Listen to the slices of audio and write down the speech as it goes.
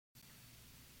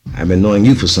I've been knowing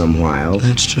you for some while.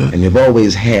 That's true. And you've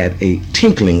always had a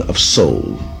tinkling of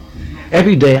soul.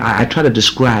 Every day I try to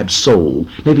describe soul.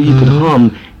 Maybe you could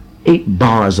hum 8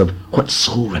 bars of what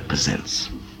soul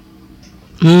represents.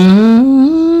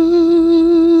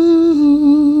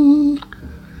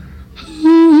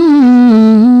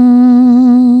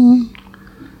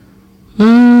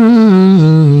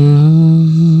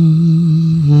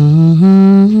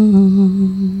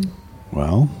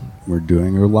 Well, we're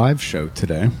doing a live show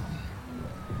today.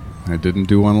 I didn't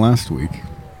do one last week.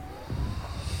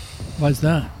 Why's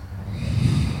that?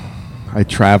 I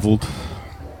traveled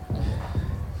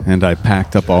and I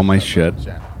packed up all my shit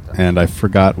and I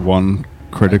forgot one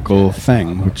critical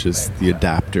thing, which is the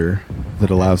adapter that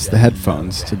allows the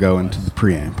headphones to go into the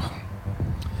preamp.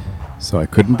 So I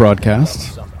couldn't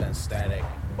broadcast,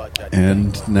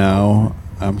 and now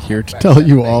I'm here to tell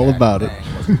you all about it.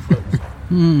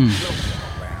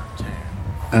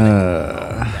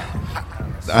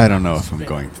 I don't know if I'm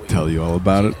going to tell you all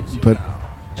about it, but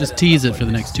just tease it for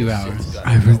the next 2 hours.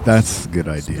 That's a good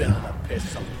idea.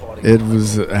 It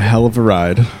was a hell of a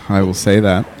ride, I will say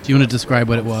that. Do you want to describe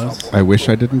what it was? I wish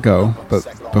I didn't go, but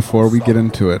before we get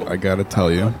into it, I gotta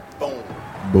tell you.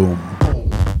 Boom.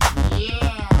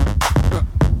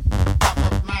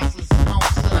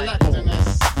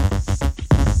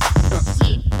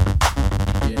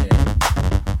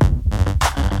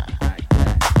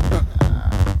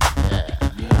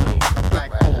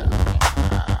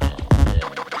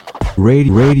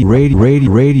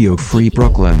 Radio Free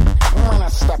Brooklyn. When I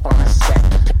step on the set,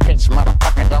 pitch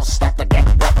motherfucker don't stop the get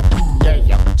yeah,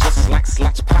 yo, just like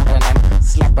sluts popping and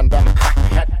slapping them hot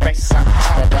head bass on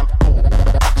top of them.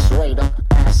 Straight up,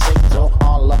 I say so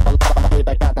all up,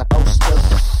 they got the poster.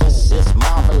 This is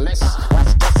marvelous.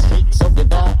 Watch this heat, so you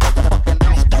don't get the fucking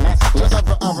nice finesse. Just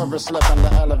over slipping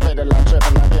the elevator like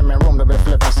tripping. Now give me room to be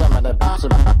flipping some of the bounce.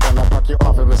 And I fuck you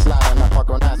off if it's sliding. I fuck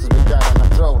on asses we got in the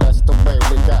throat. That's the way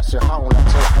we got you holding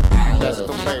to. That's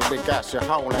the way we got you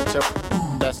holding to.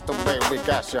 That's the way we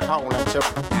got you holding to.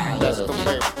 That's the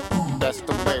way, that's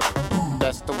the way,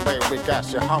 that's the way we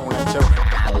got you holding to.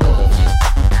 I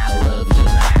love you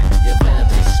now. Your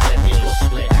vanity split, you will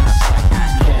split. I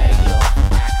care you,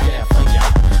 I care for you.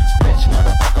 Bitch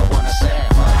motherfucker wanna say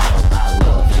for you. I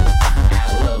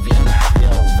love you now.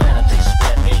 Your vanity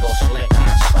split, you will split. I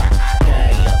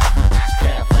care you, I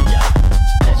care for you.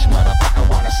 Bitch motherfucker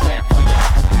wanna stand for you.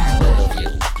 I love you.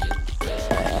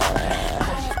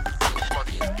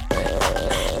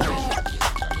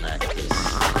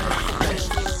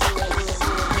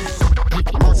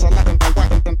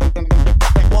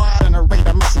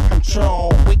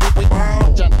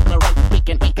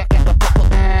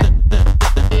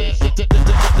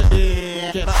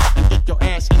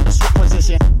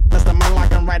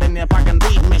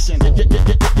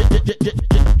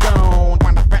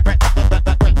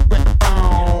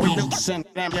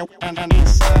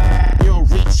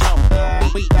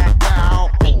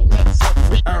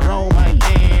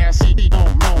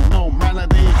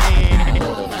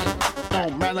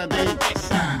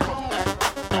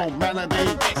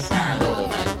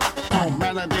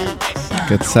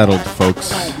 Get settled,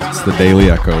 folks. It's the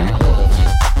Daily Echo.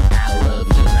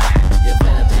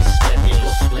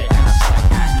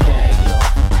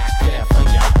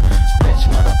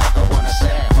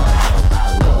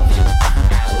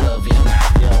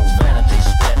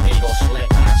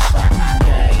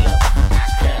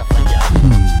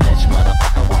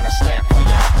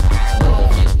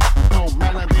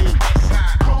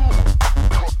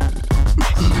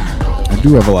 I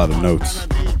do have a lot of notes.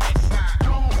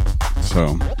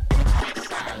 So,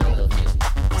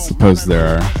 I suppose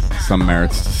there are some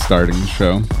merits to starting the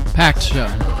show. Packed show.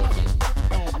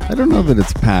 I don't know that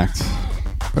it's packed,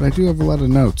 but I do have a lot of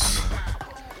notes.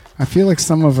 I feel like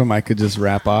some of them I could just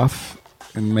wrap off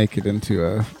and make it into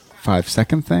a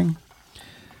 5-second thing,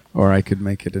 or I could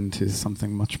make it into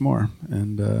something much more,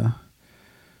 and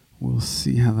we'll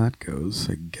see how that goes,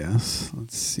 I guess.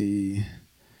 Let's see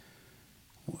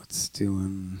what's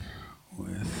doing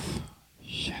with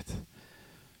shit.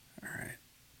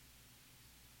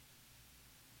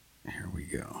 Here we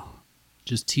go.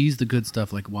 Just tease the good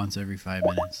stuff like once every 5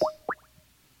 minutes.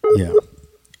 Yeah.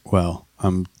 Well,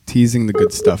 I'm teasing the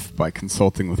good stuff by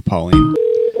consulting with Pauline.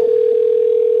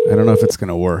 I don't know if it's going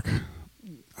to work.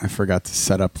 I forgot to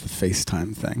set up the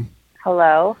FaceTime thing.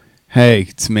 Hello? Hey,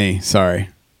 it's me. Sorry.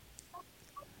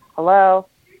 Hello?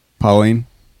 Pauline?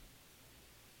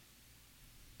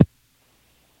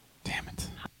 Damn it.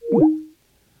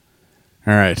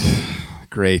 All right.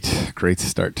 Great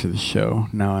start to the show.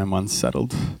 Now I'm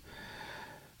unsettled.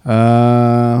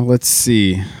 Let's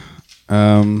see.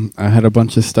 I had a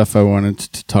bunch of stuff I wanted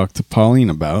to talk to Pauline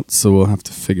about, so we'll have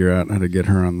to figure out how to get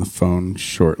her on the phone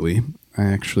shortly. I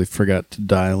actually forgot to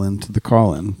dial into the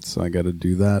call-in, so I got to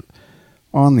do that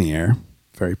on the air,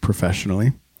 very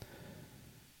professionally.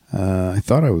 I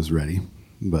thought I was ready,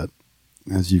 but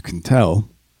as you can tell,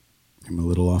 I'm a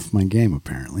little off my game,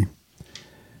 apparently.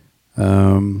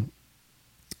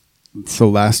 So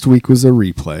last week was a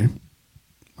replay.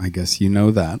 I guess you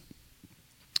know that.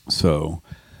 So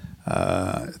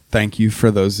thank you for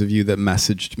those of you that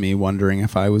messaged me wondering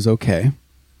if I was okay.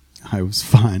 I was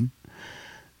fine.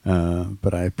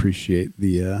 But I appreciate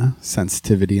the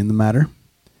sensitivity in the matter.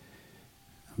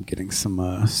 I'm getting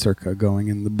some circa going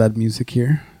in the bed music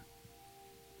here.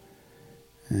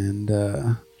 And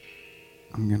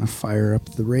I'm going to fire up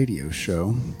the radio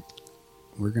show.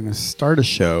 We're going to start a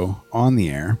show on the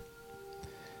air.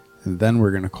 And then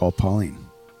we're going to call Pauline.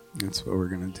 That's what we're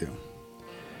going to do.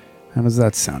 How does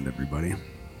that sound, everybody?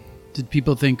 Did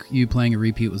people think you playing a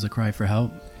repeat was a cry for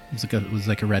help? It was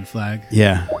like a red flag?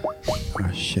 Yeah.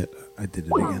 Oh, shit. I did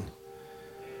it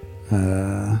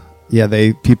again.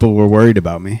 Yeah, people were worried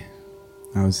about me.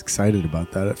 I was excited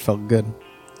about that. It felt good.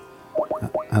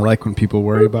 I like when people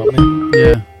worry about me.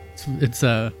 Yeah. It's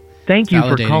Thank you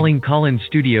validating. for calling Call-In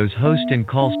Studios host and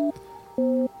call.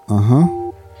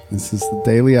 Uh-huh. This is the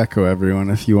Daily Echo, everyone.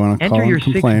 If you want to call Enter your and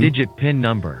complain, 6-digit PIN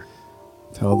number.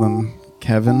 tell them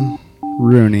Kevin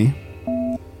Rooney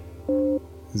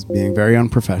is being very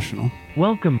unprofessional.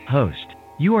 Welcome, host.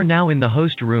 You are now in the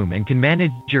host room and can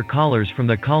manage your callers from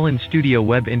the Call-In Studio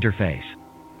web interface.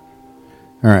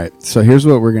 All right, so here's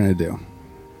what we're going to do.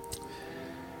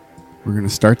 We're going to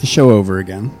start the show over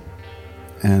again,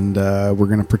 and we're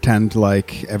going to pretend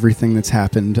like everything that's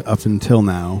happened up until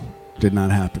now did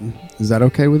not happen. Is that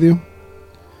okay with you?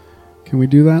 Can we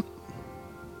do that?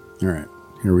 All right,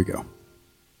 here we go.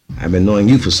 I've been knowing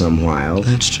you for some while.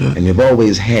 That's true. And you've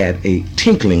always had a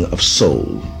tinkling of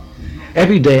soul.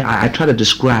 Every day I try to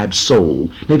describe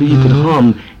soul. Maybe you could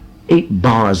hum 8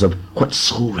 bars of what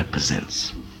soul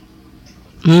represents.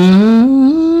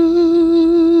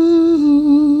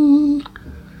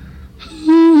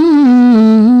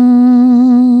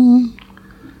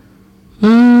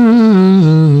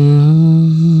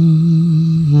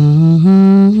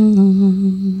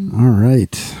 All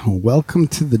right. Welcome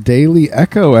to the Daily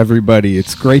Echo, everybody.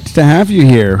 It's great to have you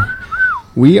here.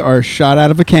 We are shot out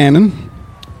of a cannon.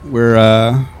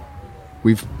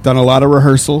 We've done a lot of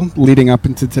rehearsal leading up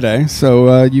into today,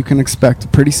 so you can expect a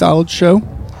pretty solid show.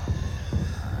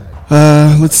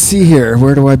 Let's see here.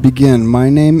 Where do I begin? My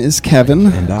name is Kevin.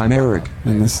 And I'm Eric.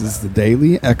 And this is the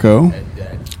Daily Echo.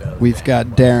 We've got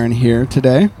Darren here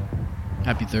today.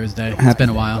 Happy Thursday. It's been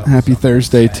a while. Happy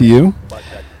Thursday to you.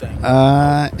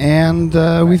 And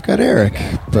we've got Eric,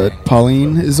 but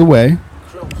Pauline is away.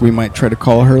 We might try to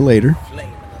call her later.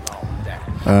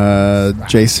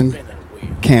 Jason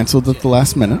canceled at the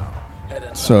last minute,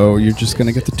 so you're just going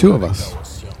to get the two of us.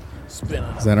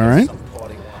 Is that all right?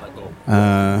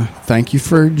 Thank you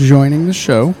for joining the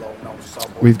show.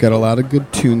 We've got a lot of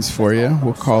good tunes for you.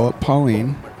 We'll call up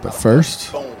Pauline, but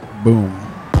first, boom.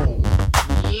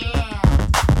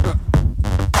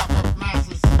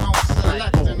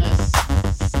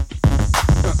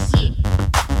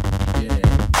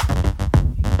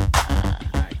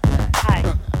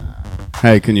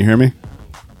 Hey, can you hear me?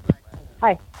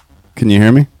 Hi. Can you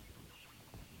hear me?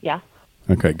 Yeah.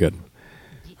 Okay, good.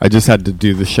 I just had to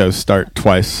do the show start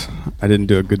twice. I didn't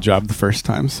do a good job the first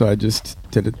time, so I just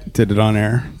did it on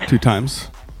air 2 times.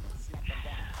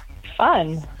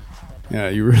 Fun. Yeah,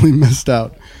 you really missed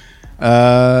out.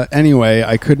 Anyway,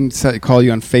 I couldn't call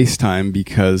you on FaceTime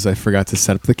because I forgot to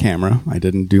set up the camera. I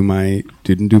didn't do my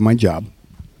job.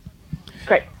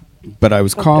 Great. But I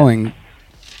was calling.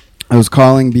 I was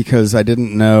calling because I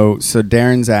didn't know. So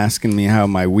Darren's asking me how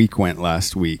my week went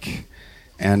last week,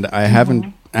 and I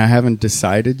haven't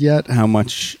decided yet how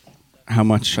much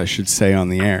I should say on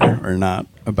the air or not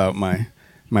about my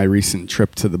recent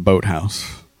trip to the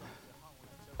boathouse.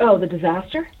 Oh, the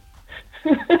disaster?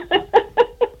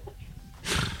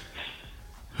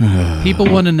 People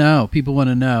want to know. People want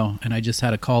to know. And I just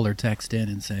had a caller text in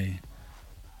and say,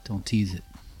 don't tease it.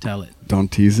 Tell it. Don't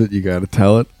tease it. You got to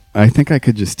tell it. I think I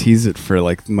could just tease it for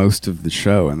like most of the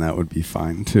show, and that would be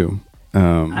fine too.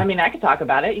 I mean, I could talk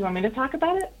about it. You want me to talk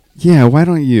about it? Yeah, why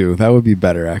don't you? That would be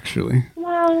better, actually.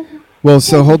 Well,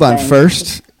 So hold on.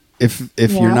 First, if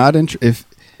you're Yeah. not if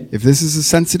this is a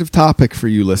sensitive topic for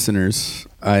you listeners,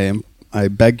 I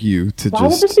beg you to why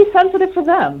would just this be sensitive for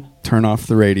them? turn off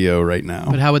the radio right now.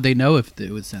 But how would they know if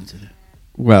it was sensitive?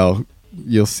 Well,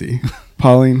 you'll see.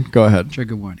 Pauline, go ahead.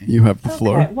 Trigger warning. You have the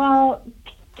floor. Okay, well,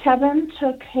 Kevin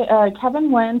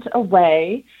went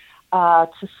away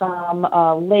to some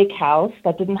lake house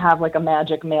that didn't have like a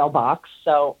magic mailbox.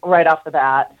 So right off the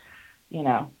bat, it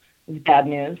was bad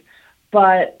news.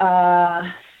 But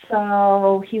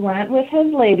so he went with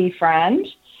his lady friend,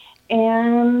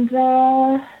 and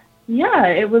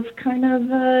it was kind of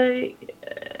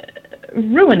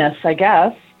ruinous, I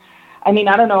guess. I mean,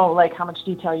 I don't know like how much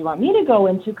detail you want me to go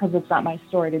into because it's not my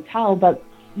story to tell, but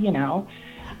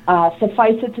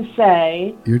suffice it to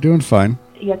say, you're doing fine.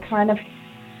 You kind of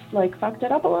like fucked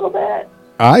it up a little bit.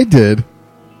 I did.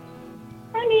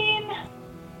 I mean,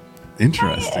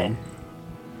 interesting.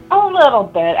 A little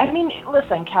bit. I mean,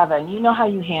 listen, Kevin, you know how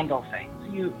you handle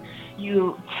things.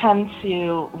 You tend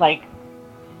to like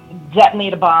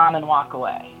detonate a bomb and walk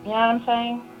away. You know what I'm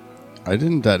saying? I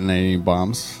didn't detonate any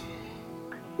bombs.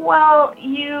 Well,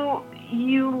 you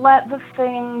let the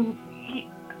thing.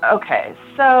 Okay,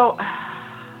 so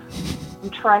I'm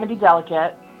trying to be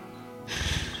delicate.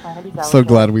 So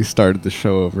glad we started the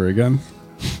show over again.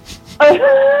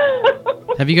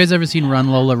 Have you guys ever seen Run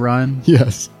Lola Run?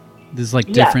 Yes. There's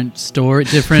like different story,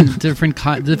 different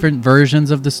versions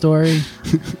of the story.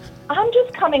 I'm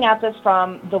just coming at this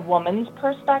from the woman's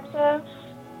perspective,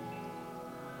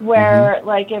 where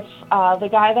like if the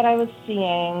guy that I was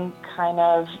seeing kind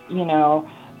of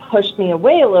pushed me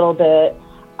away a little bit,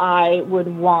 I would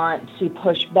want to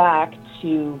push back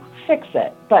to fix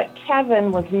it. But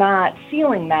Kevin was not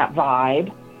feeling that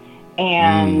vibe,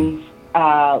 and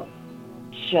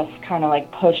just kind of like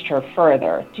pushed her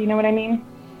further. Do you know what I mean?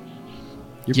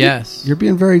 Yes. You're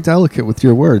being very delicate with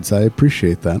your words. I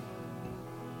appreciate that.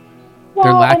 Well,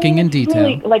 they're lacking in detail.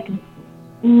 Really, like,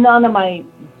 none of my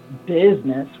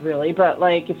business, really. But,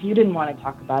 like, if you didn't want to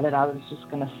talk about it, I was just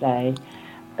going to say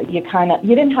you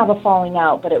didn't have a falling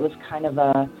out, but it was kind of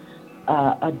a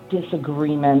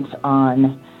disagreement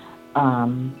on,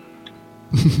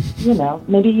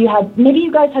 maybe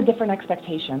you guys had different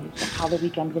expectations of how the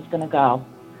weekend was going to go.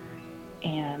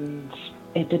 And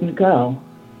it didn't go.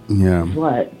 Yeah.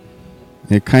 What?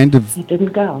 It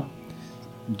didn't go.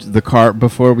 The car,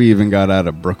 before we even got out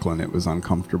of Brooklyn, it was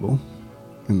uncomfortable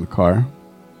in the car.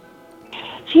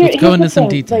 Let's go into some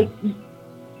detail. Like,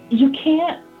 you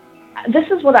can't. This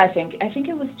is what I think. I think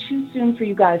it was too soon for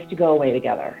you guys to go away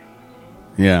together.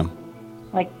 Yeah.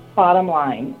 Like, bottom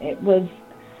line, it was.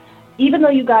 Even though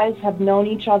you guys have known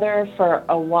each other for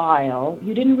a while,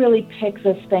 you didn't really pick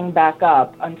this thing back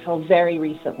up until very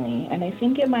recently. And I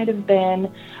think it might have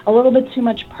been a little bit too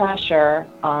much pressure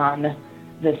on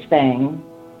this thing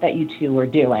that you two were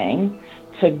doing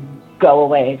to go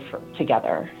away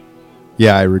together.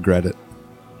 Yeah, I regret it.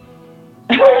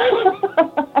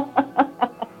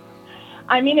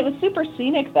 I mean, it was super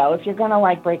scenic, though. If you're going to,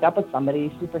 like, break up with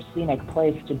somebody, super scenic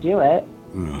place to do it.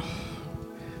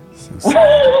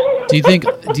 Do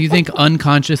you think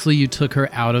unconsciously you took her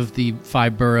out of the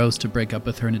 5 boroughs to break up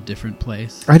with her in a different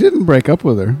place? I didn't break up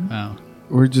with her. Oh.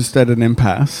 We're just at an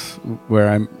impasse where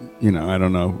I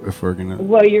don't know if we're going to...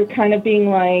 Well, you're kind of being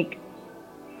like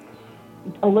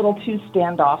a little too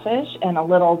standoffish and a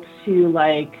little too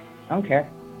like, I don't care,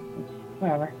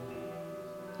 whatever.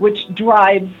 Which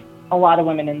drives a lot of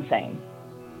women insane.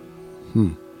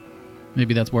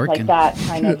 Maybe that's working. Like that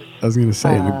kind of... I was going to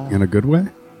say, in a good way?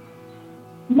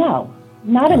 No,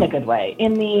 not in a good way.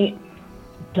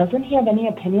 Doesn't he have any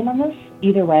opinion on this?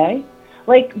 Either way?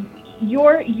 Like,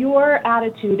 your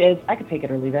attitude is, I could take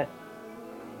it or leave it.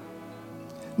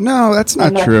 No, that's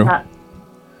not true.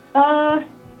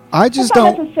 I just don't...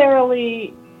 That's not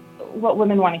necessarily what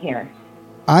women want to hear.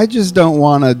 I just don't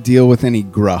want to deal with any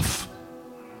gruff.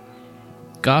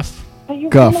 Guff? But you're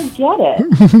going to get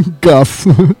it. Guff.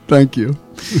 Thank you.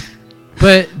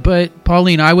 But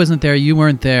Pauline, I wasn't there. You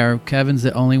weren't there. Kevin's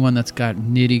the only one that's got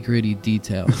nitty-gritty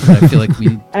details. I feel like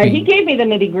he gave me the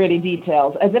nitty-gritty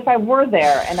details as if I were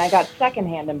there, and I got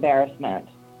secondhand embarrassment.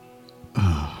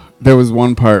 There was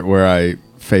one part where I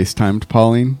FaceTimed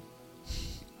Pauline.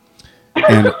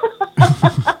 And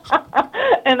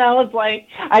and I was like,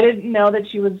 I didn't know that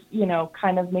she was,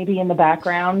 kind of maybe in the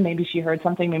background. Maybe she heard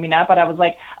something, maybe not. But I was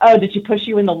like, oh, did she push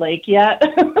you in the lake yet?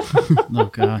 Oh,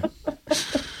 God.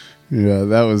 Yeah,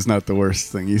 that was not the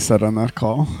worst thing you said on that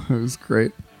call. It was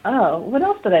great. Oh, what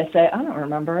else did I say? I don't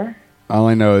remember. All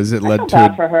I know is it led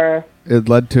for her. It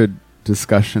led to a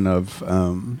discussion of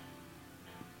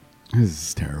this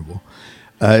is terrible.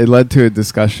 It led to a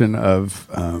discussion of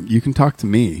you can talk to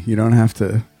me. You don't have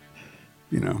to,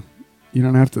 you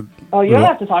don't have to. Oh, you don't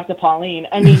have to talk to Pauline.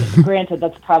 I mean, granted,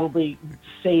 that's probably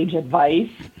sage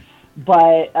advice,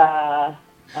 but I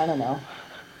don't know.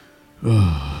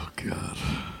 Oh God.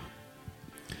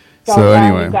 So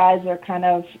anyway, you guys are kind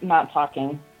of not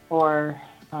talking. or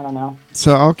I don't know.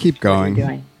 So I'll keep What you're going.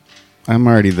 doing. I'm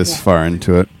already this far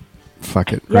into it.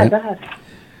 Fuck it, Yeah, right? go ahead.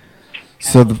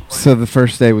 So the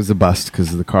first day was a bust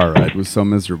because the car ride was so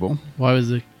miserable. Why was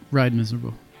the ride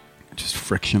miserable? Just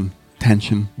friction,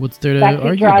 tension. What's there to Backseat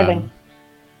argue driving.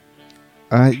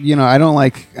 about? I don't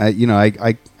like.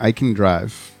 I can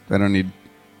drive. I don't need.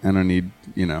 So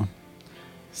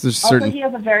there's Also, certain. he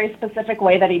has a very specific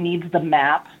way that he needs the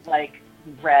map, like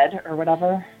red or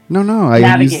whatever. No. I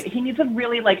Navigate. use. He needs a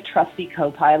really like trusty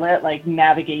co-pilot, like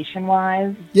navigation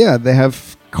wise. Yeah, they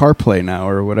have CarPlay now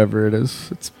or whatever it is.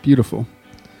 It's beautiful.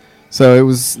 So it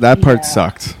was that part Yeah.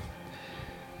 sucked.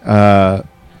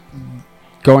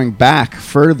 Going back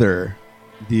further,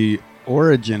 the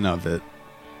origin of it,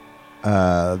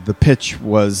 the pitch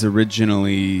was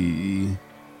originally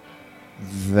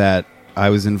that I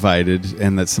was invited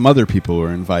and that some other people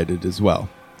were invited as well.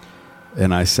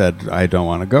 And I said, I don't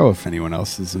want to go if anyone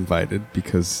else is invited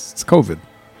because it's COVID.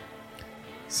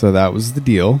 So that was the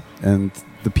deal. And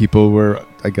the people were,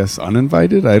 I guess,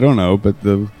 uninvited. I don't know, but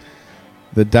the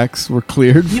decks were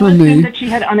cleared You for assumed me. that she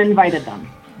had uninvited them.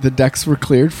 The decks were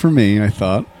cleared for me, I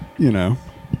thought.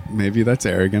 Maybe that's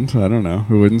arrogant. I don't know.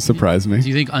 It wouldn't surprise Do me.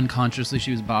 you think unconsciously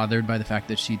she was bothered by the fact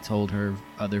that she told her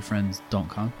other friends don't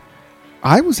come?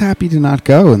 I was happy to not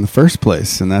go in the first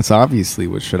place, and that's obviously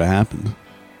what should have happened.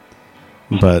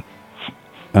 But,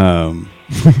 But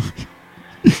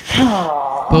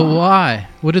why?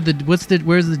 Where's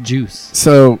the juice?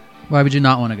 so, Why would you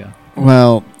not want to go?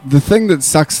 well, the thing that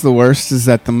sucks the worst is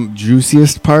that the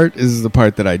juiciest part is the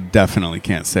part that I definitely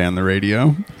can't say on the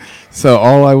radio. So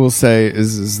all I will say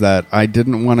is that I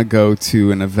didn't want to go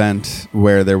to an event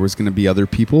where there was going to be other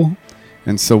people.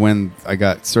 And so when I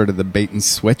got sort of the bait and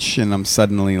switch and I'm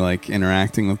suddenly like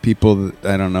interacting with people that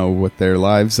I don't know what their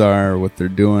lives are or what they're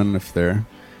doing, if they're,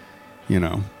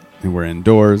 and we're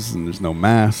indoors and there's no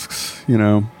masks,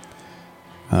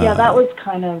 yeah, that was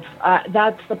kind of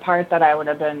that's the part that I would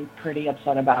have been pretty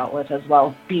upset about with as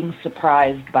well, being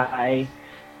surprised by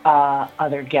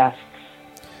other guests.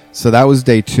 So that was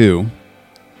day 2.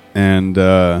 And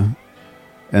the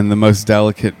most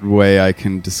delicate way I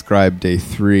can describe day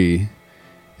 3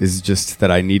 is just that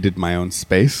I needed my own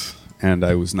space, and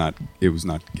it was not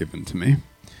given to me,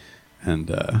 and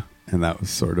that was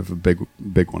sort of a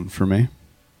big one for me.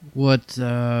 What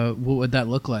would that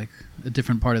look like? A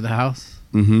different part of the house?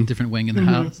 Mm-hmm. Different wing in the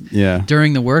house? Yeah.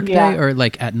 During the workday Yeah. or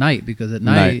like at night? Because at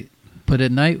night,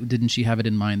 didn't she have it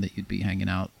in mind that you'd be hanging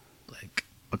out like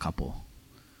a couple?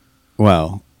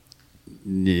 Well,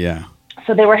 yeah.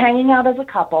 So they were hanging out as a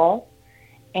couple,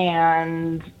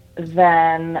 and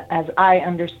then, as I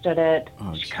understood it,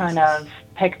 she kind of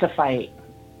picked a fight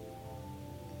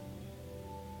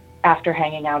after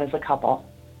hanging out as a couple.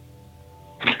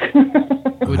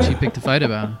 What'd she pick the fight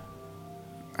about?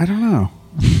 I don't know.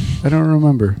 I don't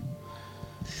remember.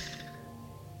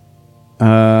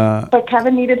 But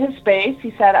Kevin needed his space.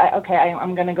 He said,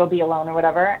 I'm going to go be alone or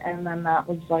whatever. And then that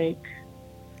was like,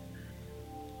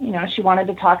 she wanted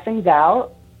to talk things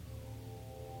out.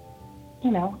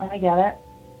 I get it.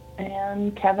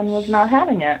 And Kevin was not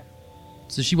having it.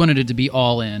 So she wanted it to be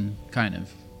all in, kind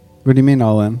of. What do you mean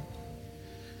all in?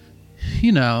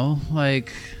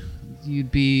 Like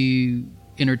you'd be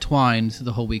intertwined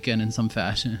the whole weekend in some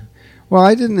fashion. Well,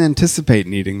 I didn't anticipate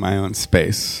needing my own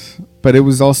space, but it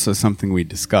was also something we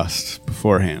discussed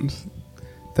beforehand,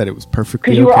 that it was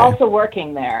perfectly Because you okay. were also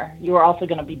working there. You were also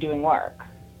going to be doing work.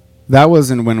 That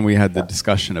wasn't when we had the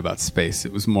discussion about space.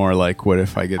 It was more like, what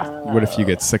if you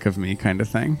get sick of me kind of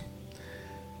thing?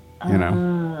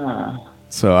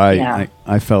 So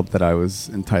I felt that I was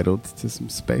entitled to some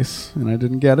space, and I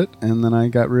didn't get it, and then I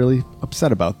got really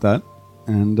upset about that,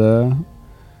 and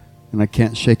I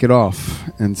can't shake it off.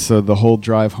 And so the whole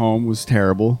drive home was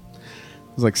terrible.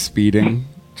 It was like speeding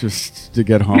just to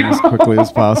get home as quickly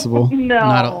as possible. No.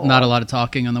 Not a lot of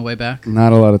talking on the way back.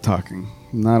 Not a lot of talking.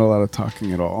 Not a lot of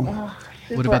talking at all.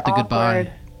 What about the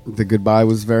goodbye? The goodbye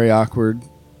was very awkward,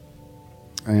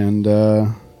 and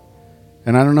I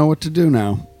don't know what to do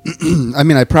now. I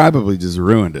mean, I probably just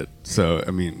ruined it. So,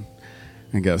 I mean,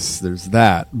 I guess there's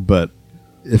that. But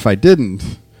if I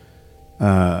didn't,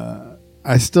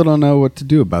 I still don't know what to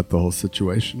do about the whole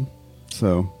situation.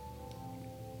 So,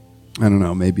 I don't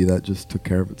know. Maybe that just took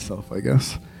care of itself, I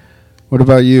guess. What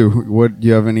about you? What do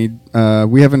you have any?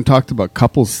 We haven't talked about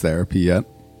couples therapy yet.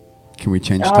 Can we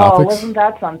change topics? Wasn't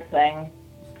that something?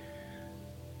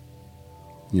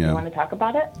 Yeah. You want to talk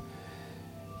about it?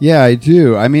 Yeah, I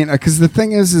do. I mean, because the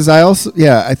thing is I also,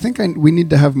 I think we need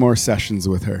to have more sessions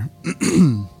with her.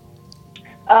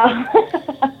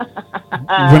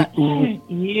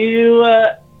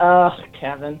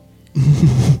 Kevin.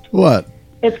 What?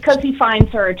 It's because he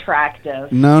finds her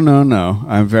attractive. No.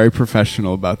 I'm very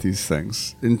professional about these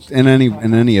things. In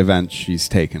any event she's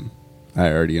taken, I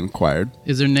already inquired.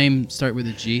 Is her name start with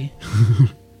a G?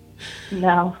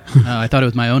 No. Oh, I thought it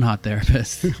was my own hot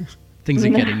therapist. Things are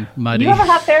getting muddy. You have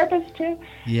a hot therapist too?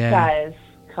 Yeah. Guys,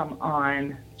 come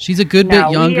on. She's a good No,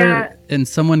 bit younger, we, and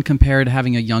someone compared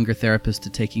having a younger therapist to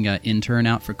taking an intern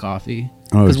out for coffee.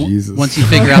 Oh, 'Cause Jesus. Once you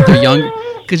figure out they're young,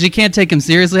 because you can't take them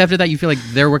seriously after that. You feel like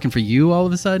they're working for you all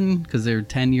of a sudden because they're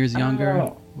 10 years younger,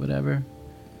 Oh. whatever.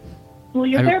 Well,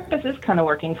 your therapist is kind of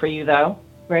working for you, though,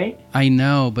 right? I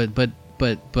know, but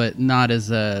not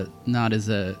as a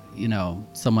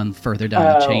someone further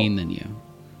down the chain than you.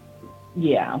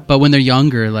 Yeah. But when they're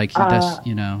younger, like that's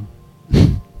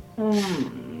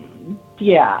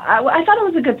Yeah, I thought it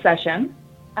was a good session.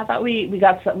 I thought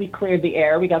we cleared the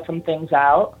air. We got some things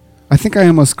out. I think I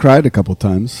almost cried a couple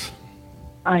times.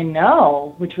 I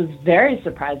know, which was very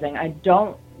surprising. I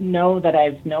don't know that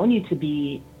I've known you to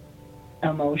be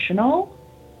emotional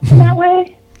in that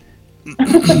way.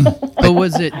 But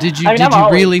was it? Did you I'm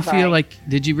always really crying. feel like?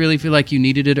 Did you really feel like you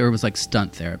needed it, or it was like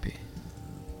stunt therapy?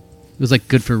 It was like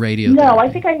good for radio. No,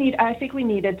 therapy. I think we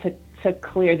needed to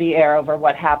clear the air over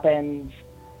what happened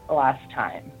last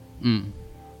time. On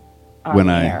When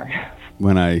the I- air.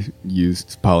 When I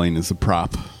used Pauline as a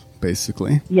prop,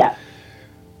 basically. Yes.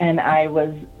 And I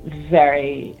was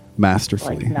very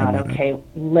Masterfully. not I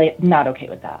might add. not okay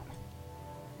with that.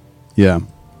 Yeah.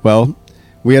 Well,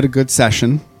 we had a good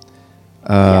session.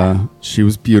 She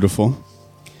was beautiful.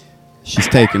 She's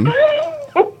taken.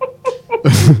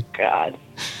 God.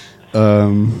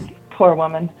 Poor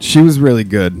woman. She was really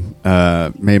good.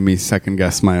 Made me second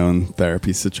guess my own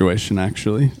therapy situation,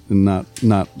 actually, and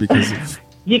not because of.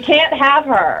 You can't have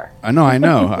her. I know.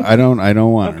 I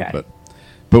don't want Okay. her,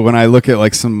 but when I look at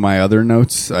like some of my other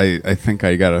notes, I think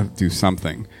I gotta do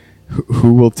something.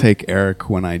 Who will take Eric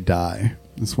when I die?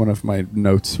 It's one of my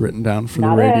notes written down for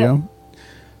Not the it. radio.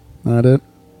 Not it.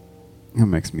 That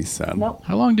makes me sad. Nope.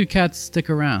 How long do cats stick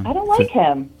around? I don't like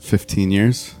him. 15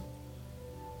 years.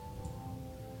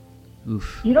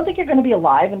 Oof. You don't think you're going to be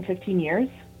alive in 15 years?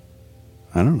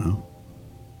 I don't know.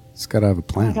 Just gotta have a Oh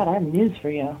my plan. God, I have news for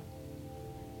you.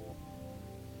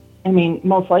 I mean,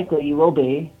 most likely you will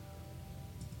be.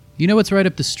 You know what's right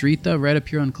up the street though? Right up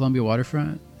here on Columbia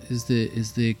Waterfront is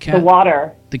the cat The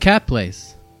water. the cat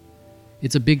place.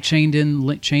 It's a big chain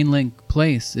link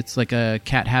place. It's like a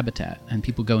cat habitat, and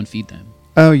people go and feed them.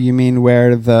 Oh, you mean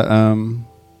where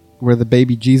the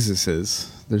baby Jesus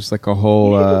is? There's like a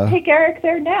whole. You should just take Eric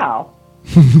there now.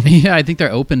 Yeah, I think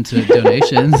they're open to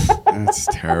donations. That's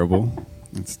terrible.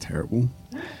 That's terrible.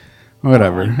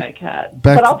 Whatever. I like that cat.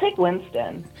 Back But to- I'll take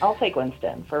Winston. I'll take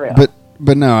Winston, for real.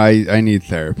 But no, I need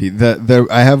therapy.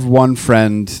 I have one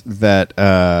friend that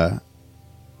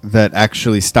that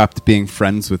actually stopped being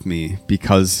friends with me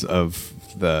because of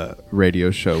the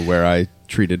radio show where I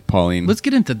treated Pauline. Let's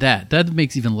get into that. That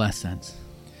makes even less sense.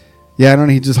 Yeah, I don't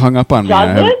know. He just hung up on me.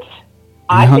 Does I- it?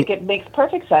 I hung- think it makes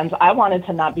perfect sense. I wanted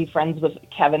to not be friends with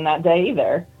Kevin that day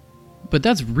either. But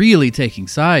that's really taking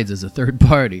sides as a third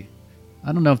party.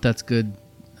 I don't know if that's good.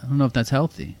 I don't know if that's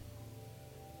healthy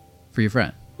for your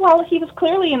friend. Well, he was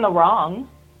clearly in the wrong.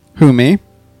 Who, me?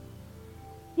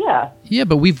 Yeah. Yeah,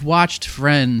 but we've watched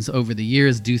friends over the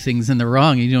years do things in the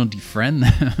wrong, and you don't defriend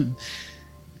them.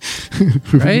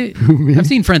 Right? I've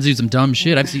seen friends do some dumb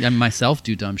shit. I've seen myself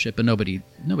do dumb shit, but nobody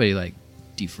like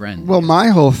defriend. Well, my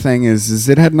whole thing is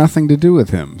it had nothing to do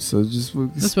with him. So just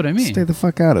That's what I mean. Stay the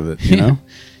fuck out of it, you know.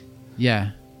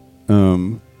 Yeah.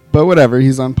 But whatever.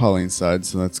 He's on Pauline's side,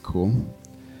 so that's cool.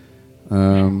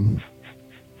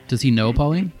 Does he know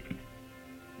Pauline?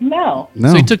 No. No,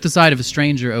 So he took the side of a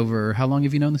stranger over. How long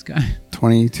have you known this guy?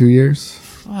 22 years.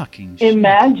 Fucking shit.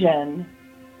 Imagine.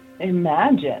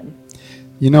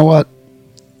 You know what?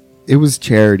 It was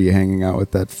charity hanging out with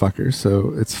that fucker,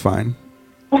 so it's fine.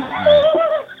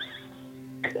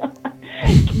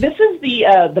 This is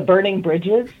the Burning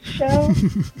Bridges show.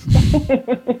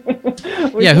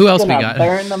 We're Yeah, who just else we gonna got?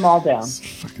 Burn them all down.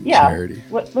 Fucking Yeah. charity.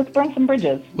 Let's burn some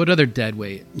bridges. What other dead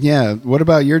weight? Yeah. What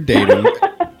about your dating?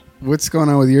 What's going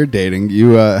on with your dating?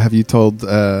 You have you told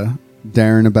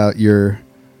Darren about your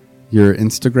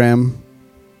Instagram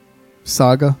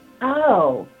saga?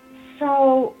 Oh,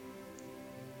 so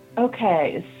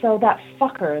okay. So that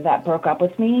fucker that broke up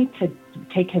with me to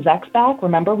take his ex back.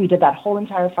 Remember, we did that whole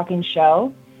entire fucking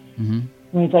show. Mm-hmm.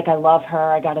 And he's like, "I love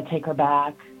her. I got to take her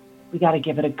back. We got to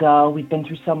give it a go. We've been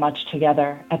through so much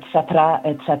together, etc.,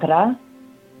 etc."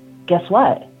 Guess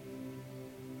what?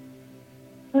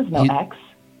 There's no You- ex.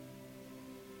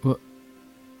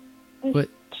 What?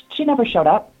 She never showed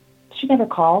up. She never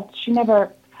called. She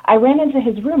never. I ran into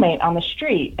his roommate on the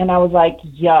street, and I was like,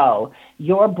 yo,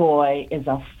 your boy is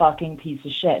a fucking piece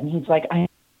of shit. And he's like, I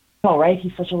know, right?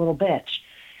 He's such a little bitch.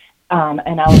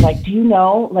 And I was like, do you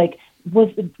know, like,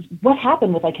 what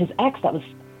happened with, like, his ex that was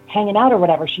hanging out or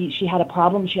whatever? She had a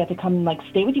problem. She had to come and, like,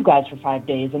 stay with you guys for 5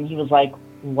 days. And he was like,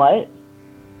 what?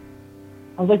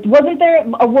 I was like, wasn't there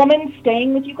a woman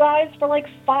staying with you guys for, like,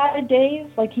 5 days?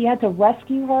 Like, he had to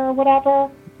rescue her or whatever?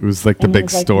 It was like the And he big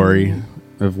was like, story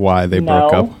of why they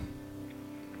broke up.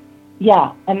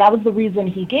 Yeah, and that was the reason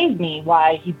he gave me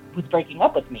why he was breaking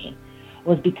up with me,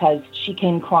 was because she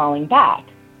came crawling back.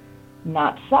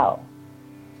 Not so.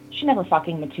 She never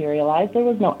fucking materialized. There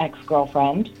was no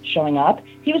ex-girlfriend showing up.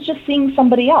 He was just seeing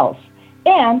somebody else.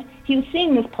 And he was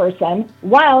seeing this person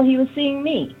while he was seeing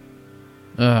me.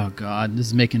 Oh, God, this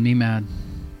is making me mad.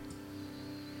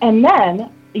 And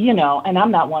then, you know, and I'm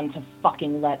not one to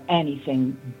fucking let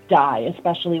anything die,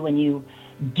 especially when you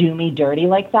do me dirty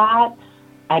like that.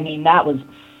 I mean, that was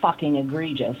fucking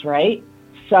egregious, right?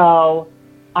 So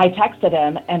I texted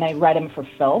him and I read him for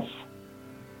filth.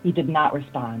 He did not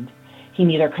respond. He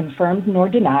neither confirmed nor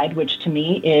denied, which to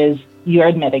me is you're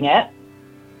admitting it,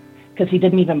 because he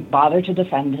didn't even bother to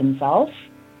defend himself.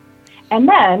 And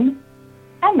then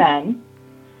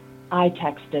I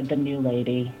texted the new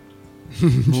lady.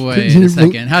 Wait a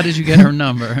second. How did you get her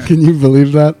number? Can you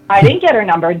believe that? I didn't get her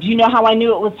number. Do you know how I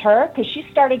knew it was her? Because she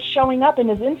started showing up in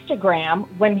his Instagram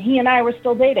when he and I were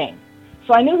still dating.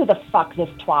 So I knew who the fuck this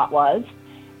twat was.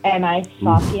 And I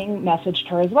fucking messaged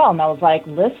her as well. And I was like,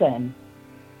 listen,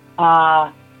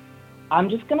 I'm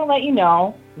just going to let you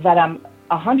know that I'm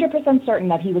 100% certain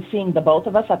that he was seeing the both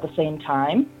of us at the same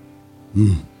time.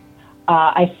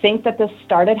 I think that this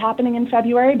started happening in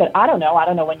February, but I don't know. I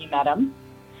don't know when you met him.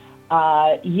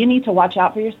 You need to watch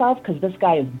out for yourself because this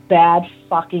guy is bad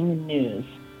fucking news.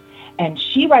 And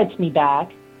she writes me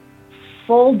back,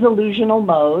 full delusional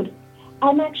mode.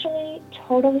 I'm actually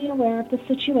totally aware of the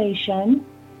situation.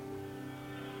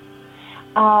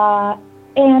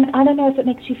 And I don't know if it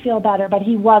makes you feel better, but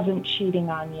he wasn't cheating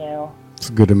on you. It's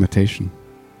a good imitation.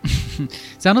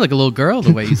 Sounded like a little girl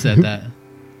the way you said that.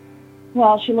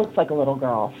 Well, she looks like a little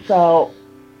girl. So,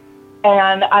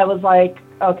 and I was like,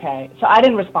 okay. So I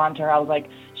didn't respond to her. I was like,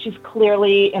 she's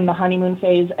clearly in the honeymoon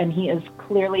phase, and he is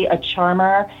clearly a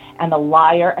charmer and a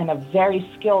liar and a very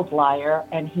skilled liar.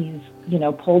 And he's, you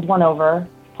know, pulled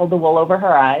the wool over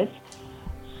her eyes.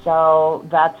 So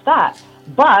that's that.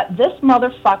 But this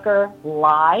motherfucker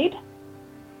lied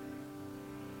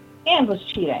and was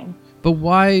cheating. But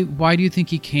why do you think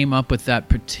he came up with that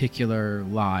particular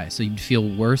lie? So you'd feel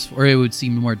worse, or it would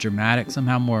seem more dramatic,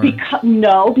 somehow more...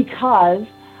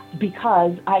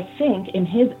 Because I think in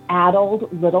his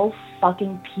addled little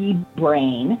fucking pea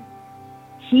brain,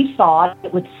 he thought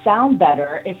it would sound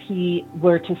better if he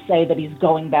were to say that he's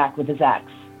going back with his ex.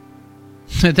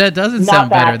 That doesn't sound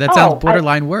better. That sounds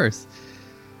borderline worse.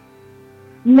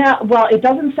 No, well, it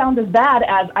doesn't sound as bad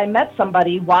as I met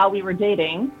somebody while we were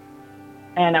dating,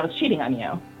 and I was cheating on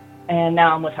you, and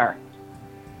now I'm with her.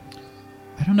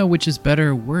 I don't know which is better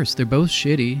or worse. They're both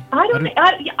shitty. Honestly,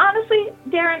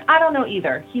 Darren, I don't know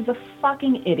either. He's a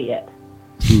fucking idiot.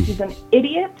 He's an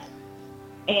idiot,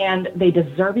 and they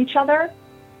deserve each other.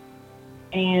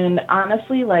 And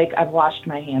honestly, like, I've washed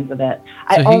my hands of it.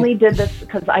 I only did this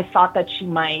because I thought that she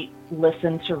might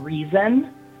listen to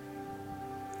reason.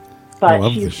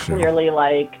 But she's clearly,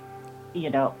 like,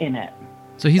 you know, in it.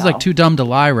 So he's like too dumb to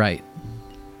lie, right?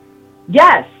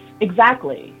 Yes,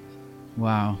 exactly.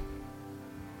 Wow.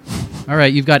 All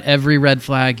right, you've got every red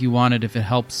flag you wanted if it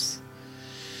helps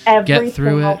get through it. Every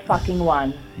single fucking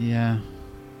one. Yeah.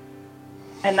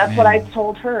 And that's what I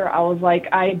told her. I was like,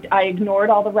 I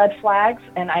ignored all the red flags,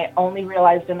 and I only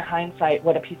realized in hindsight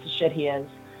what a piece of shit he is.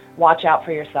 Watch out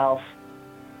for yourself.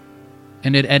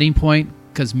 And at any point,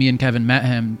 because me and Kevin met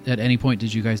him, at any point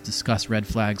did you guys discuss red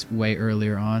flags way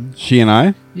earlier on? She and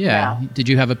I? Yeah. Did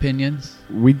you have opinions?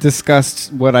 We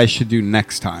discussed what I should do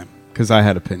next time, because I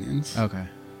had opinions. Okay.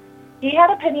 He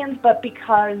had opinions, but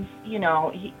because, you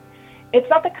know, it's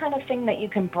not the kind of thing that you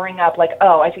can bring up, like,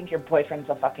 oh, I think your boyfriend's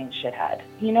a fucking shithead.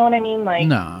 You know what I mean? Like,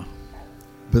 no.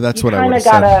 But that's what I would have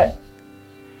said.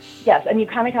 Yes, and you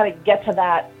kind of got to get to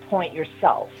that point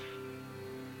yourself.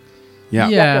 Yeah.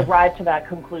 You have to arrive to that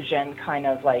conclusion kind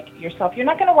of like yourself. You're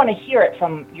not going to want to hear it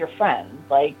from your friend,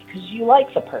 like, because you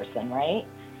like the person, right?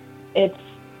 It's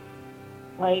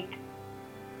like,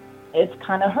 it's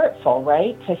kind of hurtful,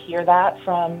 right? To hear that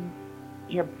from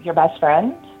your best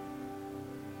friend.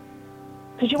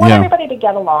 Because you want everybody to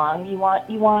get along. You want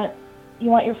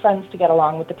your friends to get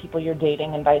along with the people you're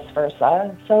dating and vice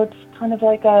versa. So it's kind of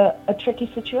like a tricky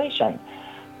situation.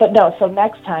 But no, so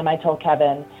next time I told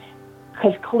Kevin,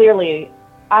 because clearly,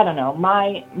 I don't know,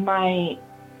 my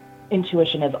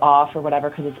intuition is off or whatever,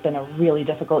 because it's been a really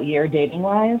difficult year dating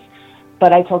wise.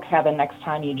 But I told Kevin, next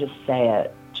time you just say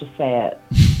it. Just say it.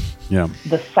 Yeah.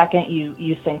 The second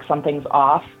you think something's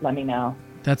off, let me know.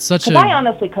 That's such Because I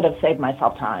honestly could have saved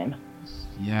myself time.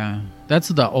 Yeah. That's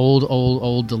the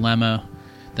old dilemma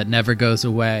that never goes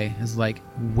away. Is like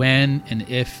when and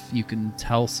if you can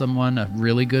tell someone, a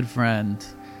really good friend,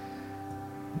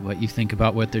 what you think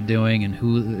about what they're doing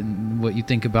and what you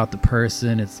think about the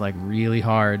person. It's like really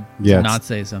hard to not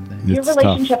say something. Your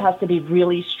relationship has to be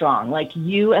really strong. Like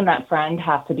you and that friend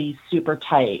have to be super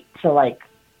tight. So like,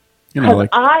 because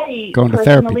I going to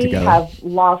therapy personally together. have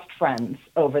lost friends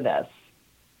over this.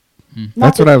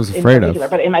 That's what I was afraid of.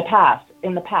 But in the past,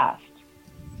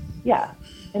 yeah.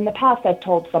 In the past, I've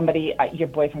told somebody, your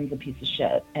boyfriend's a piece of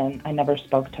shit, and I never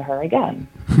spoke to her again.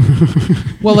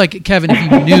 Well, like, Kevin,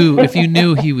 if you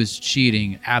knew he was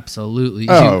cheating, absolutely.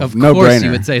 Of no course brainer.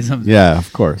 you would say something. Yeah,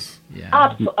 of course.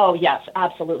 Yeah. Oh, yes,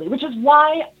 absolutely. Which is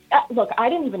why, look, I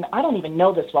don't even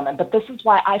know this woman, but this is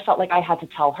why I felt like I had to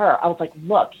tell her. I was like,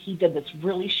 look, he did this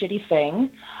really shitty thing.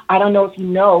 I don't know if you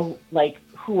know, like,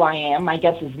 who I am. My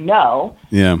guess is no.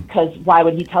 Yeah. Because why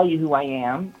would he tell you who I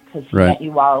am? Because he met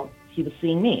you while he was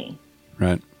seeing me.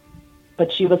 Right.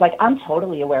 But she was like, I'm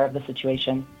totally aware of the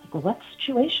situation. Like, well, what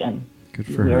situation? Good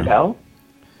for weirdo.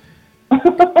 her.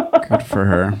 Good for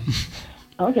her.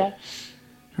 Okay.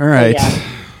 All right.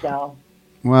 So,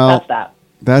 well,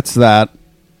 that's that.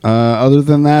 Other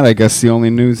than that, I guess the only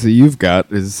news that you've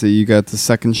got is that you got the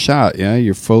second shot. Yeah,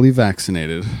 you're fully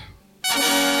vaccinated.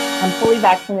 I'm fully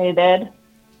vaccinated.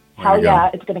 Hell yeah,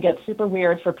 it's going to get super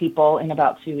weird for people in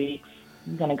about 2 weeks.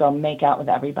 I'm going to go make out with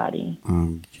everybody.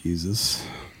 Oh, Jesus.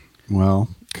 Well,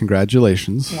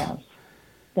 congratulations. Yes.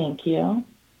 Thank you.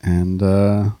 And,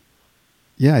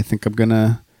 yeah, I think I'm going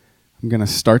to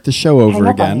start the show over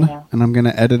again, and I'm going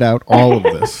to edit out all of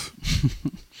this.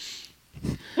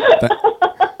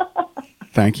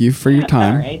 Thank you for your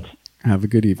time. All right. Have a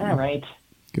good evening. All right.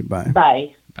 Goodbye.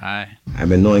 Bye. Bye. I've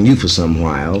been knowing you for some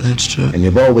while. That's true. And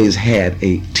you've always had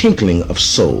a tinkling of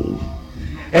soul.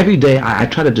 Every day I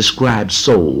try to describe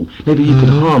soul. Maybe you could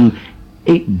hum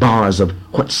 8 bars of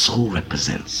what soul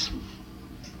represents.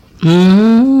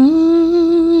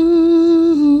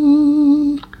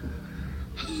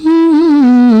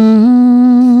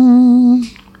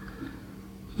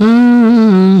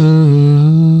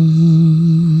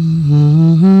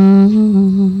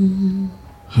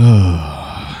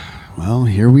 Well,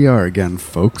 here we are again,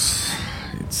 folks.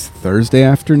 It's Thursday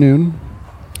afternoon.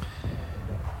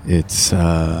 It's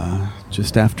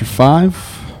just after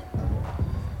 5.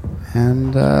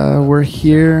 And we're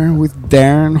here with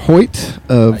Darren Hoyt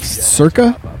of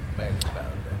Circa.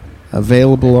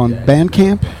 Available on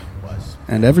Bandcamp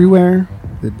and everywhere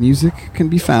that music can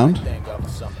be found.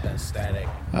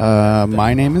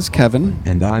 My name is Kevin.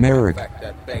 And I'm Eric.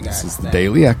 This is the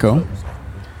Daily Echo.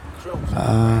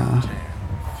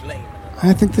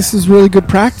 I think this is really good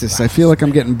practice. I feel like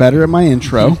I'm getting better at my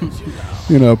intro.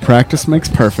 You know, practice makes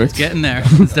perfect. It's getting there.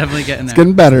 It's definitely getting there. It's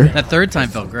getting better. That third time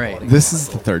felt great. This is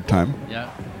the third time. Yeah.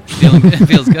 It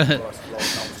feels good.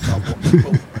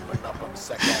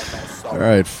 All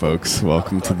right, folks.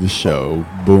 Welcome to the show.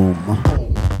 Boom.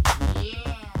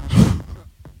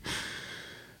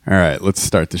 All right, let's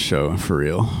start the show for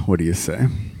real. What do you say?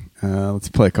 Let's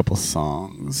play a couple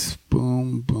songs.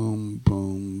 Boom, boom,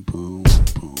 boom, boom,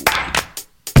 boom.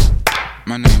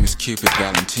 My name is Cupid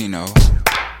Valentino,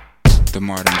 the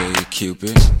modern day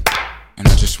Cupid, and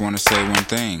I just want to say one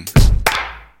thing.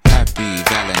 Happy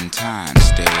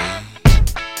Valentine's Day.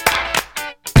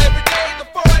 Every day the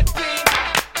 14th.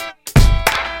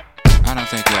 I don't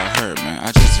think y'all heard me.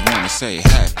 I just want to say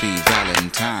Happy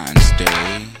Valentine's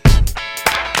Day.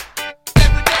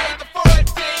 Every day the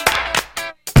 14th.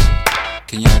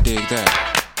 Can y'all dig that?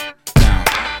 Now,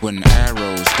 when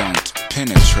arrows don't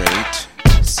penetrate,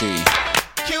 see.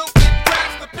 Cupid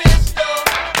grabs the pistol.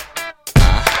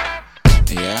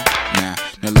 Yeah,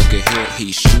 now look at here,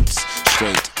 he shoots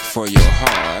straight for your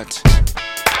heart.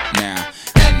 Now,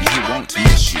 and he won't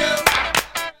miss you.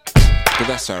 But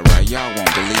that's alright, y'all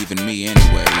won't believe in me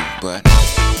anyway, but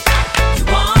you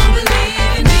won't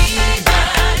believe in me,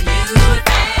 but you would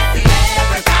fancy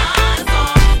every time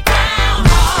on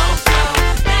Groundhog Show.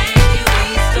 Thank you,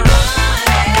 Easter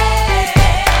Bunny.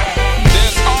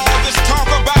 There's all this talk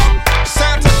about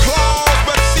Santa Claus,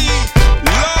 but see,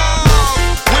 love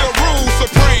will rule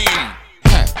supreme.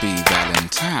 Happy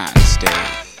Valentine's Day.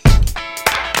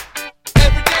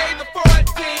 Every day the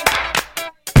 14th.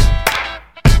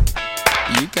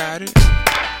 You got it.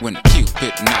 When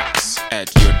Cupid knocks at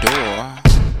your door,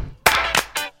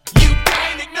 you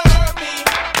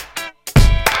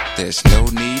there's no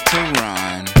need to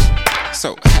run.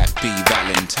 So happy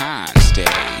Valentine's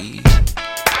Day.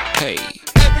 Hey.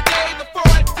 Every day the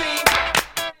 14th.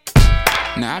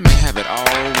 Now I may have it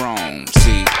all wrong.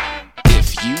 See,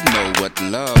 if you know what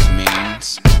love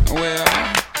means, well,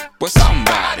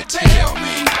 somebody tell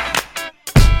me.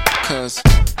 'Cause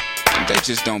they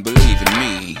just don't believe in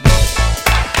me.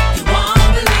 You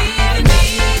won't believe in me,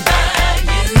 but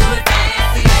you would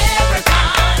fancy every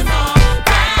time on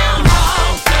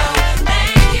Groundhog Show.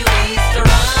 Thank you, Easter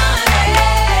Bunny.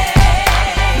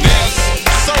 There's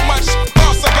so much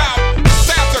fuss about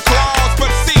Santa Claus,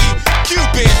 but see,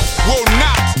 Cupid will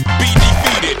not be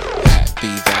defeated.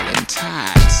 Happy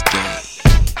Valentine's Day.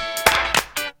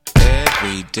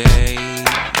 Every day,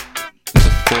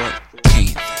 the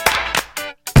 14th.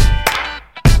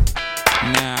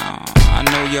 Now, I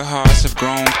know your hearts have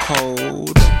grown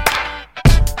cold,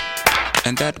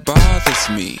 and that bothers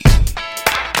me.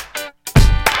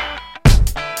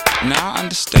 Now I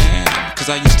understand, 'cause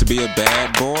I used to be a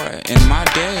bad boy in my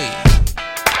day.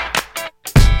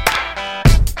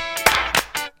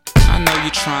 I know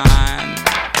you're trying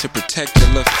to protect your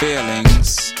little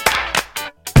feelings,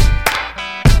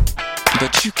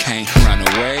 but you can't run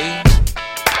away.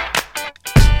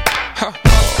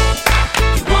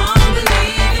 You won't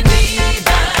believe in me,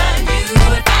 but you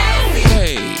would fancy.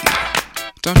 Hey,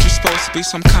 don't you supposed to be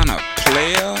some kind of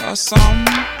player or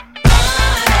something?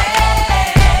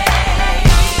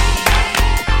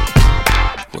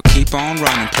 Well, keep on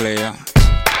running, player,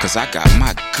 'cause I got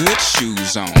my good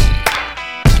shoes on,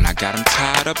 and I got them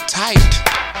tied up tight,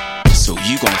 so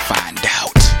you gon' find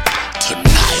out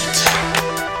tonight.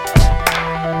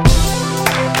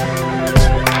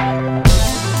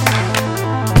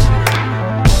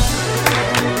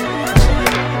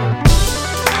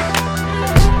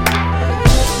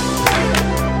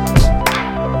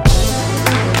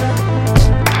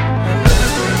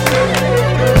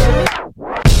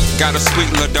 Got a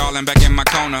sweet little darling back in my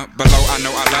corner. Below, I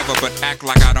know I love her, but act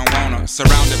like I don't want her.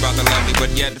 Surrounded by the lovely,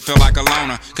 but yet feel like a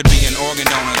loner. Could be an organ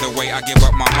donor, the way I give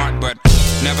up my heart, but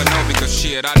never know because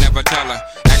shit, I never tell her.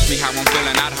 Ask me how I'm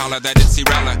feeling, I'd holler that it's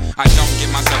Cirella. I don't get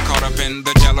myself caught up in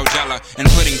the jello jella and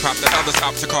pudding pop that others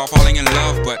opt to call falling in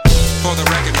love. But for the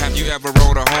record, have you ever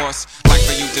rode a horse? Like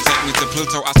for you to take me to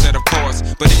Pluto, I said of course.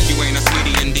 But if you ain't a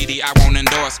sweetie, indeedy, I won't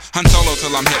endorse. Han Solo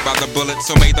till I'm hit by the bullet,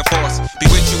 so may the force be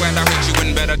with you and I'll hit you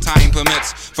when better time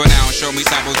permits. For now, show me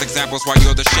samples, examples while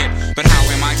you're the shit. But how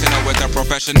am I to know what the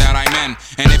profession that I'm in?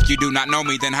 And if you do not know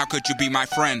me, then how could you be my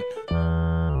friend?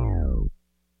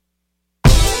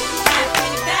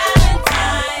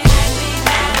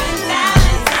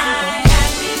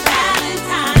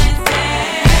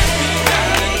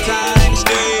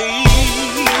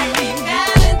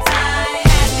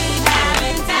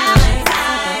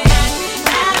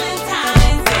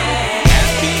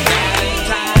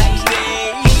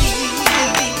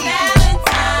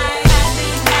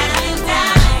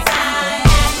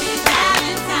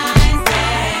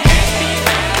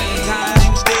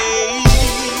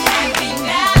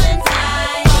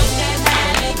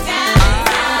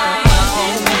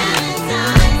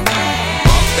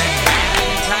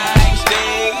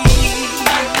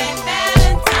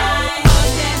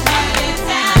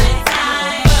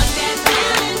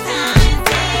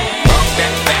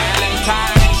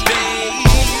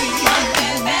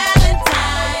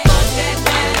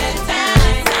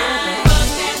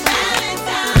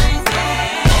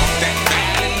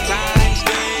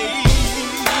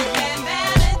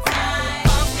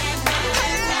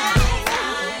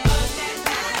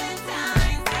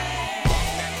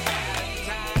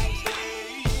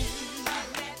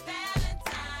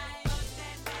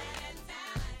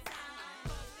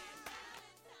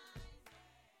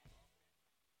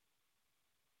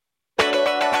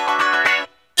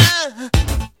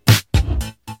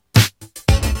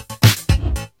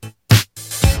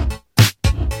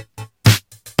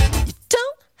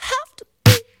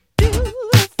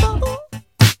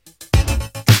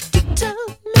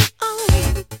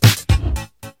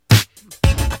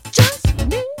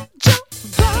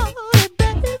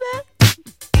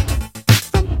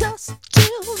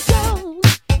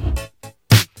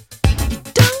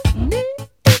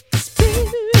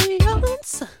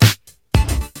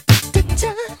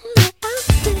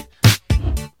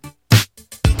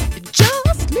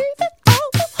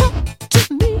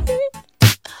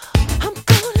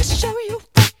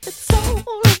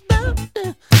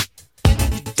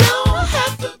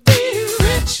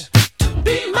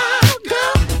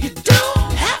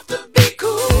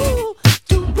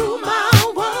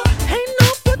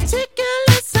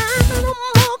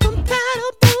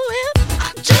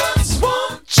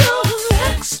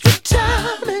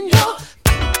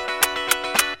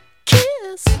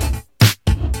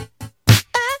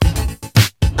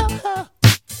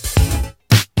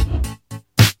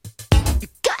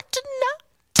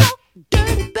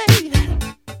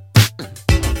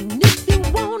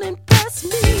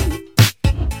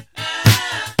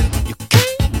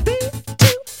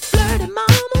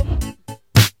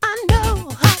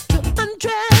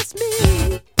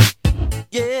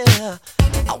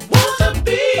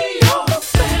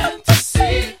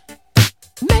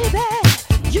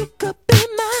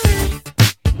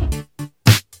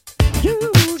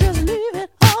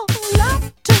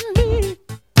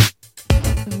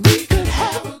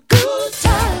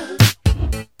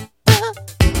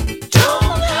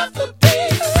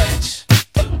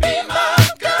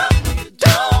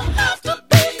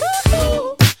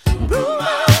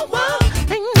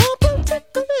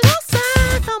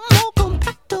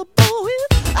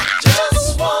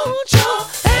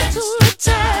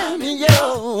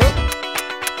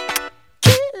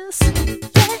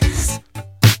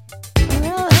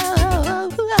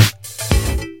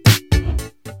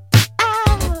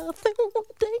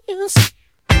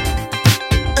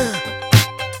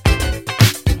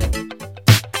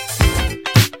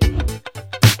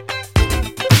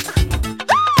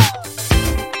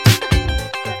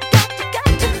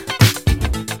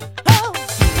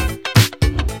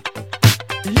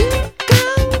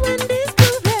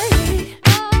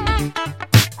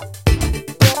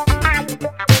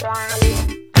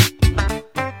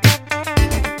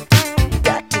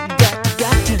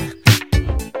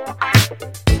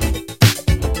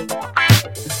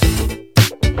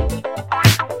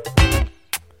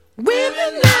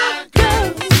 Women like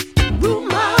girls rule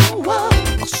my world.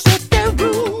 I said they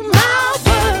rule my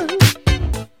world.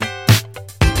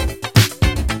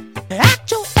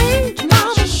 At your age,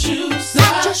 mama,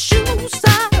 not your shoe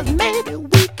size. Maybe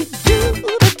we could do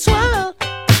the twirl.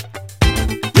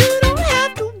 You don't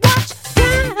have to watch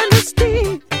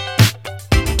Dynasty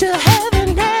to have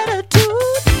an attitude.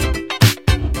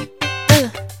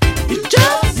 You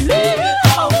just leave it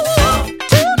all up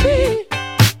to me.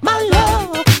 My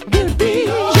love will be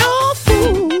your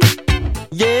food.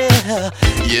 Yeah,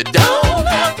 you don't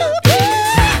have to be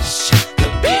fresh to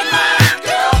be my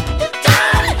girl. You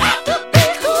don't have to be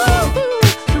cool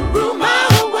to rule my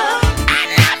world. I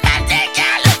love that thing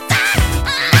you look at.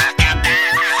 Look at me,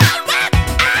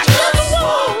 I just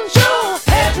want your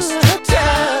head to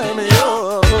time,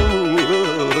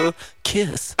 your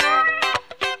kiss.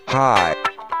 Hi.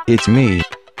 It's me,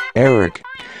 Eric.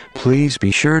 Please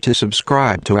be sure to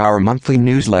subscribe to our monthly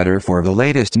newsletter for the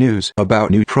latest news about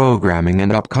new programming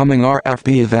and upcoming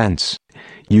RFB events.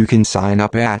 You can sign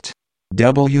up at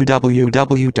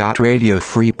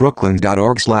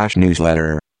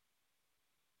www.radiofreebrooklyn.org/newsletter.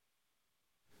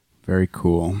 Very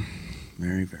cool.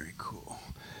 Very, very cool.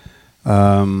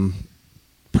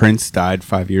 Prince died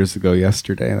 5 years ago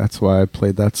yesterday. That's why I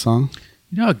played that song.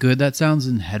 You know how good that sounds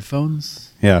in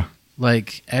headphones? Yeah.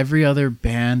 Like, every other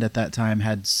band at that time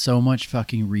had so much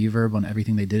fucking reverb on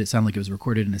everything they did. It sounded like it was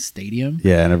recorded in a stadium.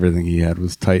 Yeah, and everything he had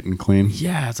was tight and clean.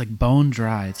 Yeah, it's like bone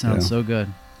dry. It sounds so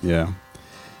good. Yeah.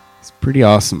 It's pretty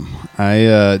awesome.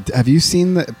 Have you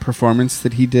seen the performance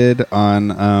that he did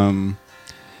on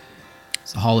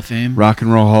It's the Hall of Fame. Rock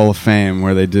and Roll Hall of Fame,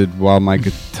 where they did While My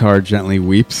Guitar Gently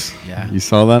Weeps? Yeah. You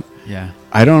saw that? Yeah.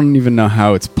 I don't even know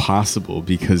how it's possible,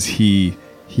 because he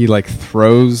like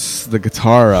throws the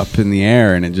guitar up in the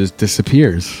air and it just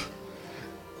disappears.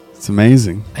 It's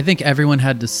amazing. I think everyone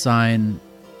had to sign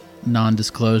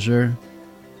non-disclosure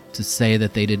to say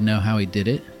that they didn't know how he did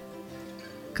it,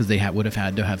 because they would have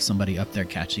had to have somebody up there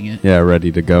catching it. Yeah,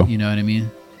 ready to go. You know what I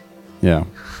mean? Yeah.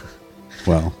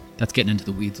 Well, that's getting into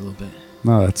the weeds a little bit.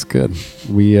 No, that's good.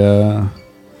 We yeah,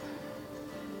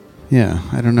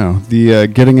 I don't know. The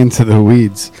getting into the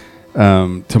weeds.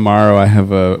 Tomorrow I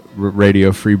have a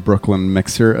Radio Free Brooklyn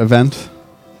mixer event,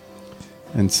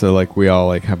 and so like we all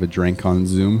like have a drink on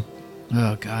Zoom.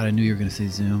 Oh God, I knew you were gonna say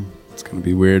Zoom. It's gonna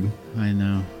be weird. I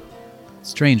know.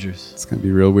 Strangers. It's gonna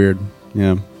be real weird.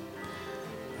 Yeah.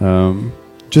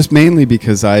 Just mainly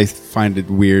because I find it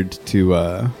weird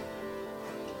to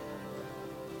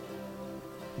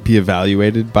be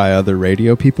evaluated by other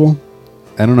radio people.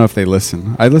 I don't know if they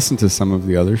listen. I listen to some of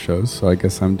the other shows, so I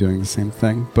guess I'm doing the same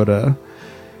thing. But,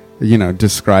 you know,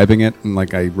 describing it, and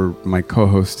like my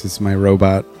co-host is my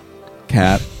robot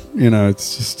cat, you know,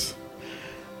 it's just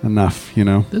enough, you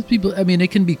know. Those people, I mean,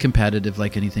 it can be competitive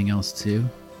like anything else, too.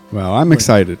 Well, I'm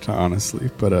excited,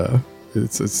 honestly, but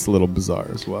it's a little bizarre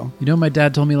as well. You know, my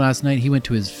dad told me last night he went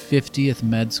to his 50th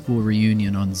med school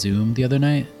reunion on Zoom the other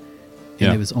night. And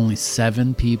Yeah. there was only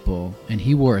 7 people, and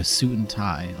he wore a suit and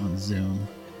tie on Zoom.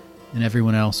 And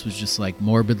everyone else was just like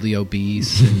morbidly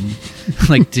obese and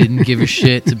like didn't give a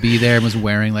shit to be there and was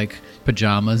wearing like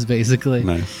pajamas, basically.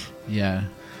 Nice. Yeah.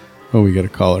 Oh, we got a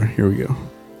caller. Here we go.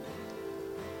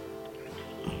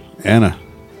 Anna.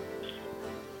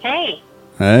 Hey,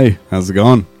 Hey, how's it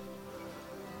going?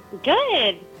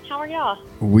 good. How are y'all?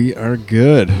 We are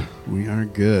good. We are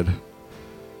good.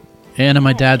 Anna,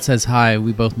 my dad says hi.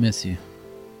 We both miss you.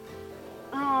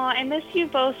 Oh, I miss you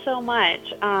both so much.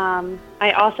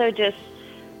 I also just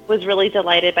was really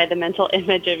delighted by the mental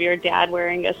image of your dad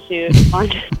wearing a suit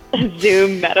on a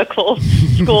Zoom medical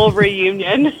school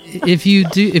reunion. If you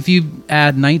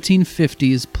add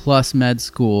 1950s plus med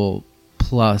school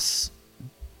plus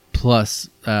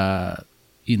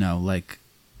you know, like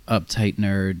uptight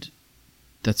nerd,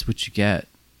 that's what you get.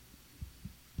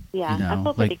 Yeah, You know, I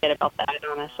feel pretty like- good about that,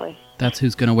 honestly. That's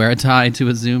who's going to wear a tie to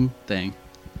a Zoom thing.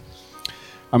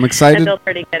 I'm I excited. feel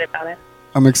pretty good about it.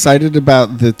 I'm excited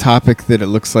about the topic that it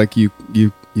looks like you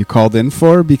called in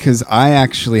for, because I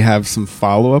actually have some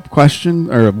follow-up question,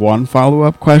 or one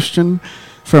follow-up question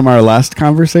from our last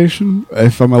conversation,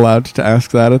 if I'm allowed to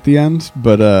ask that at the end.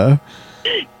 But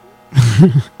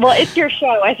Well, it's your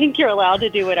show. I think you're allowed to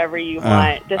do whatever you want,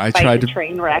 I despite tried the to-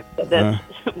 train wreck that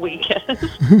this weekend.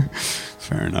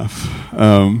 fair enough.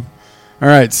 All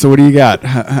right, so what do you got?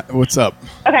 What's up?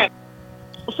 Okay,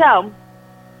 so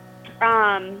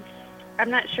I'm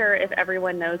not sure if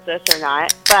everyone knows this or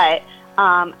not, but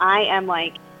I am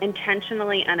like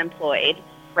intentionally unemployed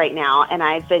right now, and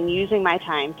I've been using my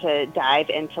time to dive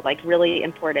into like really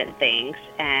important things.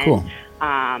 And Cool.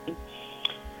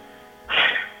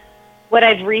 what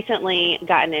I've recently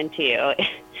gotten into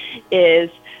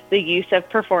is the use of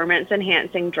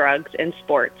performance-enhancing drugs in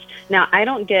sports. Now, I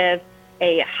don't give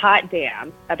a hot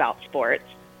damn about sports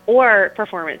or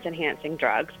performance-enhancing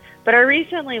drugs, but I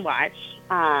recently watched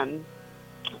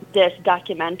this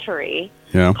documentary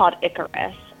called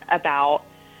Icarus about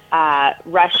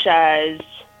Russia's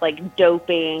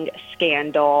doping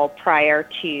scandal prior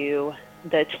to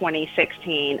the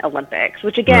 2016 Olympics,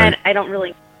 which again, I don't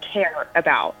really care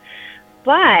about.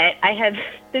 But I have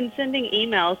been sending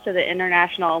emails to the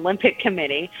International Olympic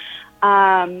Committee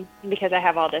because I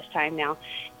have all this time now.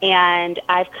 And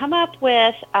I've come up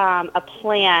with a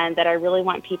plan that I really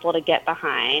want people to get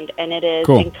behind, and it is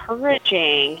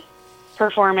encouraging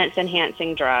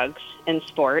performance-enhancing drugs in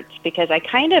sports, because I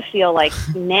kind of feel like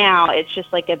now it's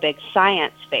just like a big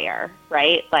science fair,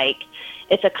 right? Like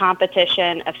it's a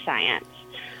competition of science.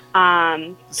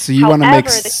 So you want to make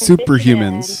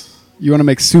superhumans. You want to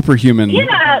make superhuman.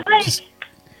 Yeah,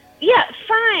 yeah,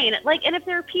 fine. And if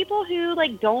there are people who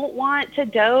don't want to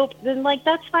dope, then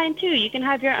that's fine too. You can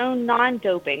have your own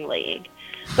non-doping league.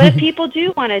 But if people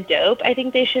do want to dope, I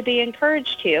think they should be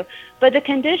encouraged to. But the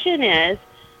condition is,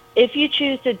 if you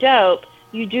choose to dope,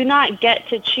 you do not get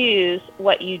to choose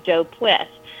what you dope with.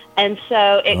 And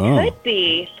so it could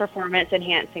be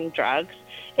performance-enhancing drugs.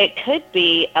 It could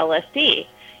be LSD.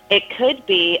 It could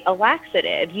be a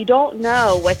laxative. You don't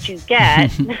know what you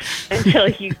get until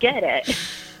you get it.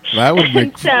 That would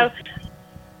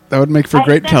make for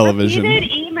great television.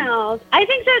 Emails. I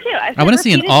think so too. I want to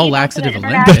see an all laxative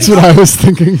Olympics. That's what I was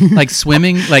thinking. Like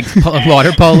swimming, like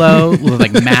water polo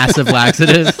with massive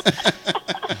laxatives.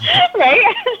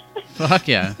 Right? Fuck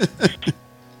yeah.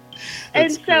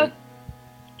 And so,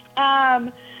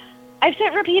 I've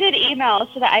sent repeated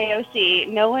emails to the IOC.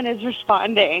 No one is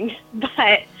responding,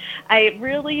 but I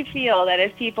really feel that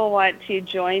if people want to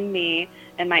join me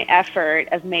in my effort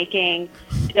of making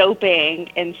doping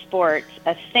in sports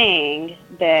a thing,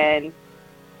 then,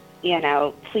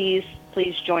 please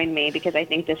join me, because I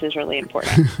think this is really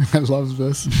important. I love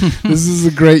this. This is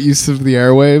a great use of the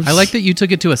airwaves. I like that you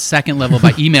took it to a second level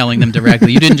by emailing them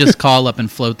directly. You didn't just call up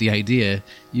and float the idea.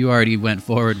 You already went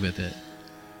forward with it.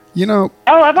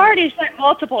 I've already sent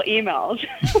multiple emails.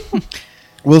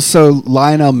 Well, so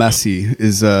Lionel Messi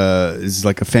is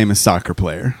like a famous soccer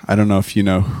player. I don't know if you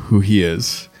know who he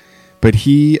is, but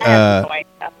he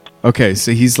okay,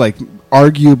 so he's like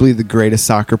arguably the greatest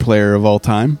soccer player of all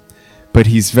time, but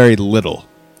he's very little.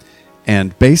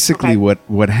 And basically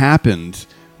what happened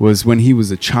was, when he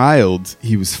was a child,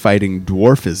 he was fighting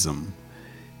dwarfism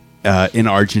in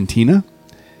Argentina,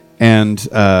 and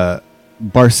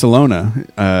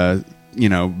Barcelona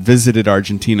visited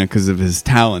Argentina because of his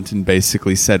talent, and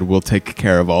basically said, we'll take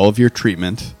care of all of your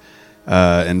treatment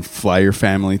and fly your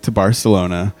family to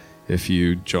Barcelona if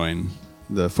you join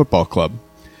the football club.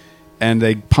 And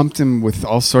they pumped him with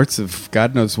all sorts of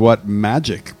God knows what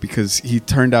magic, because he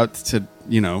turned out to,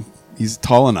 he's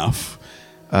tall enough,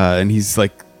 and he's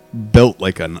built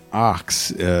like an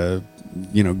ox,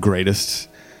 greatest,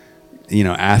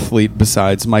 athlete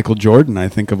besides Michael Jordan, I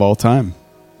think, of all time.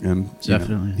 And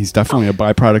definitely, he's definitely a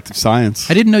byproduct of science.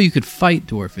 I didn't know you could fight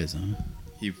dwarfism.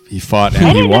 He fought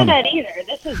and he won. I didn't know that either.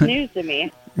 This is news to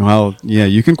me. Well, yeah,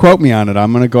 you can quote me on it.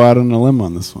 I'm going to go out on a limb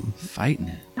on this one. Fighting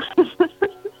it.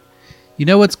 You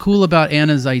know what's cool about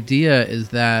Anna's idea is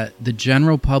that the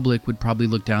general public would probably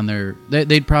look down there.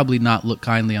 They'd probably not look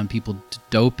kindly on people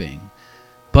doping.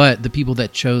 But the people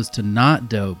that chose to not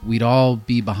dope, we'd all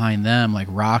be behind them, like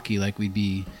Rocky, like we'd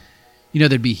be...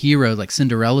 there'd be heroes, like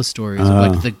Cinderella stories,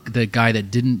 of the guy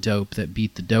that didn't dope that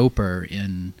beat the doper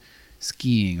in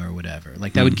skiing or whatever.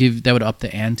 Like that would up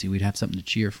the ante. We'd have something to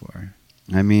cheer for.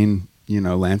 I mean,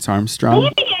 Lance Armstrong.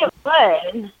 Maybe it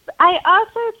would. I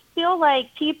also feel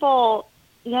like people,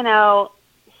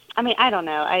 I don't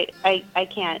know. I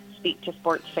can't speak to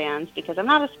sports fans because I'm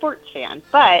not a sports fan,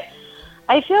 but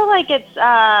I feel like it's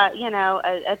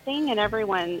a thing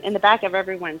in the back of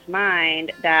everyone's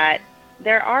mind that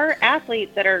there are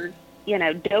athletes that are,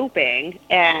 doping,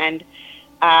 and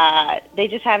they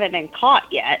just haven't been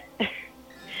caught yet.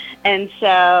 And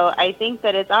so I think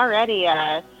that it's already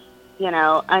a,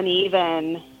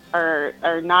 uneven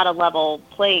or not a level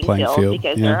playing field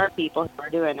because there are people who are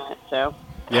doing it. So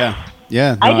yeah.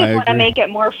 No, I just want to make it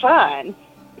more fun.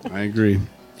 I agree.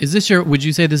 Would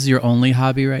you say this is your only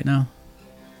hobby right now?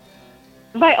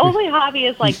 My only hobby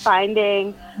is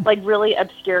finding really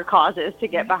obscure causes to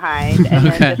get behind and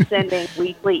then just sending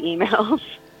weekly emails.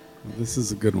 This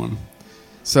is a good one.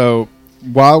 So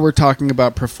while we're talking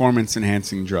about performance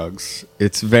enhancing drugs,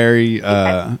 it's very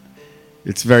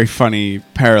funny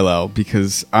parallel,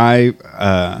 because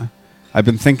I I've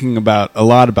been thinking a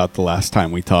lot about the last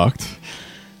time we talked.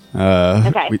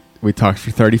 Okay. We talked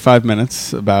for 35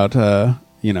 minutes about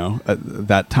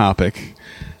that topic,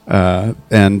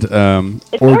 and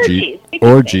orgies.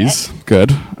 Orgies,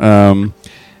 good.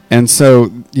 And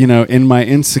so, in my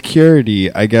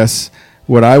insecurity, I guess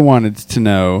what I wanted to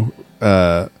know,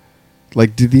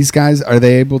 do these guys, are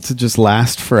they able to just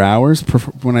last for hours?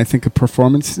 When I think of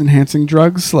performance-enhancing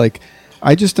drugs,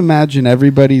 I just imagine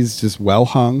everybody's just well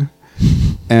hung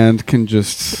and can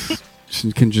just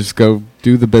go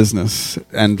do the business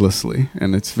endlessly,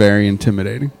 and it's very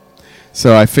intimidating.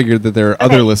 So I figured that there are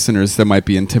other listeners that might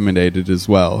be intimidated as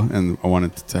well, and I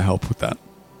wanted to help with that.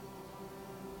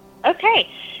 Okay.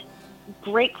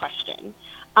 Great question.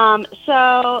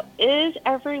 So is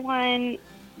everyone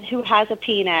who has a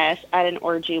penis at an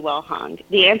orgy well hung?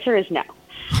 The answer is no.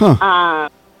 Huh.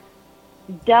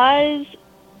 Does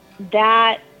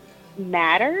that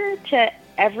matter to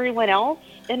everyone else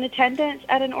in attendance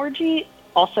at an orgy?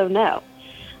 Also no.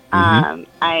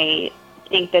 I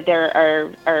think that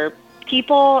there are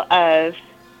people of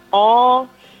all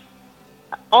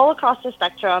across the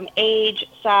spectrum, age,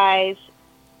 size,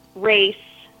 race,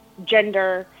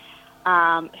 gender,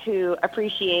 who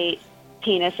appreciate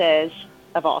penises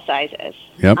of all sizes.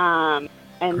 Yep. And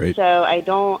Great. so I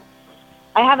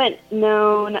haven't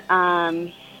known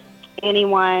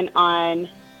anyone on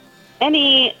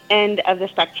any end of the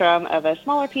spectrum of a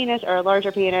smaller penis or a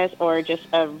larger penis or just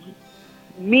a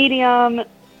medium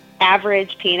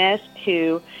average penis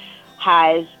who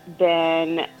has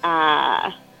been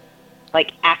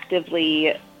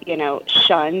actively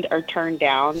shunned or turned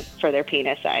down for their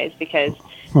penis size, because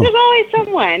there's always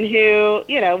someone who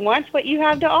wants what you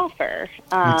have to offer.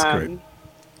 That's great.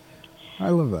 I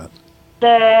love that.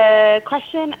 The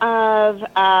question of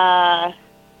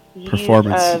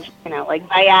Performance. use of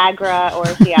Viagra or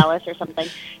Cialis or something,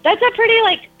 that's a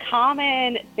pretty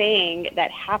common thing that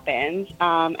happens.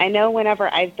 I know whenever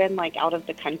I've been out of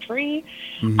the country,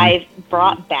 I've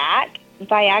brought back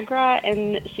Viagra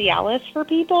and Cialis for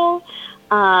people,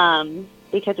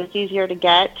 because it's easier to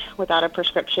get without a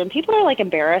prescription. People are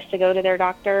embarrassed to go to their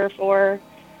doctor for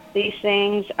these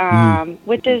things,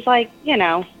 which is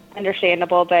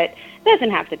understandable, but it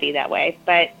doesn't have to be that way.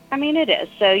 But I mean, it is.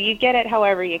 So you get it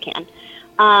however you can.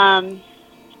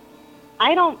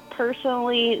 I don't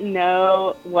personally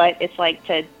know what it's like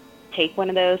to take one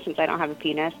of those, since I don't have a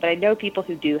penis, but I know people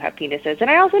who do have penises. And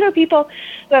I also know people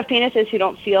who have penises who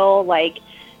don't feel like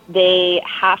they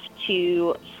have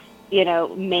to,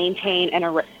 maintain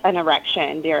an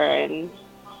erection during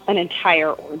an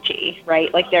entire orgy, right?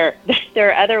 There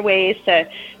are other ways to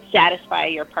satisfy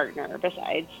your partner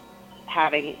besides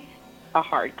having a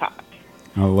hard cock.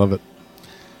 I love it.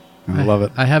 I love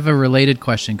it. I have a related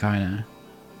question, kind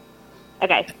of.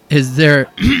 Okay. Is there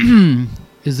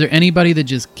anybody that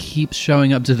just keeps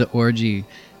showing up to the orgy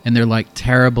and they're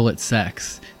terrible at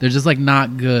sex? They're just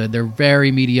not good. They're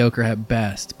very mediocre at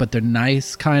best, but they're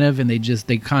nice kind of, and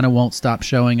they kind of won't stop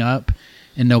showing up,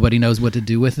 and nobody knows what to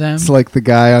do with them. It's like the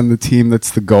guy on the team that's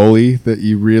the goalie that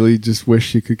you really just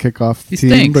wish you could kick off the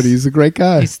team, stinks. But he's a great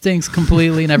guy. He stinks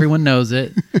completely, and everyone knows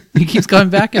it. He keeps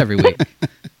coming back every week.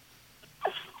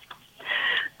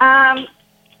 That's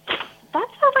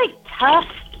tough.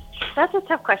 That's a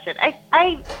tough question.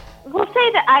 I will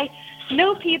say that I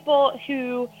know people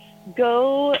who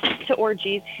go to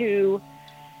orgies who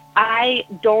I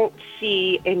don't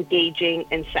see engaging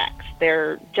in sex.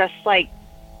 They're just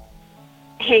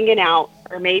hanging out,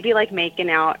 or maybe making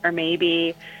out, or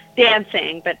maybe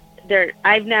dancing, but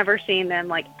I've never seen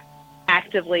them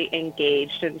actively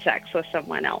engaged in sex with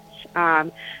someone else.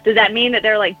 Does that mean that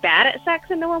they're bad at sex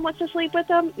and no one wants to sleep with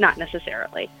them? Not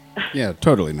necessarily. Yeah,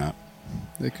 totally not.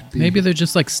 They could be. Maybe they're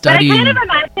just studying. But I kind of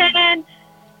imagine.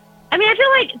 I mean, I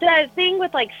feel the thing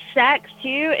with sex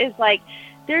too is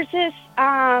there's this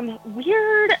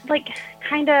weird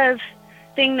kind of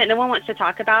thing that no one wants to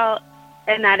talk about,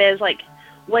 and that is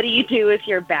what do you do if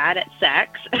you're bad at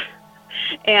sex?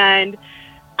 And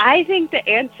I think the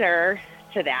answer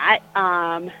to that,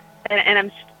 and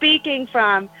I'm speaking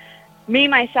from me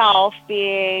myself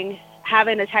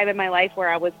having a time in my life where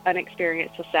I was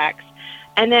unexperienced with sex,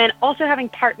 and then also having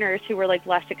partners who were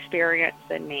less experienced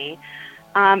than me.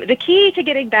 The key to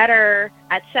getting better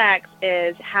at sex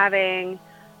is having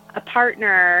a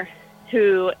partner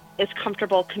who is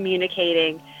comfortable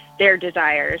communicating their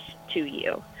desires to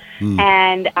you.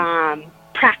 And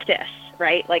practice,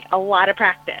 right? A lot of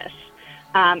practice.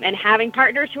 And having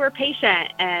partners who are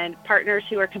patient and partners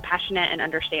who are compassionate and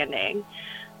understanding.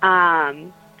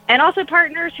 And also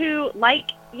partners who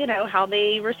how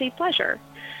they receive pleasure.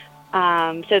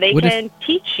 So they can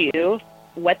teach you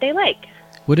what they like.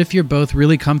 What if you're both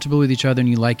really comfortable with each other and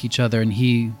you like each other and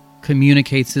he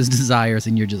communicates his desires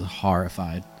and you're just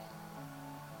horrified?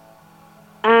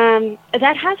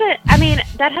 That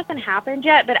hasn't happened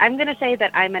yet, but I'm going to say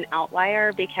that I'm an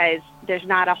outlier because there's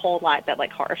not a whole lot that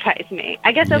like horrifies me.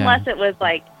 I guess unless it was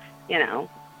like,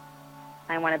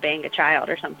 I want to bang a child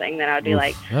or something, then I would be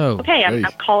like, okay, I'm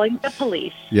calling the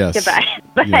police. Yes. Goodbye.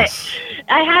 But Yes.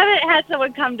 I haven't had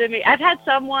someone come to me. I've had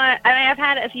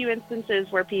a few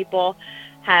instances where people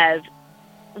have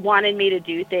wanted me to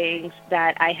do things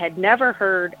that I had never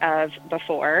heard of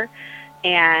before.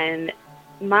 And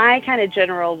my kind of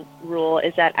general rule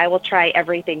is that I will try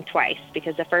everything twice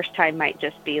because the first time might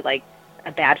just be like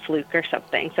a bad fluke or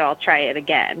something. So I'll try it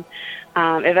again.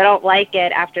 If I don't like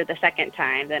it after the second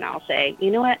time, then I'll say,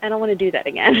 you know what? I don't want to do that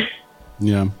again.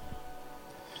 Yeah.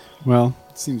 Well,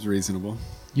 it seems reasonable.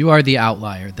 You are the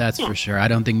outlier, that's for sure. I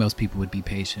don't think most people would be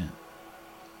patient.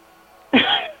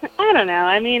 I don't know.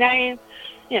 I mean,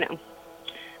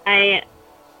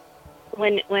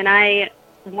 when I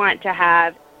want to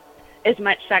have as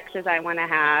much sex as I want to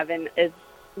have and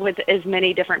with as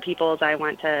many different people as I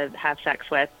want to have sex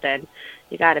with, then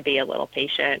you got to be a little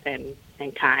patient and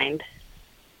kind.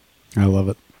 I love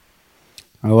it.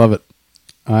 I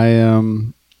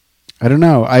don't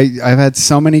know. I've had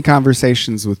so many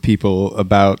conversations with people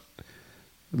about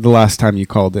the last time you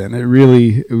called in. It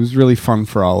was really fun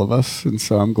for all of us, and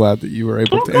so I'm glad that you were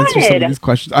able to answer some of these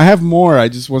questions. I have more. I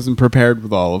just wasn't prepared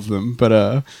with all of them, but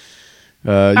I'm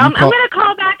going to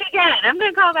call back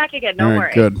again. Don't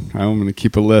worry. Good. I'm going to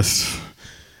keep a list.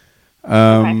 Okay.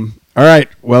 All right.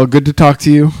 Well, good to talk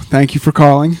to you. Thank you for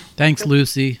calling. Thanks,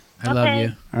 Lucy. I love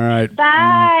you. All right. Bye.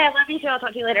 I love you too. I'll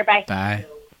talk to you later. Bye. Bye.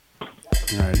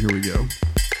 All right. Here we go.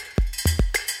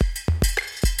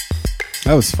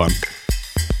 That was fun.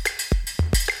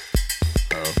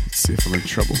 Let's see if I'm in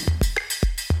trouble.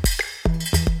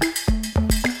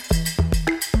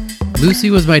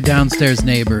 Lucy was my downstairs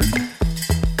neighbor.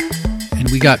 And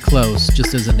we got close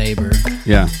just as a neighbor.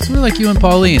 Yeah. Sort of like you and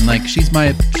Pauline. Like she's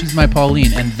my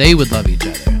Pauline, and they would love each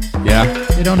other. Yeah.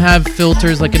 They don't have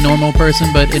filters like a normal person,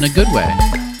 but in a good way.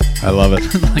 I love it.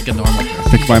 Like a normal person. I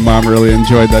think my mom really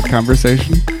enjoyed that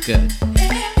conversation. Good.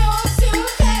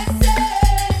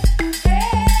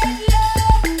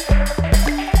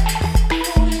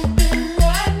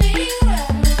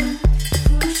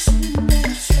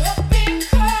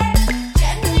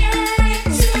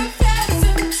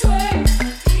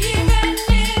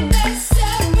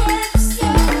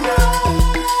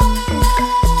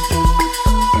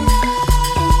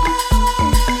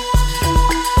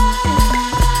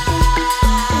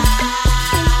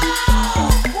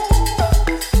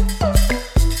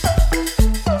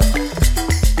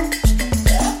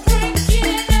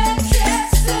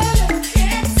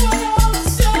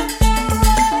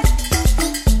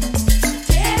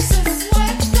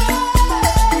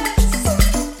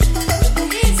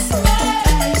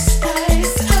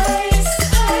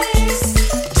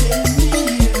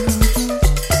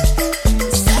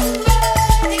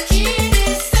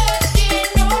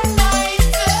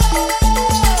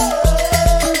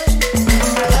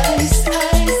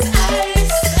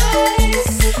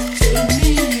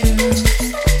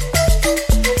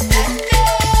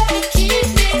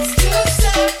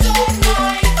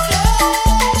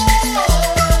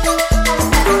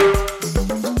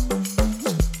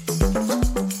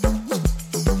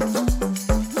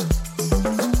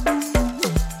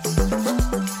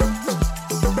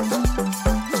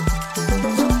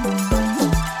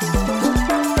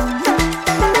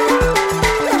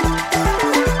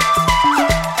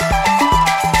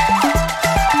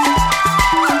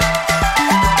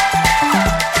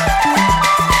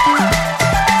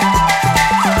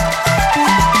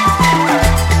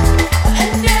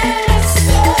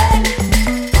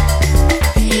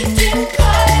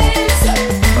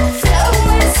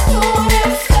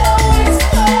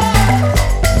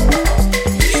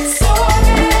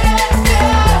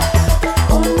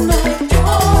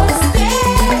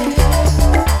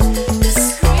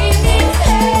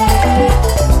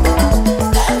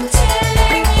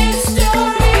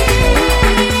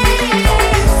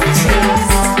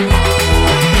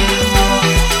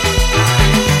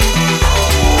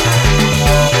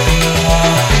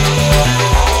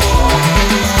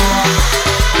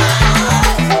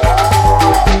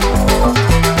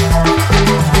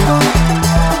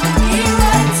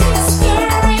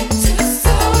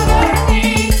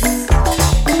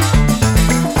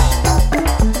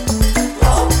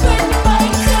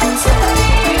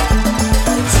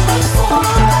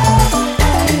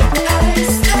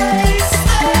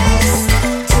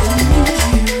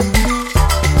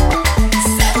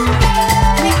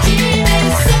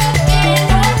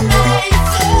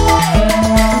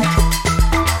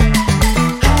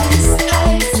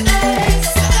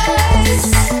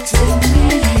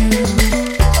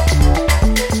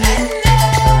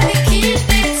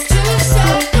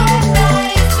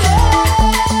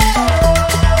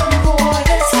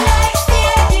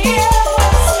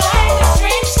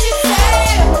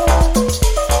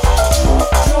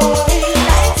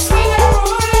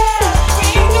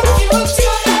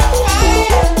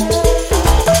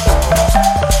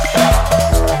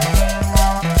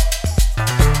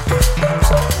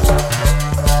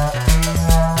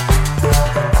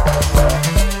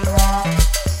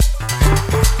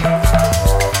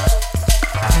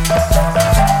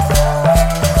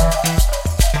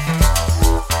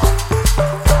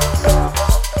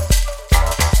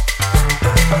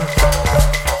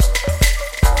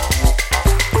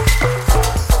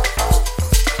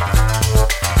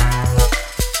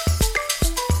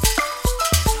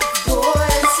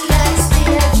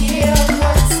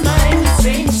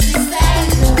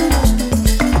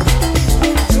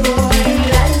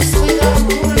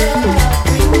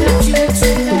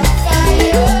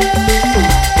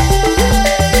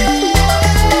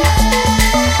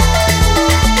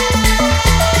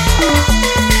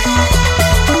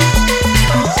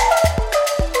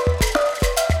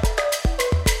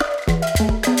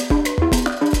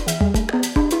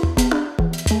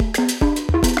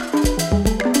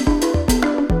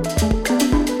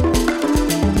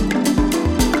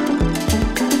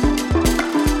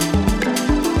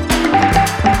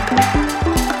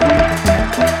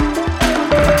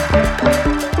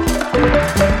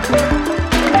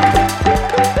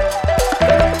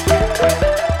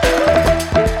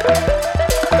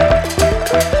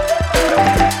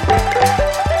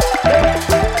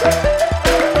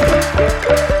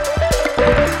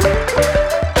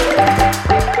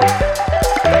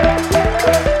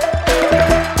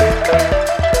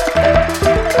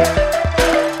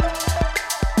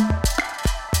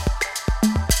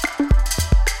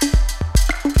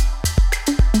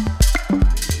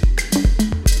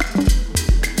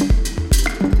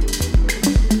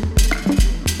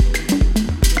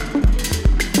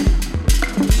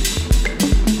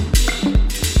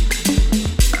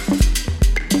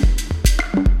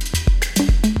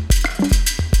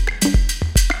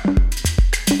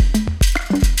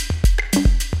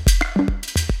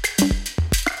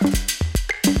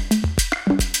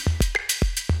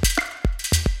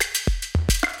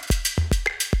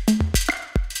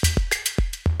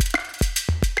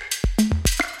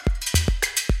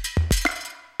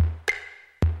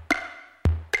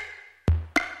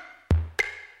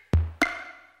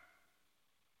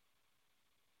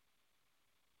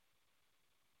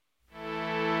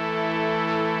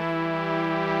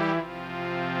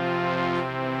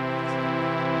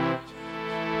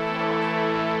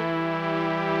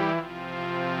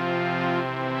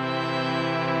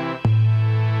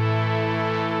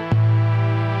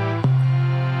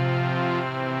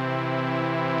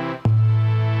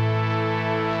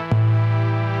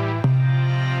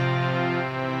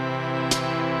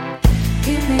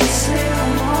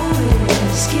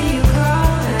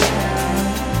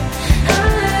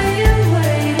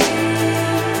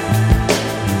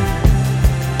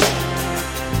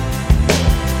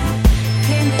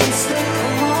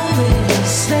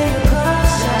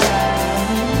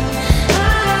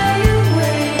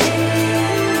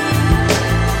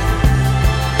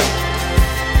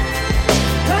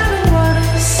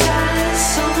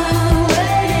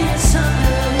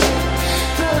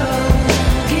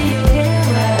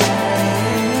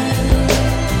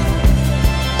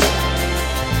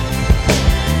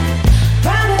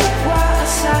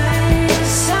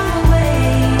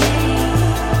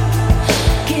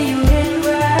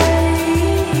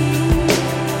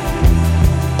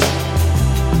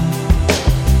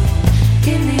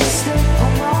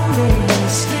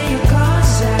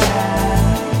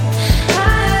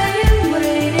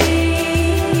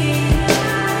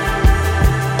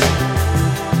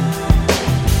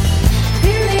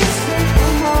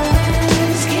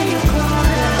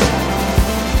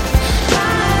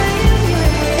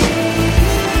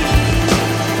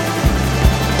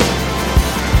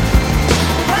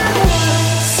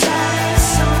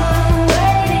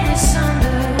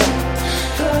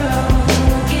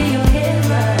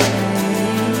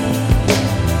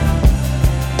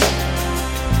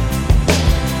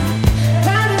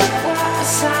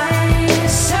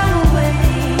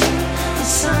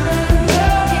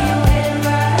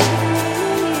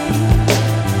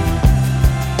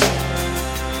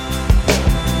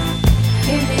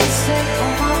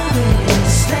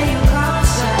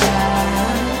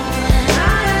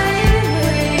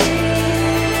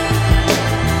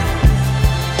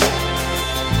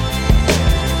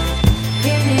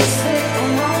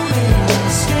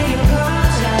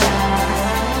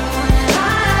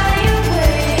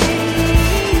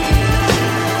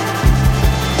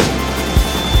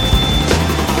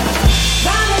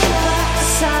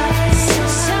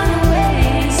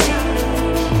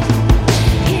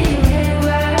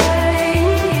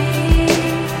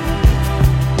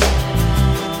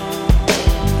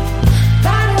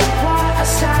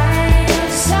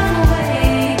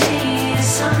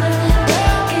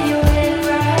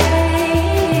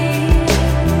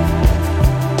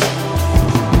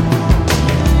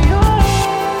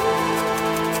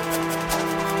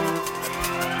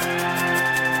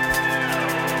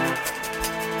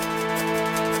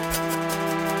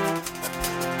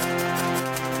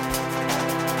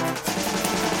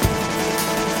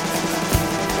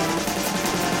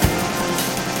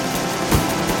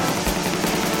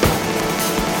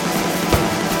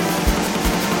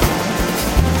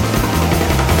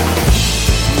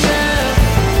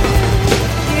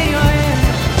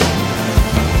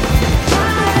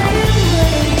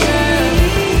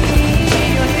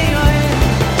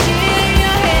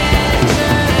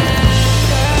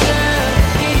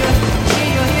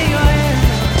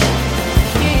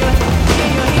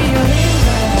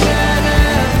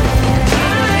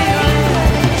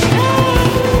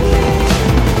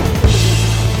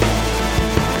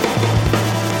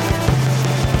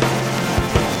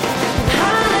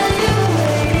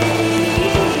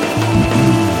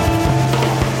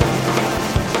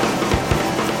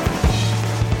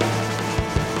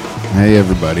 Hey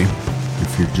everybody,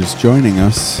 if you're just joining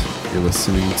us, you're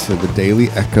listening to the Daily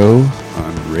Echo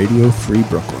on Radio Free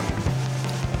Brooklyn.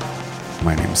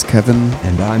 My name's Kevin.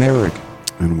 And I'm Eric.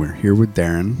 And we're here with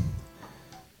Darren.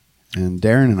 And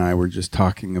Darren and I were just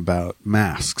talking about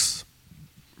masks.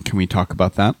 Can we talk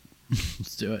about that?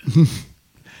 Let's do it.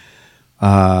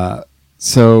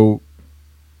 So,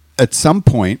 at some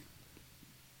point,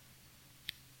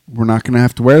 we're not going to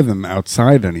have to wear them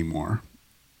outside anymore,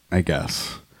 I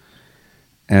guess.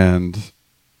 And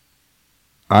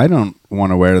I don't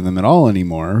want to wear them at all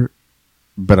anymore,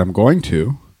 but I'm going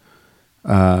to.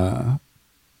 And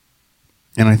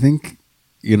I think,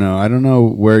 I don't know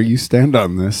where you stand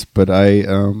on this, but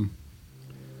I'm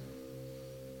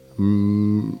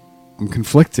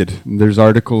conflicted. There's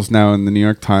articles now in the New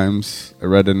York Times. I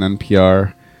read an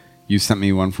NPR. You sent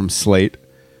me one from Slate.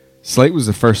 Slate was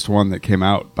the first one that came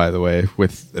out, by the way,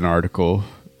 with an article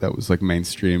that was like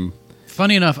mainstream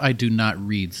Funny enough, I do not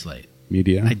read Slate.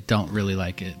 media. I don't really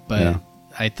like it, but Yeah.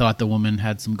 I thought the woman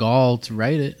had some gall to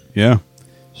write it. Yeah.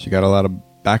 She got a lot of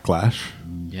backlash.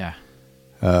 Yeah.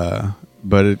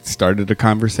 But it started a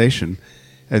conversation.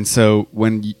 And so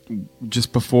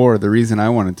just before, the reason I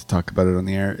wanted to talk about it on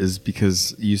the air is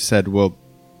because you said, well,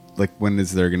 like, when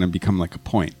is there going to become like a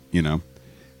point,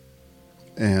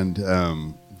 And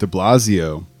de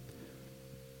Blasio,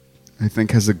 I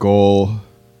think, has a goal.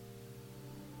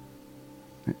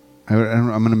 I'm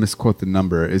going to misquote the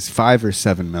number. It's 5 or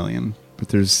 7 million, but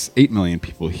there's 8 million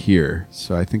people here,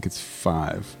 so I think it's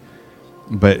 5.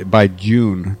 But by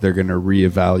June, they're going to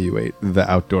reevaluate the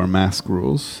outdoor mask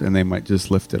rules, and they might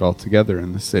just lift it altogether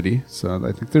in the city. So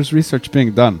I think there's research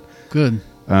being done. Good.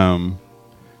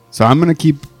 So I'm going to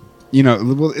keep,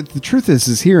 the truth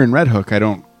is here in Red Hook, I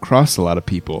don't cross a lot of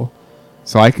people.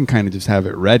 So I can kind of just have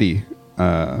it ready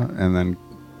and then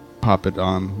pop it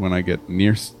on when I get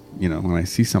near, when I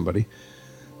see somebody.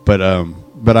 But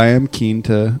I am keen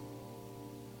to,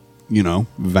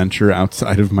 venture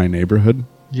outside of my neighborhood.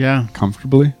 Yeah.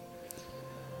 Comfortably.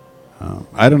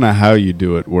 I don't know how you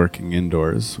do it working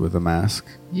indoors with a mask.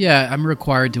 Yeah, I'm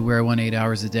required to wear one 8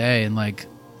 hours a day. And,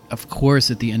 of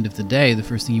course, at the end of the day, the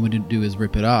first thing you would do is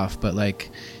rip it off. But, you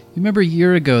remember a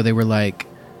year ago, they were like,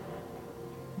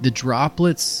 the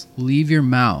droplets leave your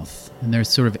mouth and they're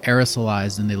sort of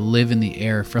aerosolized and they live in the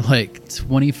air for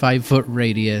 25-foot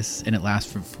radius and it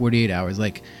lasts for 48 hours.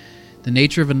 The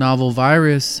nature of a novel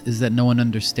virus is that no one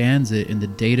understands it and the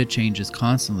data changes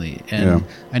constantly. And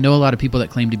I know a lot of people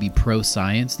that claim to be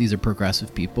pro-science. These are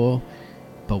progressive people.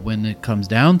 But when it comes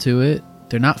down to it,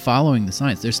 they're not following the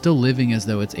science. They're still living as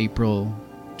though it's April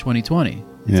 2020.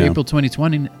 It's April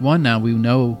 2021 now. We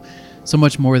know so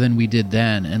much more than we did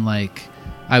then. And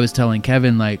I was telling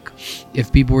Kevin,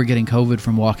 if people were getting COVID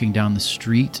from walking down the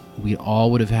street, we all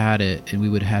would have had it and we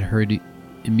would have had herd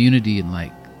immunity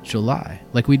in July.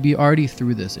 We'd be already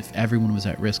through this if everyone was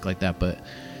at risk like that. But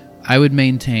I would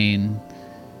maintain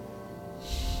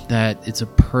that it's a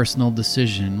personal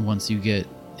decision once you get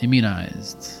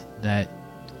immunized. That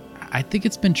I think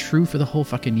it's been true for the whole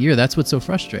fucking year. That's what's so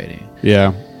frustrating.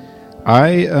 Yeah.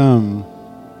 I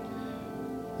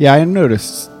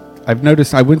noticed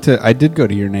I did go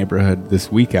to your neighborhood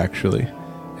this week actually,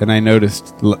 and I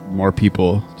noticed more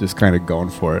people just kind of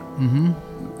going for it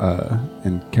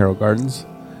in Carroll Gardens.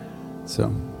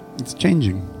 So it's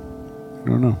changing. I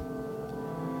don't know.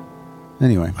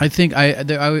 Anyway, I think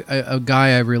a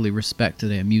guy I really respect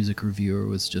today, a music reviewer,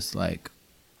 was just I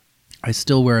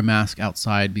still wear a mask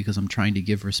outside because I'm trying to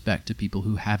give respect to people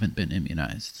who haven't been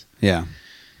immunized. Yeah.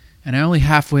 And I only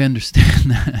halfway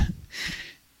understand that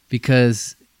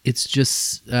because it's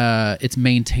just it's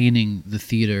maintaining the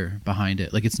theater behind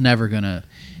it. It's never gonna,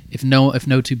 if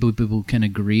no two people can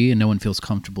agree and no one feels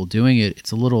comfortable doing it, it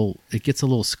gets a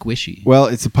little squishy. Well,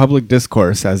 it's a public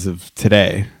discourse as of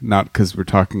today, not because we're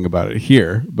talking about it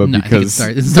here, but because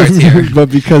it starts here.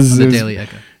 But because the Daily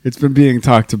Echo. It's been being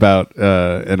talked about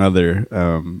in other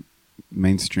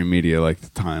mainstream media like the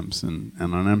Times and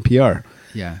on NPR.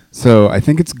 Yeah. So I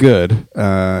think it's good,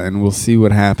 and we'll see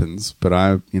what happens. But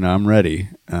I'm ready.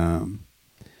 I'm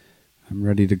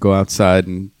ready to go outside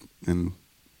and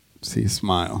see a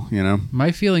smile.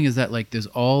 My feeling is that there's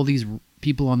all these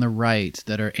people on the right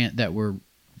that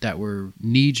were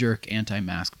knee-jerk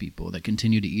anti-mask people that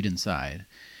continue to eat inside,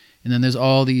 and then there's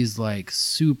all these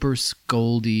super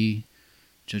scoldy,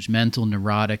 judgmental,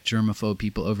 neurotic, germaphobe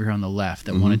people over here on the left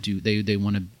that want to do they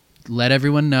want to let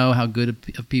everyone know how good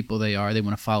of people they are. They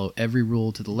want to follow every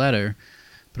rule to the letter.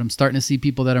 But I'm starting to see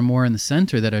people that are more in the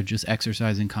center that are just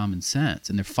exercising common sense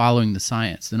and they're following the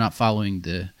science. They're not following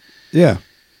the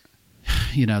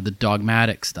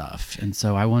dogmatic stuff. And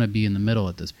so I want to be in the middle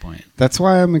at this point. That's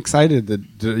why I'm excited that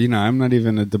I'm not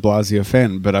even a de Blasio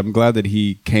fan, but I'm glad that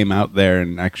he came out there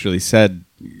and actually said,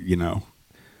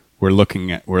 we're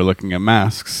looking at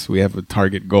masks. We have a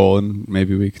target goal, and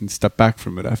maybe we can step back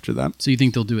from it after that. So you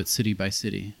think they'll do it city by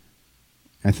city?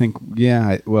 I think,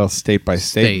 state by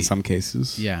state in some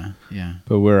cases. Yeah.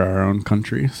 But we're our own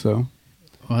country, so.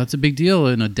 Well, that's a big deal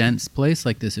in a dense place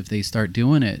like this if they start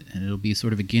doing it, and it'll be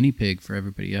sort of a guinea pig for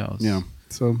everybody else. Yeah.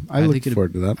 So I look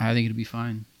forward to that. I think it'll be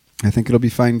fine. I think it'll be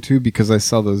fine too because I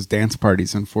saw those dance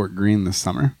parties in Fort Greene this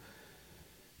summer.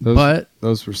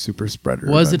 Those were super spreader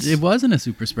events. It wasn't a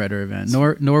super spreader event,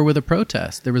 nor with a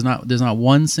protest. There's not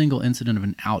one single incident of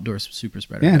an outdoor super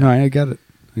spreader event. No, I get it.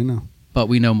 I know. But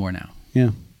we know more now.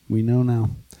 Yeah, we know now.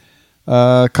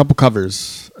 A couple couple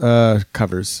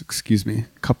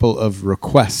of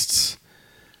requests.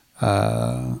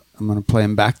 I'm going to play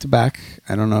them back to back.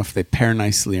 I don't know if they pair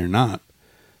nicely or not,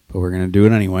 but we're going to do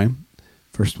it anyway.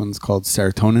 First one's called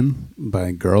Serotonin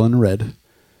by Girl in Red.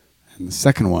 And the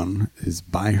second one is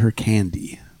Buy Her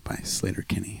Candy by Slater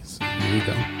Kinney. So here we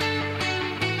go.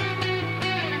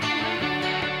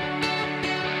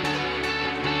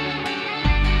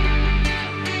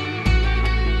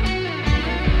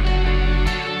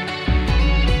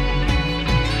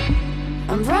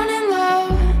 I'm running low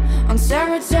on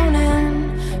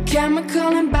serotonin.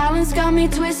 Chemical imbalance got me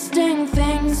twisting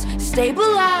things.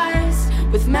 Stabilized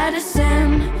with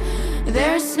medicine.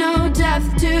 There's no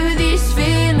depth to these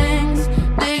feelings.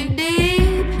 Dig deep.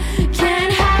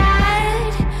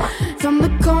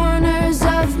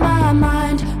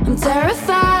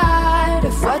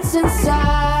 what's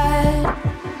inside.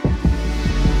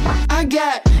 I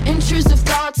get intrusive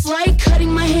thoughts like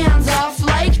cutting my hands off,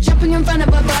 like jumping in front of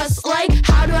a bus, like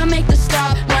how do I make the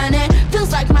stop when it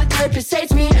feels like my therapist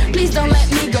hates me? Please don't let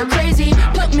me go crazy.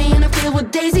 Put me in a field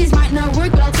with daisies, might not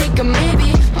work, but I'll take a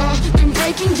maybe. Oh, been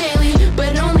breaking daily,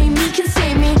 but only me can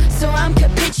save me. So I'm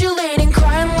capitulating,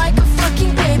 crying like a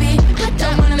fucking baby. I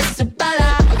don't wanna be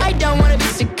sabala, I don't wanna be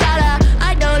cicada,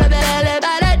 I don't wanna be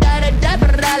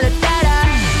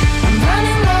I'm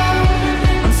running low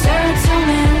on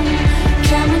serotonin.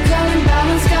 Chemical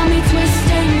imbalance got me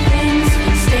twisting things.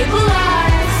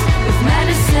 Stabilized with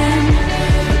medicine.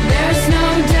 There's no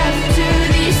depth to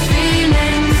these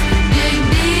feelings. Dig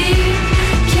deep,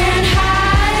 can't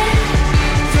hide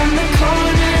from the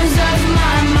corners of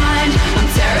my mind. I'm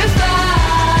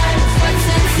terrified of what's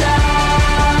inside.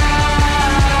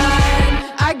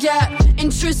 I get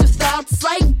intrusive thoughts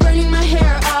like burning my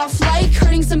hair off, like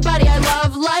hurting somebody I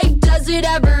love. Like, does it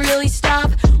ever really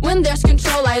stop? When there's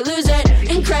control, I lose it.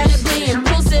 Incredibly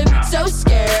impulsive, so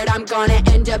scared I'm gonna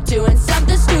end up doing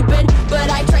something stupid, but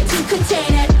I try to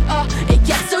contain it. Oh, it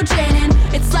gets so draining.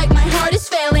 It's like my heart is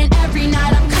failing. Every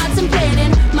night I'm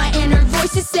contemplating. My inner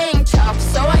voice is saying tough,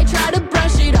 so I try to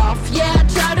brush it off. Yeah, I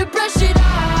try to brush it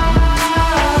off.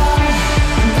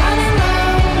 I'm running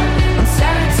low on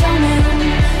serotonin.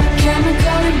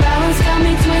 Chemical imbalance got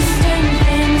me twisting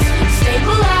things.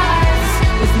 Stabilized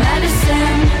with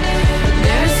medicine.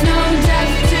 There's no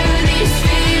depth to these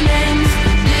feelings.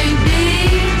 Dig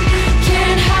deep,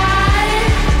 can't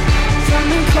hide from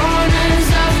the corners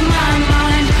of my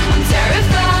mind. I'm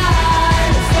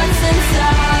terrified of what's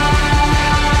inside.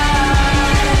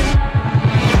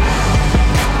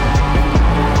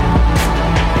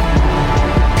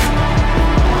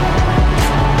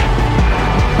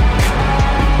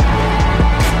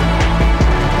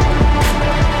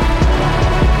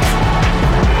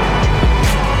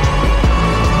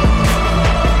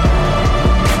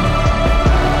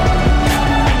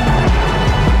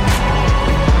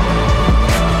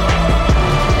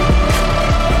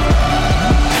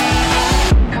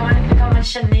 Kan man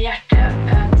känna i hjärtat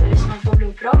att hvis man får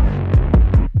blodpropp.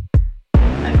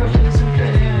 Men först så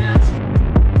blev det att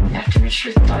hjärtat mitt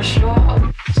slutade slå och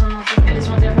sånn at det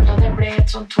liksom at jeg følte at jeg ble et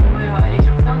sånt tom rør i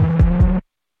kroppen.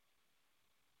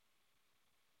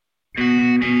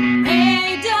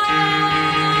 Hey,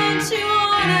 don't you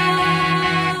wanna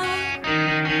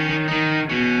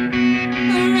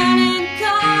run and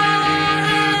call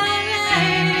her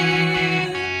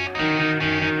name?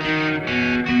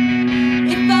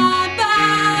 If I buy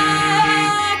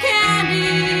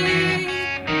candy,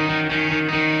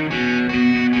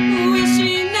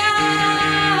 wishing I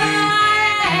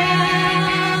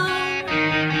am.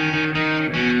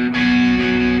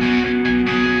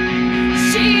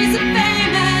 She's a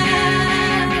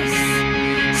famous,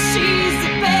 she's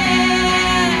the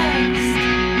best.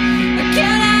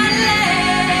 Can I lay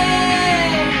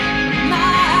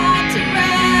my heart to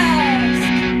rest?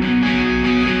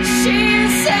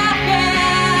 She's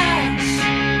selfish,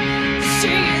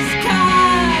 she's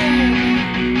kind.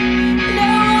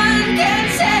 No one can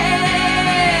say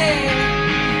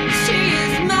she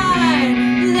is mine.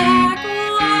 Like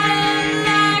water,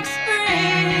 like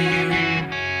spring.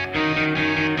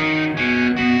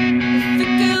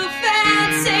 Fickle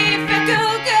fancy,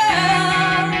 fickle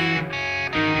girl.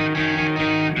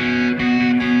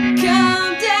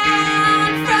 Come down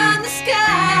from the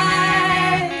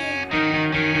sky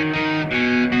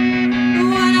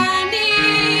when I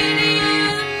need you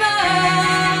most.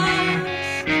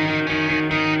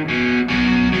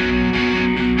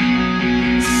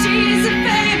 She's a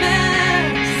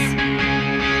famous,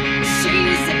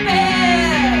 she's the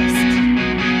best.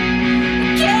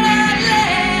 Can I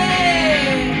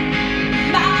lay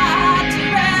my heart to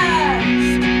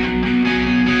rest?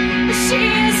 She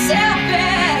is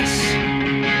selfish,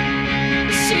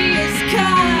 she is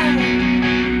kind.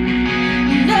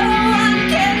 No one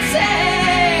can say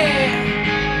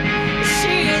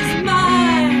she is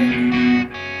mine.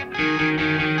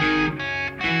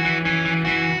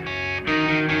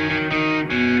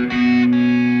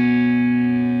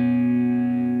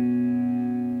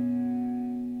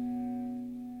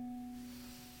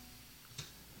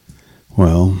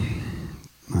 Well,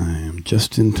 I am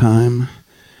just in time.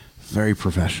 Very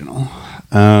professional.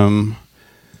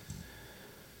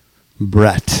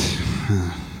 Brett.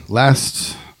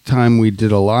 Last time we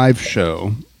did a live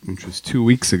show, which was 2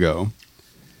 weeks ago,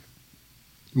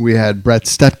 we had Brett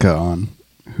Stetka on,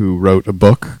 who wrote a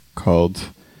book called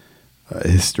A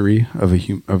History of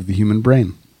the Human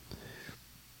Brain.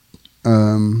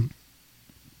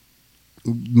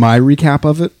 My recap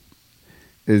of it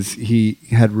is he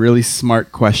had really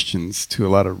smart questions to a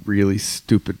lot of really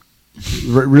stupid,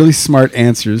 really smart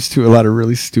answers to a lot of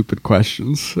really stupid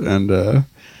questions, and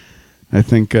I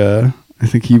think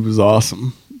he was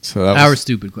awesome. So that Our was,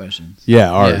 stupid questions. yeah,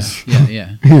 ours,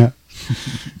 Yeah.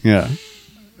 yeah.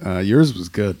 Yours was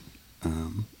good,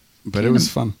 but it was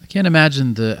fun. I can't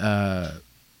imagine the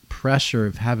pressure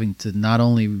of having to not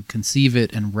only conceive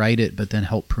it and write it, but then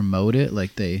help promote it.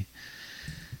 Like they,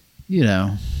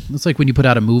 it's like when you put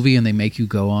out a movie and they make you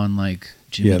go on like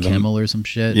Jimmy Kimmel or some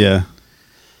shit. Yeah.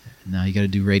 Now you got to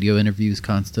do radio interviews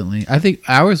constantly. I think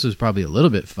ours was probably a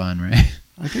little bit fun, right?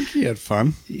 I think he had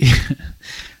fun.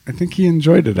 I think he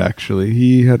enjoyed it, actually.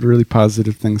 He had really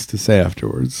positive things to say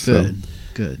afterwards.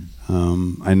 Good.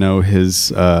 I know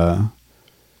his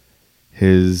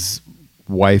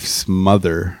wife's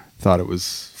mother thought it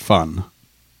was fun,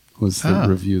 was the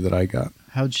review that I got.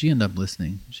 How'd she end up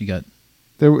listening? She got...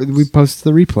 We posted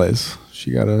the replays.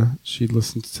 She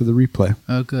listened to the replay.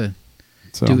 Oh, good.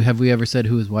 So have we ever said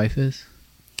who his wife is?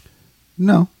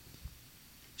 No.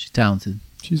 She's talented.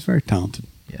 She's very talented.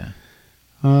 Yeah.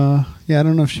 Yeah, I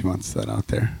don't know if she wants that out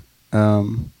there.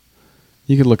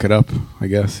 You could look it up, I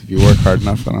guess, if you work hard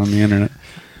enough on the internet.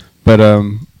 But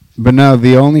no,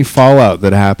 the only fallout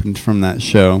that happened from that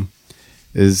show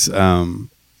is I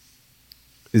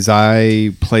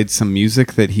played some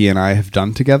music that he and I have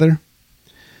done together,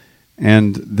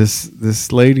 and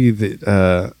this lady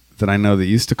that I know that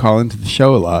used to call into the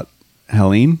show a lot,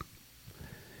 Helene.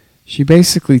 She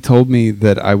basically told me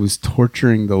that I was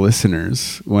torturing the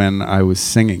listeners when I was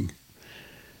singing.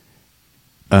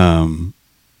 And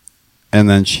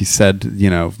then she said,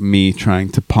 me trying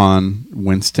to pawn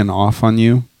Winston off on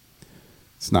you,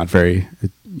 it's not very,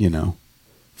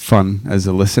 fun as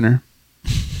a listener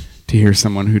to hear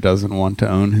someone who doesn't want to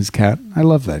own his cat. I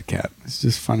love that cat. It's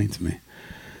just funny to me.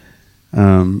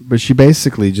 But she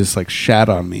basically just like shat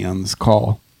on me on this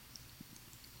call.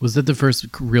 Was that the first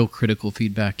real critical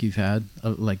feedback you've had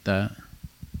like that?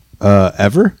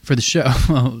 Ever? For the show.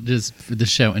 Well, just for the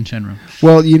show in general.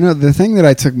 Well, the thing that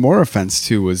I took more offense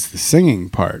to was the singing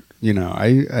part.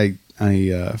 I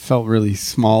felt really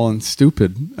small and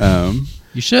stupid.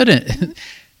 You shouldn't.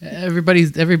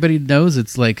 Everybody knows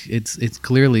it's like it's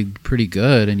clearly pretty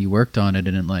good, and you worked on it,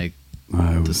 and like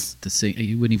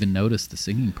you wouldn't even notice the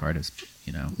singing part as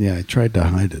Yeah, I tried to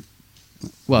hide it.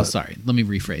 Well, sorry. Let me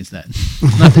rephrase that.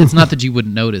 It's not that you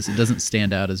wouldn't notice. It doesn't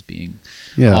stand out as being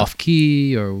off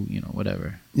key or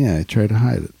whatever. Yeah, I tried to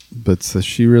hide it, but so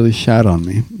she really shat on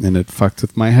me, and it fucked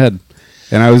with my head.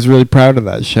 And I was really proud of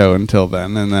that show until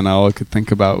then, and then all I could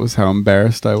think about was how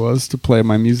embarrassed I was to play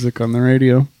my music on the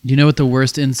radio. You know what the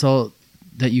worst insult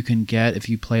that you can get if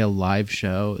you play a live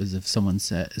show is if someone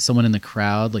in the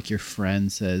crowd, like your friend,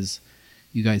 says,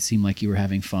 "You guys seem like you were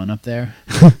having fun up there."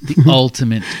 The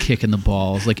ultimate kick in the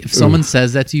balls. Like if someone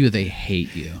says that to you, they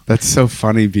hate you. That's so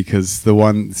funny because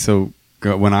when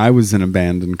I was in a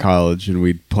band in college and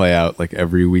we'd play out like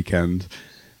every weekend,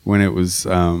 when it was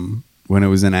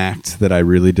an act that I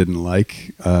really didn't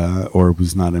like or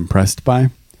was not impressed by,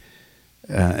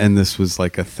 and this was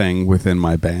like a thing within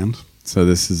my band. So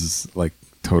this is like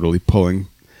totally pulling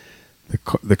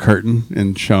the curtain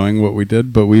and showing what we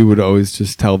did, but we would always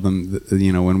just tell them that,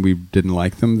 when we didn't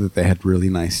like them, that they had really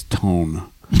nice tone.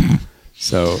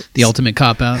 So the ultimate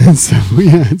cop out. So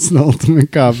yeah, it's the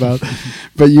ultimate cop out.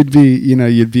 But you'd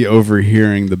be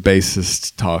overhearing the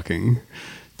bassist talking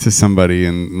to somebody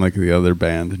in like the other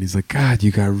band, and he's like, "God,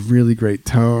 you got a really great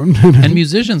tone." And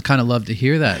musicians kind of love to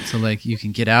hear that, so like you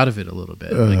can get out of it a little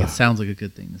bit. Like it sounds like a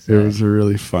good thing to say. It was a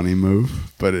really funny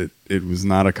move, but it was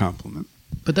not a compliment.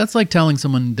 But that's like telling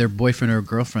someone their boyfriend or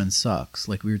girlfriend sucks,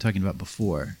 like we were talking about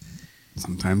before.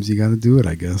 Sometimes you got to do it,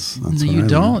 I guess. That's no, you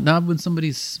don't. Not when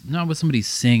somebody's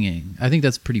singing. I think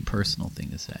that's a pretty personal thing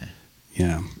to say.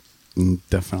 Yeah,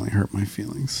 definitely hurt my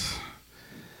feelings.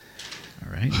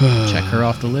 All right, check her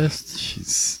off the list.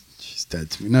 She's dead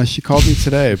to me. No, she called me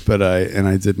today, but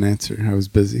I didn't answer. I was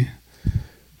busy.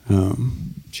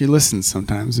 She listens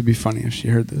sometimes. It'd be funny if she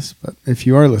heard this, but if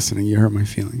you are listening, you hurt my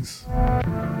feelings.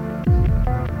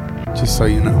 Just so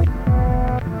you know.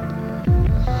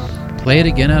 Play it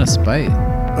again out of spite.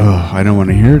 Oh, I don't want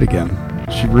to hear it again.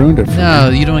 She ruined it for me. No,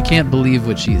 you can't believe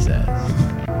what she says.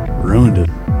 Ruined it.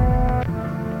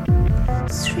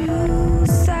 Through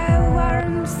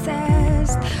warm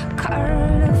says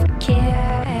card of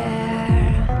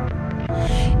care,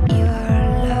 your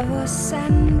love was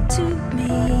sent to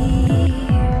me.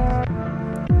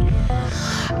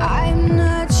 I'm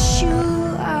not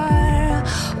sure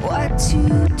what to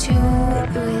do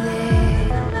with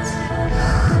it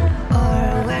or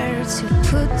where to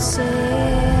put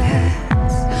it.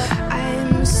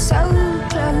 I'm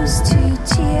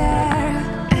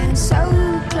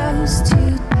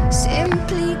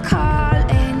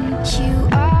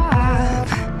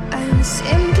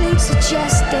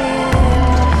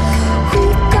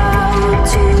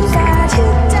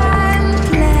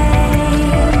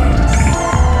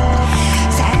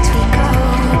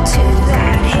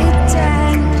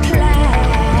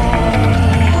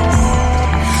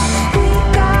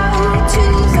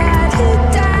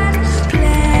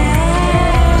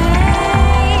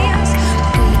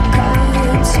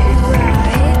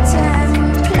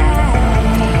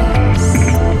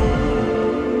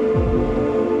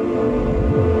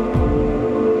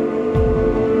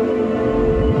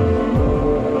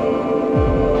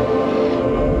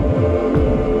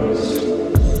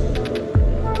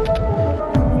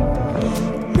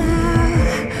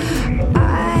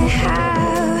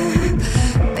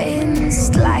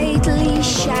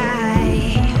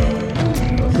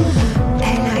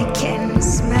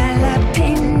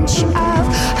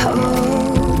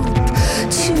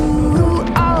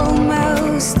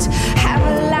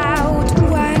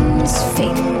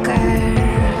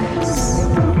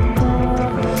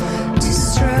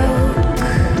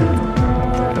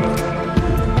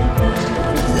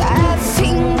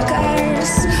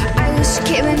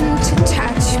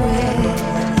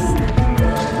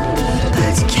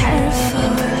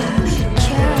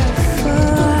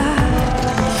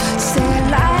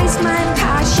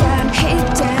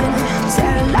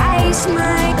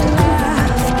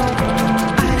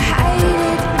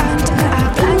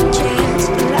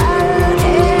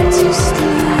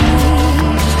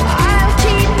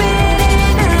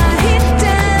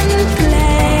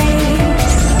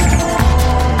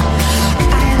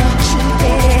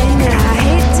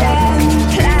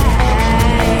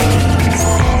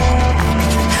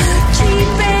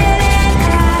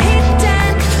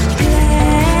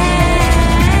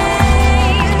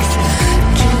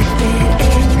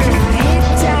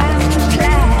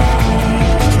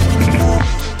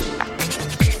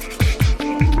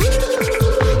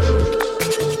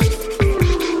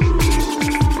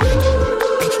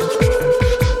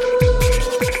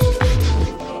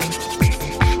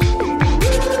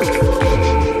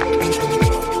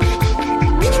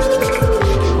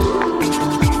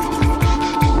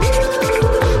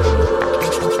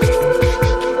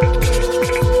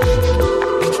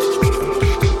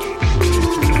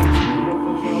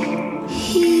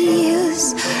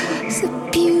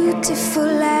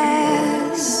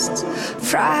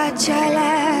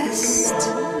fragilest,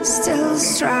 still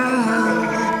strong,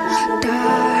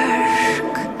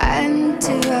 dark and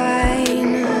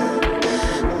divine,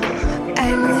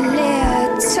 and the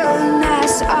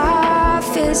littleness of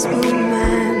his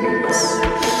moments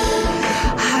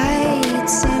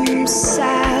hides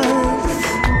himself,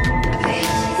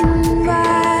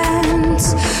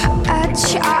 invents a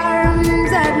charm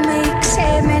that makes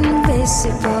him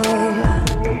invisible,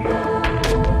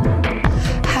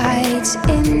 hides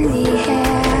in the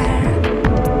air.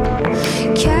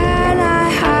 Can I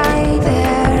hide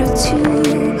there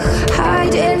too?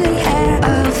 Hide in the air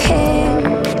of him.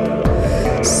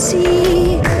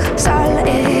 Seek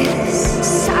solace,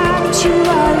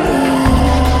 sanctuary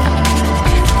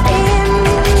in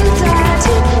that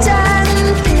hidden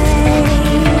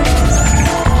place.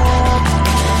 In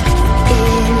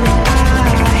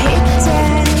a hidden place.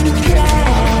 In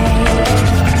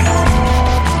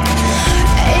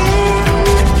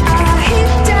a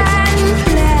hidden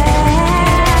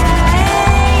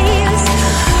place.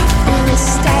 We'll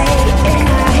stay in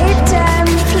a hidden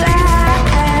place.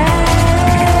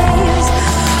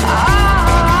 Oh,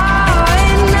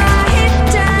 in a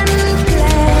hidden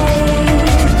place.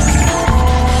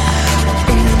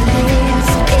 We'll live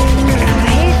in a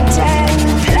hidden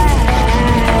place.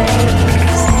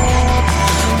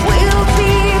 We'll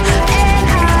be in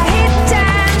a hidden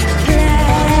place.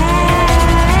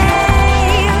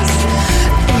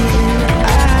 In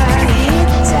a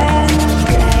hidden place.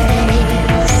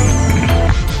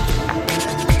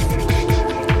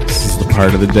 This is the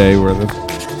part of the day where the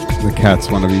cats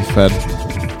want to be fed.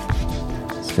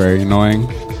 It's very annoying.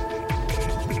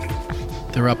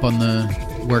 They're up on the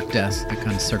work desk. They're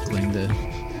kind of circling the.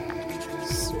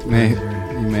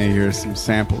 You may hear some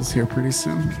samples here pretty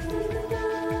soon.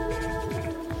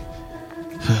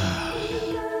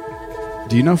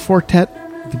 Do you know Fortet?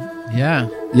 Yeah.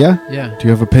 Yeah? Yeah. Do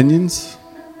you have opinions?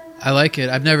 I like it.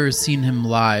 I've never seen him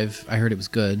live. I heard it was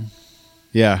good.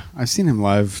 Yeah, I've seen him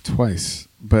live twice,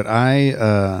 but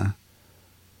I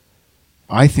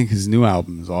think his new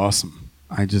album is awesome.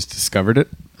 I just discovered it,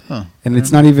 Huh. and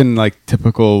it's not even like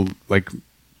typical like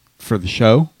for the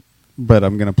show, but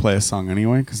I'm gonna play a song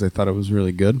anyway because I thought it was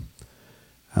really good.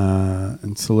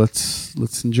 And so let's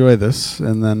enjoy this,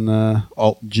 and then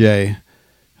Alt J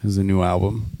has a new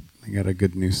album. They got a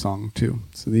good new song too.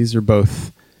 So these are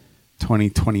both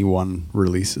 2021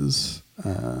 releases.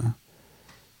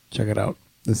 Check it out.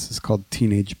 This is called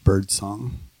Teenage Bird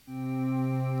Song.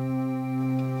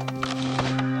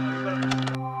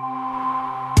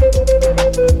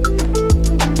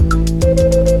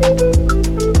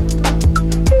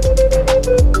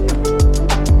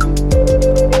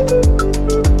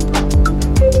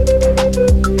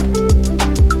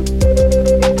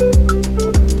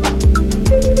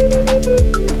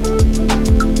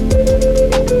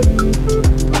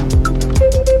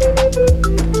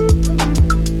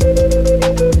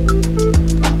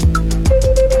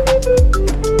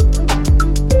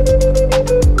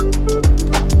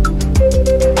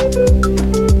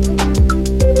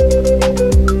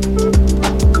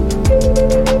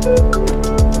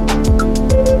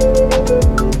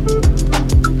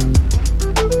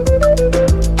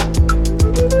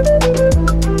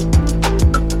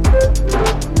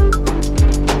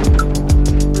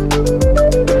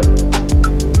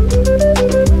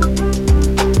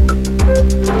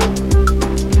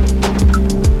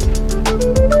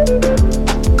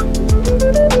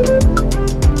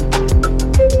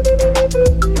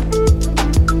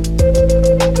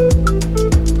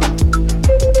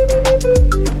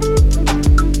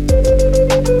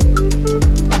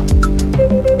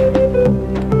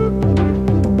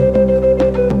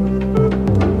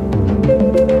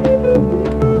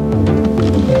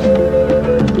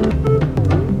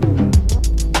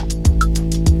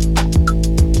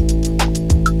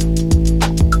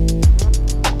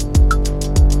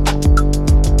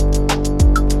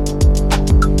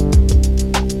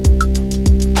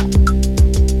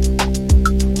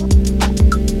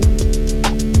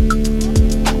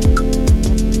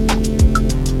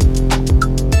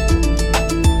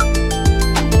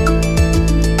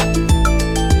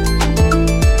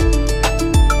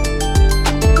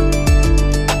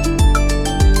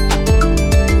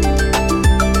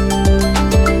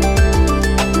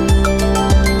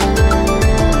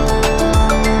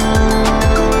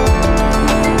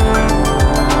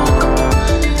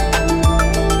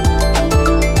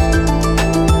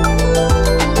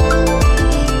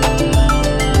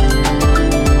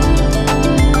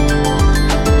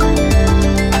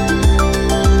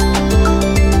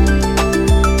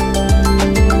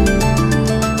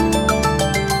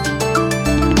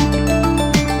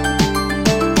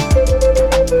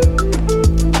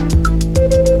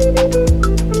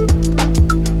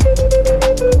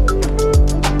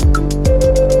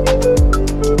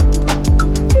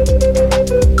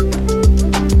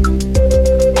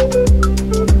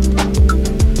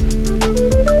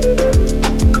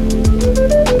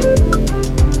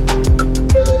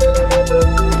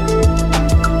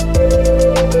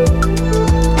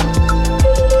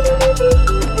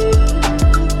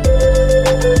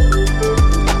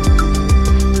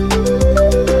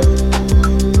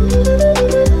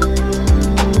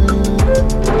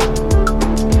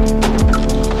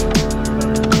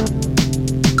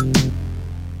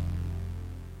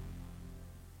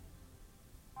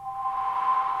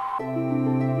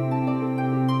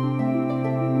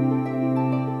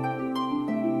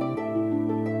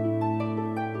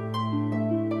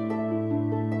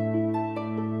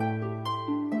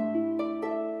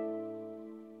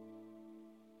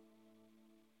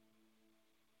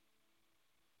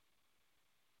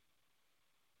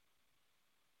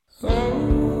 I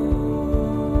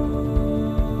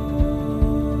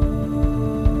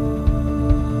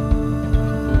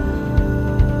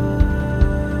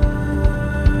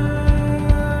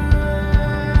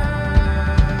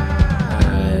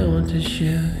want to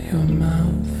share your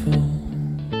mouthful.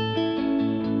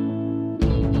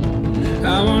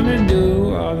 I want to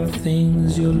do all the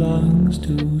things your lungs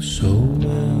do so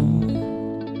well.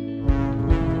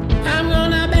 I'm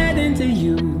gonna bed into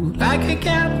you like a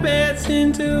cat beds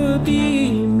into a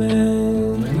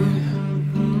female.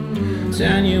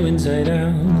 Turn you inside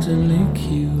out and lick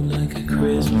you like a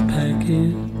crisp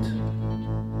packet.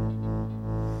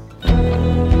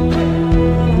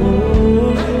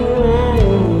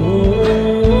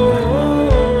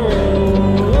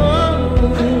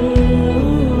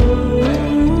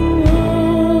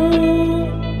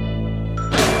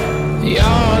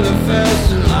 You're the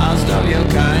first and last of your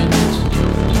kind.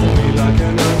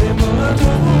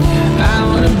 I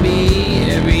wanna be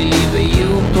every leaf that you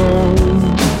pull,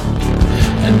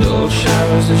 and old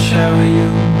showers that shower you.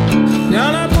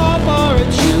 Gonna pour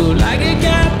at you like a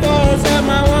cat pours at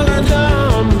my wallet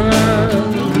umbrella.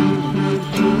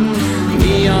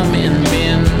 Be your min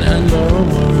and no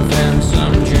more than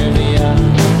some trivia.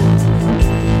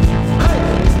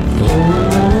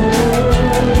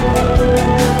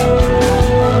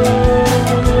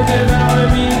 Devour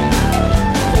me.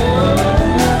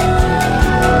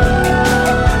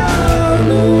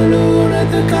 No, let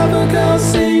the cover girl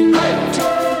sing.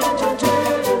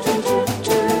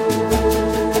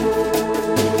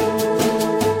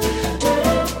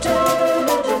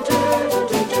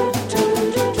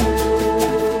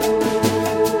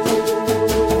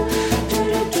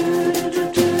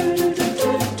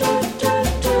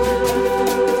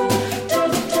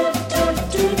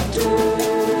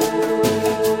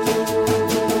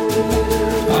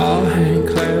 All hand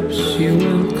claps, you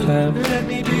will clap. Let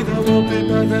me be the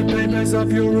wallpaper that brightens up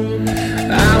your room.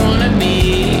 I wanna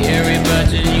be every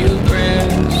button you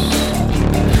press,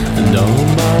 and all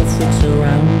the balls that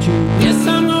surround you. Yes,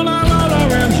 I'm gonna roll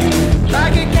around you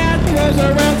like a cat rolls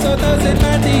around, so does it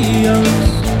my deals.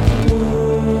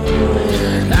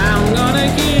 I'm gonna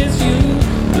kiss you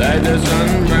like the sun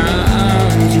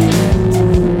browns you.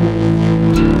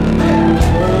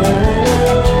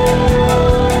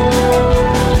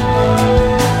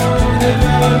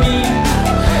 Devour me.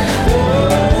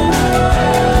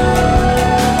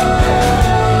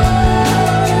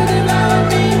 Devour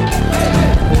me.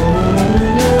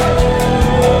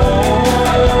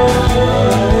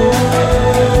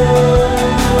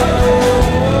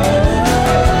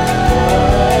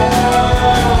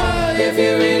 If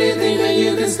you really think that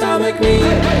you can stomach me.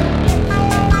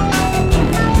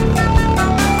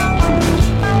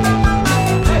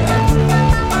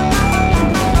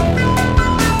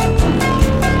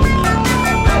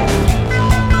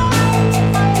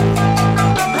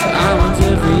 I want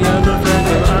every other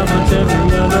freckle, I want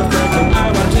every other freckle,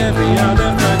 I want every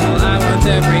other freckle, I want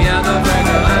every other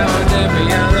freckle, I want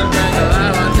every other freckle, I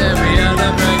want every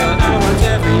other freckle, I want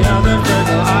every other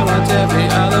freckle, I want every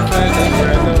other freckle.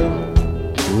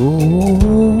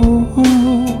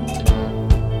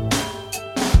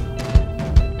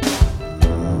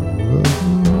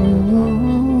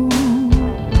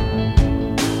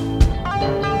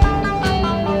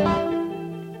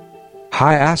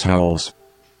 Hi assholes.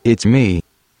 It's me,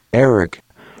 Eric.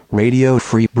 Radio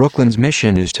Free Brooklyn's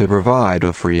mission is to provide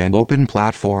a free and open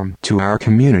platform to our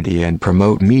community and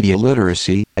promote media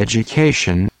literacy,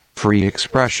 education, free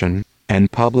expression,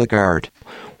 and public art.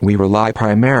 We rely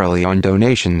primarily on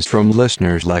donations from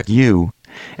listeners like you.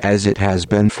 As it has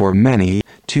been for many,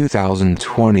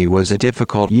 2020 was a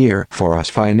difficult year for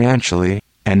us financially,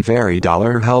 and every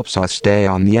dollar helps us stay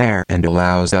on the air and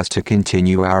allows us to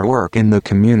continue our work in the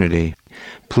community.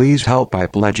 Please help by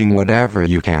pledging whatever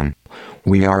you can.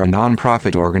 We are a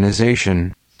non-profit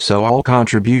organization, so all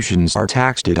contributions are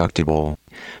tax deductible.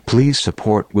 Please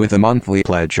support with a monthly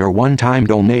pledge or one-time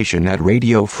donation at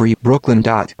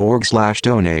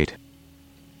radiofreebrooklyn.org/donate.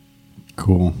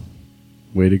 Cool.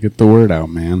 Way to get the word out,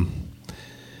 man.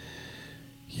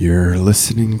 You're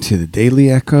listening to the Daily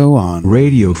Echo on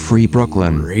Radio Free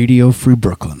Brooklyn. Radio Free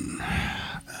Brooklyn.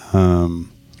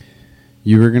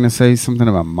 You were going to say something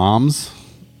about moms?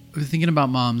 I've been thinking about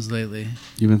moms lately.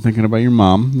 You've been thinking about your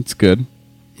mom. That's good.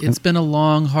 It's been a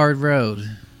long, hard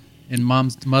road, and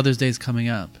Mother's Day is coming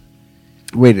up.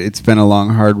 Wait, it's been a long,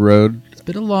 hard road. It's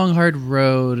been a long, hard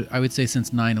road, I would say, since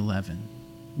 9/11.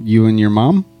 You and your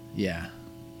mom? Yeah.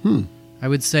 I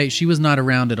would say she was not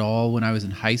around at all when I was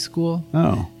in high school.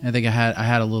 Oh. I think I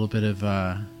had a little bit of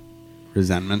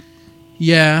resentment.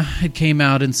 Yeah, it came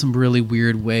out in some really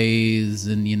weird ways,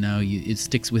 and it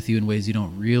sticks with you in ways you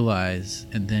don't realize.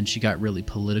 And then she got really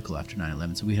political after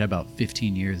 9/11, so we had about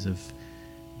 15 years of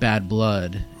bad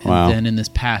blood. Wow. And then in this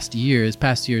past year has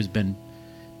been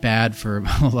bad for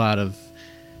a lot of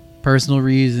personal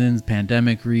reasons,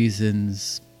 pandemic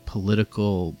reasons,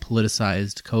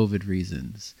 politicized COVID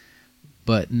reasons.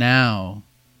 But now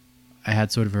I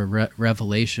had sort of a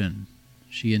revelation.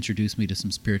 She introduced me to some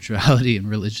spirituality and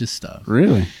religious stuff.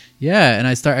 Really? Yeah, and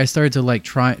I started to like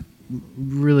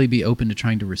really be open to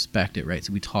trying to respect it, right?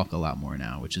 So we talk a lot more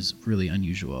now, which is really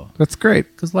unusual. That's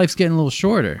great. Because life's getting a little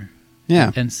shorter.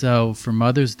 Yeah. And so for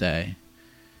Mother's Day,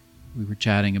 we were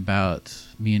chatting about,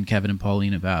 me and Kevin and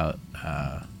Pauline, about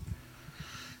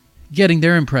getting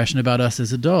their impression about us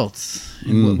as adults,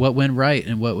 and what went right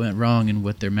and what went wrong and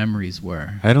what their memories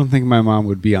were. I don't think my mom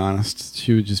would be honest.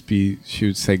 She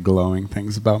would say glowing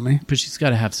things about me. But she's got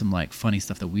to have some like funny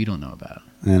stuff that we don't know about.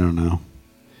 I don't know.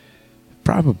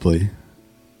 Probably.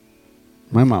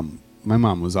 My mom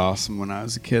was awesome when I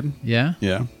was a kid. Yeah?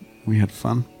 Yeah. We had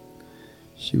fun.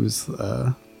 She was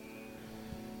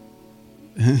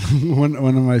one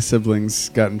of my siblings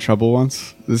got in trouble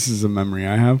once. This is a memory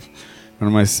I have. One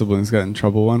of my siblings got in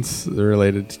trouble once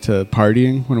related to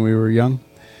partying when we were young.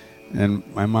 And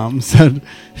my mom said,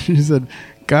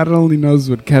 God only knows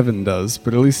what Kevin does,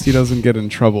 but at least he doesn't get in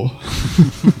trouble.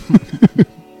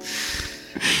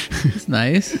 It's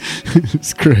nice.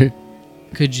 It's great.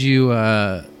 Did you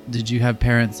have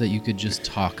parents that you could just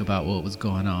talk about what was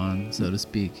going on, so to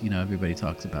speak? Everybody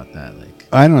talks about that. Like,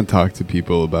 I don't talk to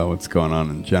people about what's going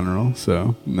on in general,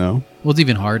 so no. Well, it's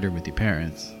even harder with your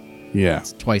parents. Yeah.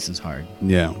 It's twice as hard.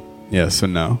 Yeah. Yeah, so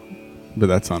no. But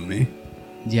that's on me.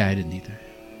 Yeah, I didn't either.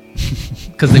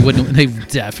 Because they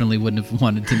definitely wouldn't have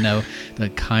wanted to know the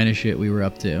kind of shit we were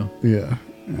up to. Yeah.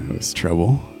 It was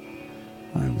trouble.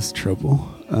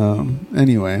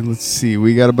 Anyway, let's see.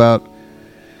 We got about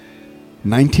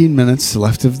 19 minutes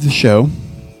left of the show.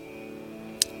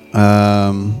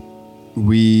 I'm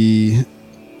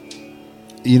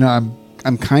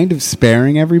kind of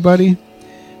sparing everybody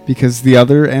because the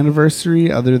other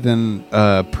anniversary, other than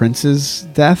Prince's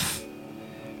death,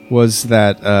 was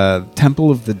that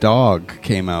Temple of the Dog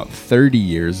came out 30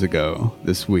 years ago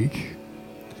this week.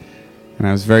 And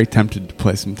I was very tempted to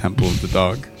play some Temple of the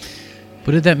Dog.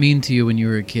 What did that mean to you when you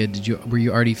were a kid? Were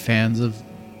you already fans of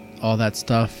all that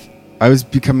stuff? I was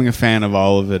becoming a fan of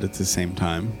all of it at the same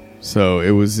time. So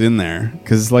it was in there.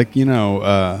 Because,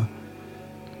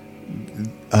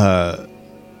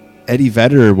 Eddie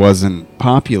Vedder wasn't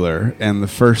popular, and the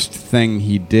first thing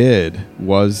he did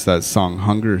was that song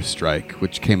Hunger Strike,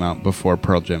 which came out before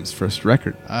Pearl Jam's first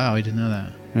record. Oh, I didn't know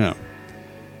that. Yeah.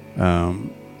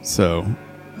 So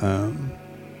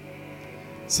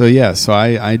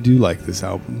I do like this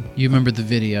album. You remember the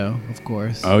video, of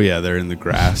course. Oh, yeah, they're in the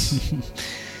grass.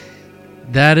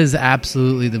 That is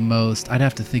absolutely the most. I'd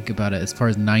have to think about it. As far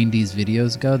as 90s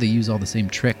videos go, they use all the same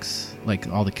tricks, like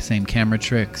all the same camera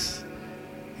tricks.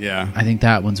 Yeah. I think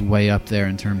that one's way up there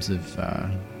in terms of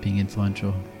being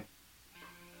influential.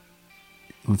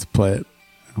 Let's play it.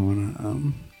 I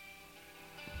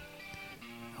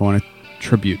want to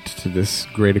tribute to this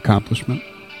great accomplishment.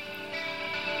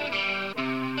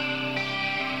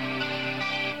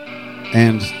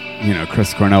 And,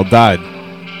 Chris Cornell died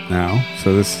now,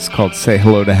 so this is called Say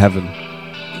Hello to Heaven.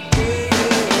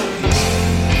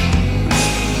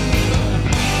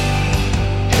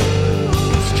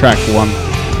 It's track 1.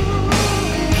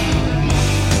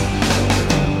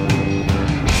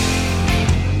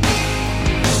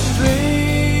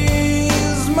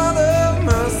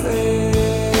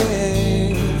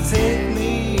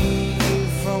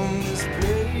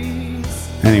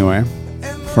 Anyway,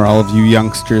 for all of you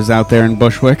youngsters out there in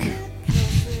Bushwick,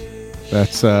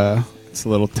 it's a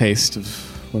little taste of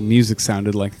what music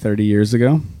sounded like 30 years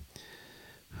ago.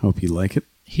 Hope you like it.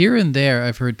 Here and there,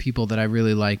 I've heard people that I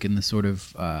really like in the sort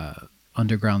of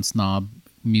underground snob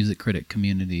music critic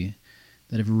community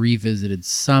that have revisited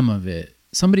some of it.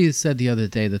 Somebody said the other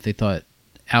day that they thought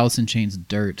Alice in Chains'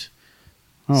 Dirt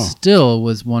still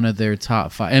was one of their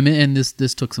top 5. I mean, and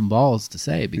this took some balls to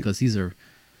say, because these are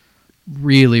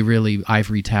really, really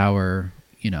ivory tower,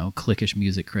 cliquish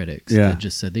music critics that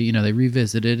just said they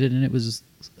revisited it, and it was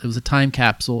a time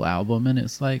capsule album, and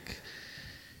it's like,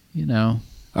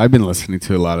 I've been listening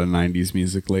to a lot of 90s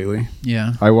music lately.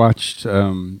 Yeah. I watched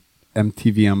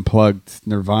MTV Unplugged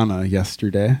Nirvana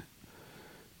yesterday.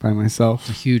 by myself.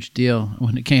 It's a huge deal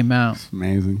when it came out. It's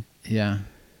amazing. Yeah.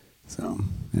 So,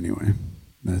 anyway,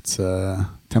 that's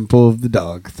Temple of the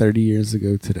Dog, 30 years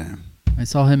ago today. I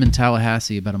saw him in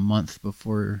Tallahassee about a month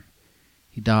before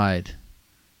he died.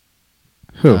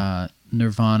 Who?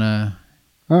 Nirvana.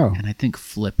 Oh. And I think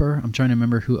Flipper. I'm trying to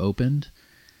remember who opened.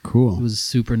 Cool. It was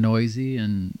super noisy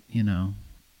and,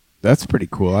 That's pretty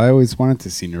cool. I always wanted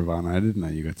to see Nirvana. I didn't know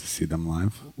you got to see them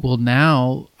live. Well,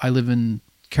 now I live in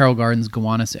Carroll Gardens,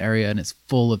 Gowanus area, and it's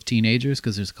full of teenagers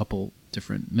because there's a couple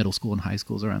different middle school and high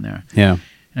schools around there. Yeah.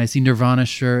 And I see Nirvana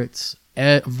shirts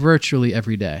virtually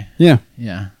every day. Yeah.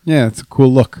 Yeah. Yeah, it's a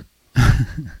cool look.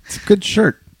 It's a good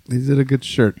shirt. They did a good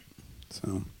shirt.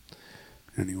 So,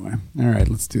 anyway. All right,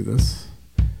 let's do this.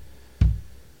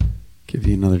 Give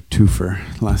you another twofer.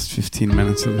 Last 15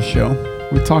 minutes of the show.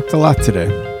 We talked a lot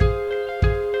today.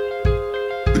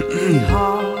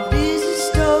 Heart is a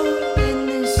stone, and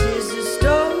this is a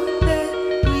stone that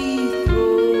we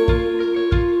throw.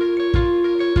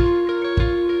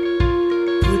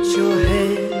 Put your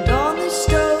hand on the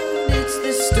stone, it's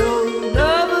the stone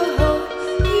of a hope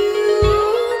you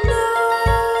know.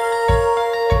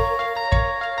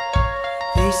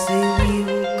 They say we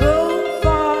will go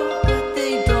far, but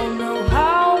they don't know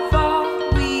how far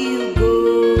we'll go.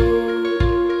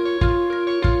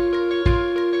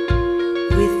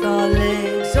 With our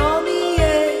legs on the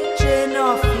edge and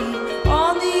our feet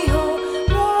on the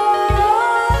horizon.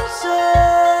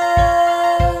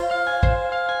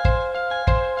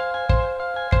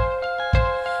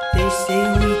 They say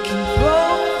we can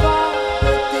throw far,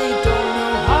 but they don't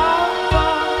know how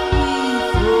far we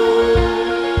throw.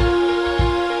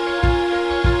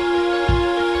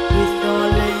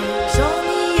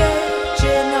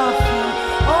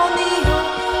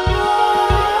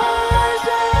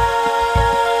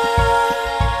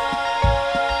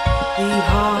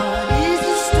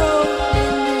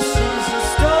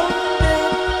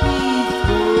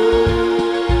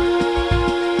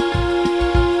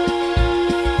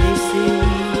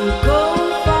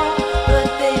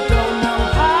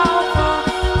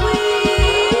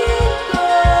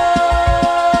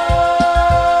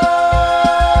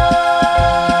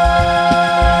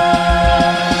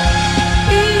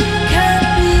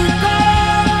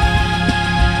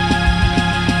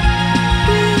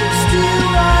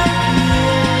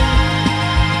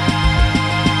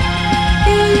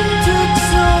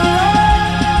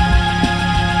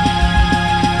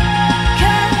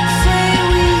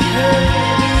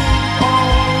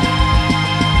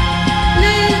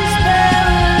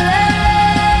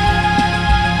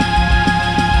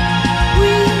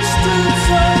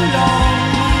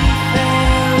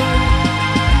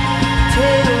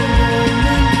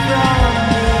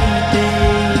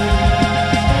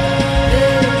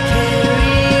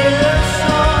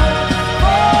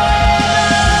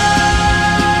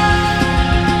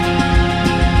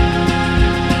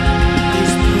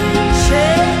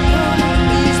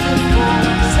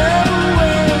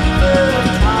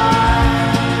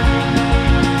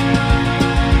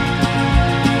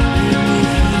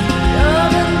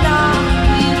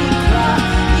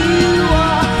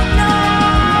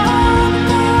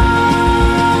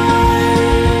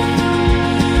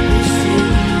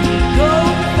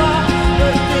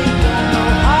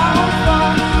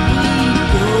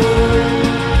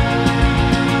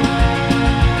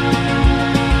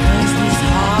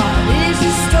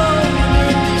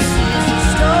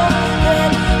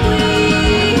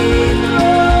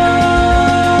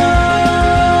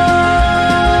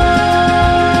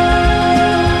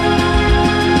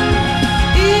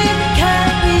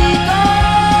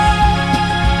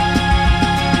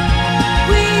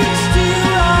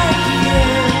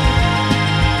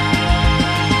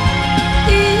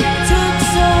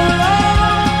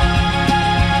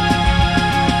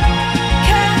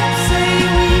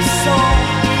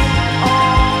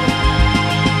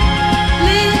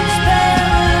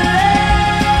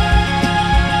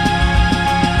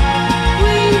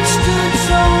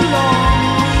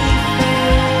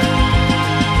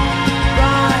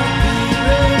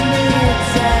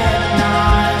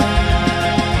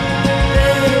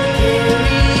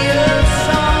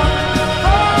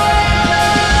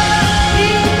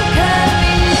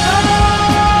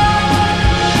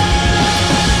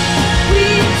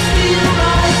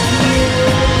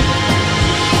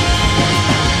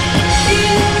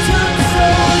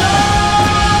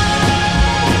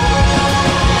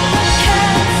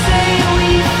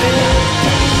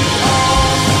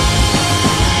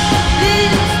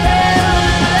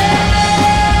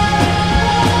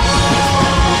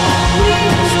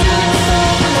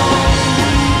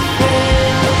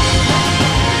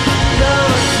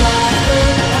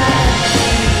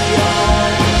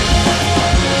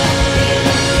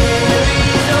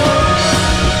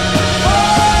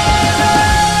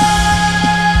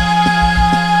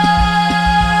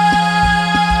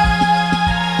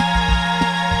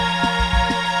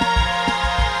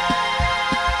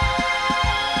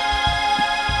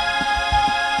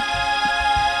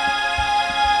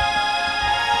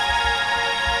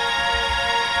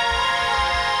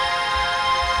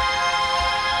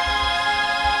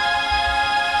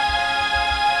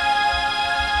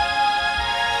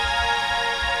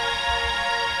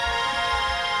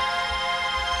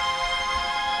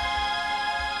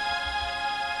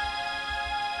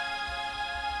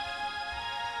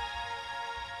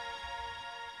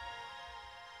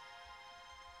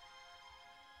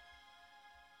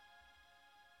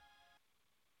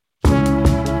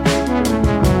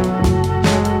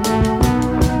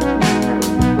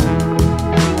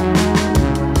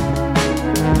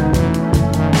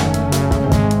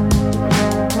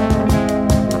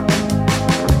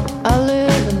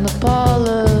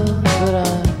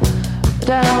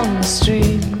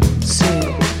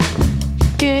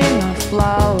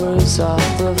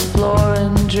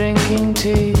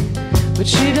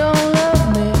 she don't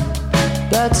love me.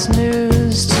 That's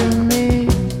news to me.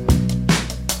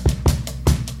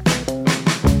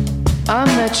 I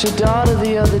met your daughter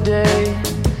the other day.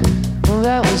 Well,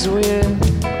 that was weird.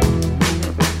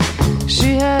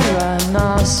 She had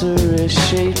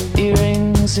rhinoceros-shaped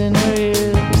earrings in her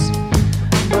ears.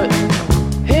 But,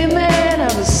 hey man,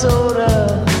 have a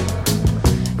soda.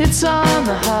 It's on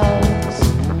the house.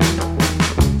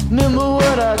 Remember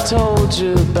what I told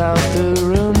you about the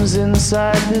rooms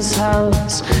inside this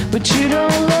house? But you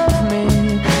don't love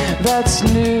me. That's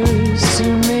news to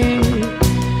me.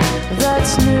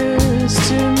 That's news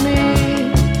to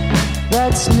me.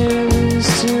 That's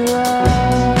news to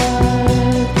us.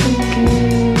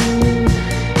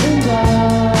 And I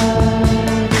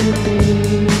could be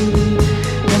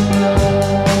in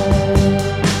love.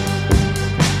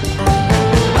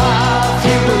 If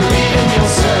you believe in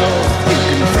yourself, you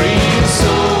can free your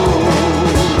soul.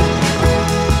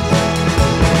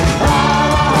 My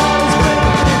heart's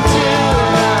breaking in two,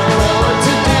 and I don't know what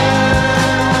to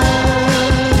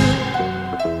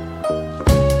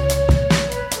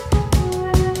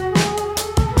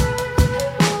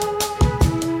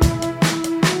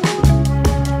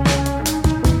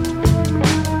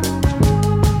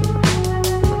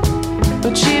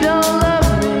But she don't love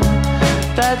me.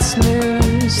 That's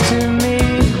news to me.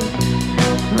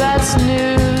 That's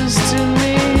news to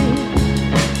me.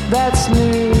 That's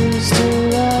news to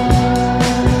us.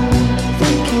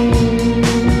 Thank you.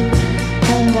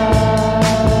 And I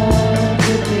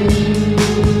could be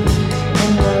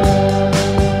in love.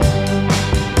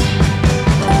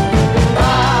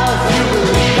 If you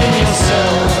believe in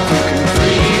yourself, you can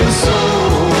free your soul.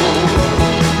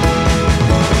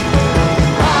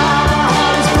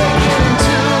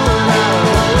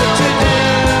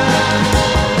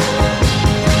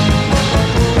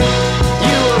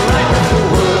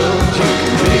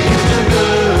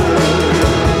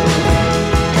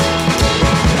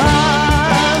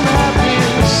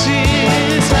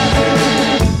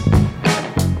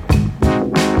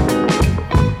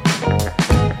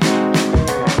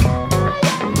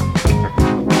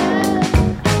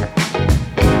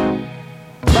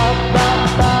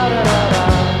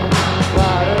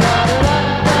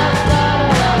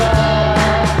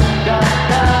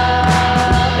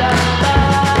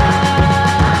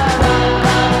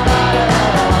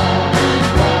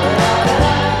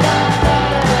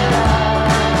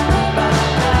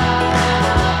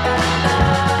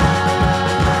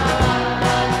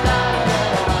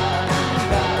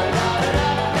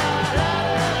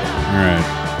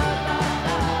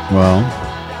 Well,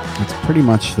 that's pretty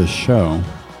much the show.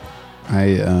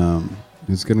 I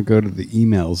was going to go to the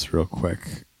emails real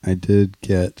quick. I did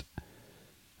get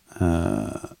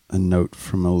a note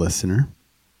from a listener.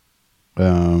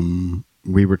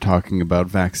 We were talking about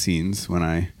vaccines when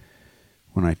I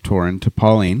tore into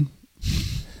Pauline.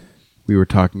 We were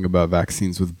talking about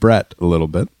vaccines with Brett a little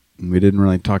bit, and we didn't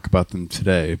really talk about them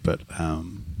today, but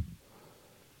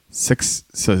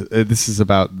this is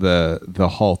about the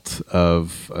halt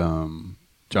of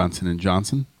Johnson &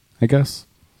 Johnson, I guess.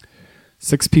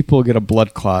 6 people get a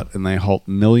blood clot and they halt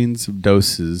millions of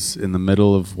doses in the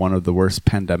middle of one of the worst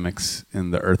pandemics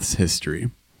in the Earth's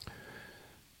history.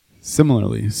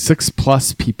 Similarly,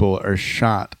 6+ people are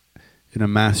shot in a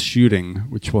mass shooting,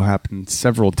 which will happen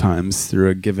several times through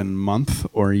a given month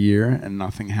or year, and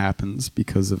nothing happens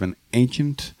because of an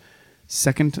ancient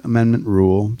Second Amendment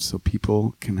rule, so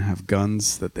people can have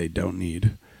guns that they don't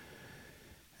need.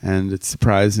 And it's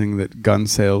surprising that gun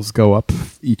sales go up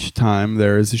each time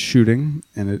there is a shooting,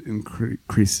 and it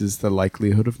increases the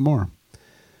likelihood of more.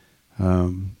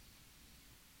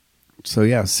 So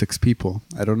yeah, 6 people.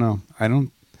 I don't know. I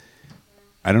don't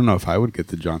know if I would get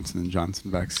the Johnson &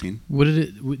 Johnson vaccine.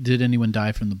 Did anyone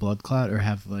die from the blood clot or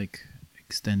have like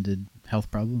extended health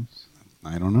problems?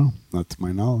 I don't know. Not to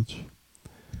my knowledge.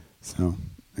 So,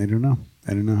 I don't know.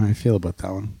 I don't know how I feel about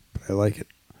that one, but I like it.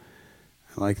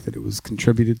 I like that it was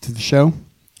contributed to the show,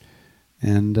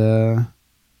 and I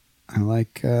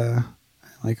like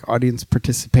audience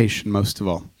participation most of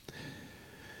all.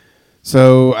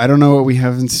 So, I don't know what we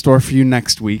have in store for you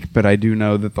next week, but I do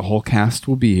know that the whole cast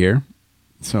will be here,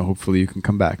 so hopefully you can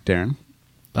come back, Darren.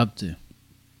 Love to.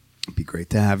 It'd be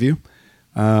great to have you.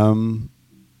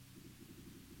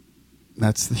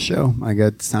 That's the show. I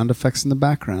got sound effects in the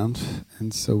background,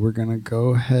 and so we're going to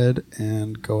go ahead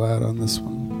and go out on this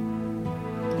one.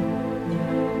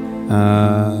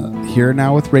 Here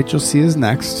Now with Rachel C. is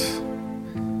next.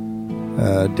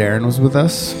 Darren was with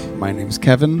us. My name's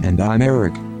Kevin. And I'm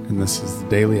Eric. And this is the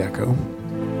Daily Echo.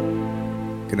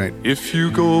 Good night. If you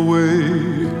go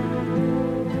away,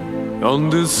 on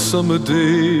this summer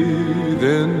day,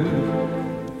 then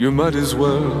you might as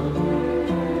well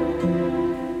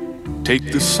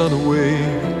take the sun away.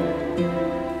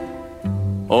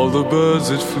 All the birds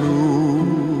that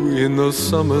flew in the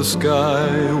summer sky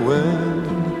when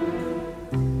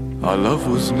our love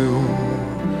was new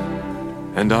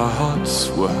and our hearts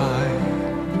were high,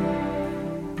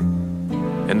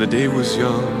 and the day was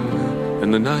young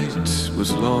and the night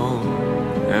was long,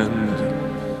 and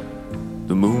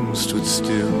the moon stood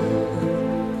still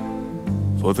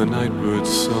for the nightbird's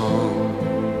song.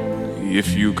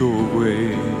 If you go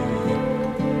away,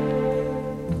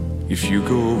 if you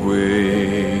go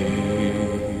away,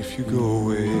 if you go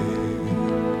away.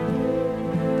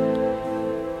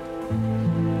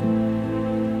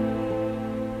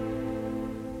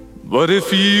 But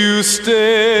if you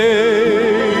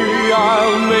stay,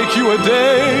 I'll make you a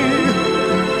day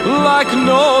like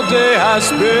no day has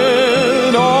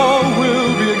been or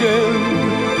will be again.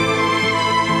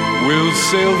 We'll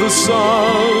sail the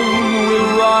sun,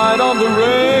 we'll ride on the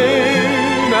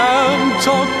rain and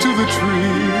talk to the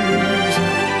trees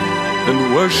and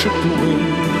worship the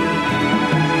wind.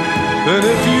 And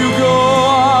if you go,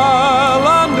 I'll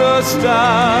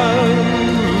understand.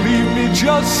 Leave me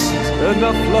just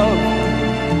enough love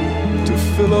to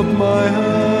fill up my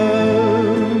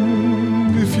hand.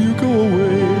 If you go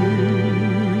away,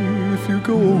 if you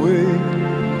go away,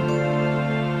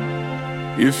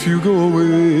 if you go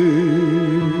away.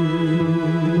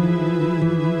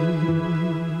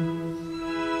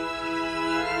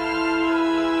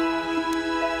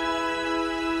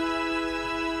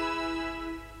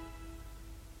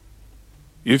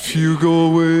 If you go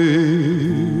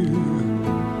away,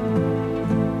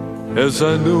 as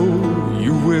I know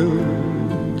you will,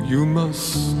 you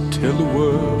must tell the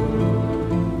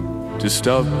world to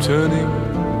stop turning,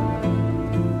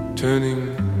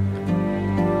 turning,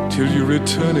 till you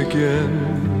return again.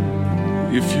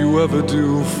 If you ever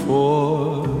do,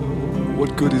 for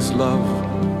what good is love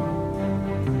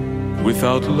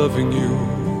without loving you?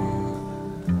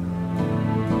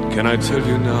 Can I tell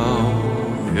you now,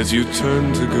 as you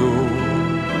turn to go,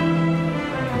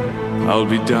 I'll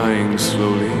be dying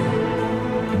slowly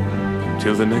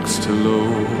till the next hello.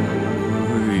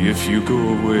 If you go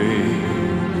away,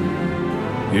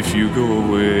 if you go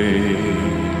away,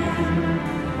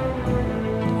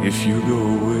 if you go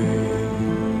away.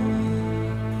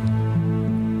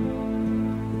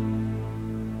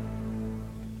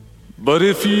 But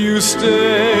if you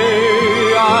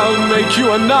stay, I'll make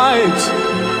you a night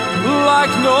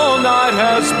like no night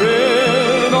has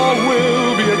been or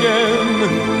will be again.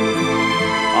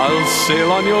 I'll sail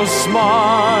on your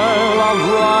smile, I'll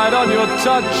ride on your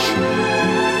touch,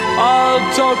 I'll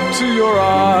talk to your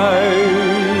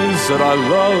eyes that I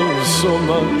love so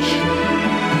much.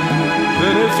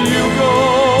 Then if you go,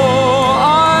 I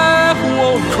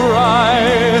won't cry,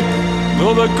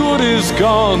 though the good is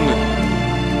gone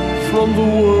from the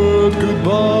word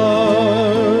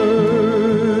goodbye.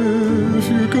 If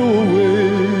you go away,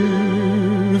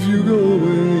 if you go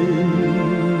away,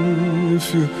 if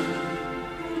you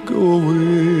go away.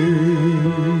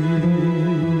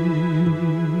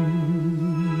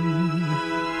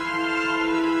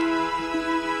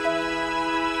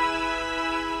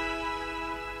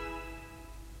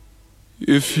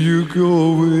 If you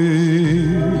go away,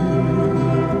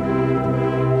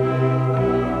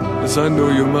 as I know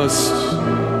you must,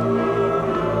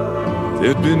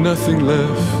 there'd be nothing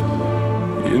left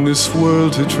in this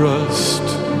world to trust.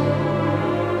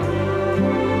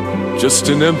 Just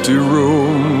an empty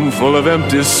room full of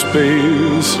empty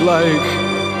space, like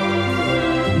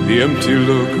the empty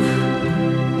look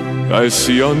I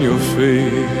see on your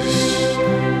face.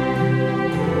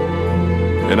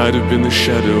 And I'd have been the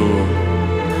shadow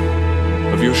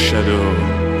of your shadow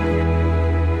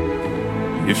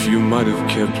if you might have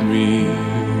kept me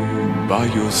by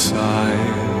your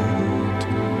side.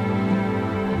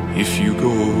 If you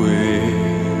go away,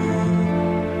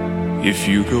 if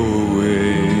you go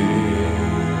away.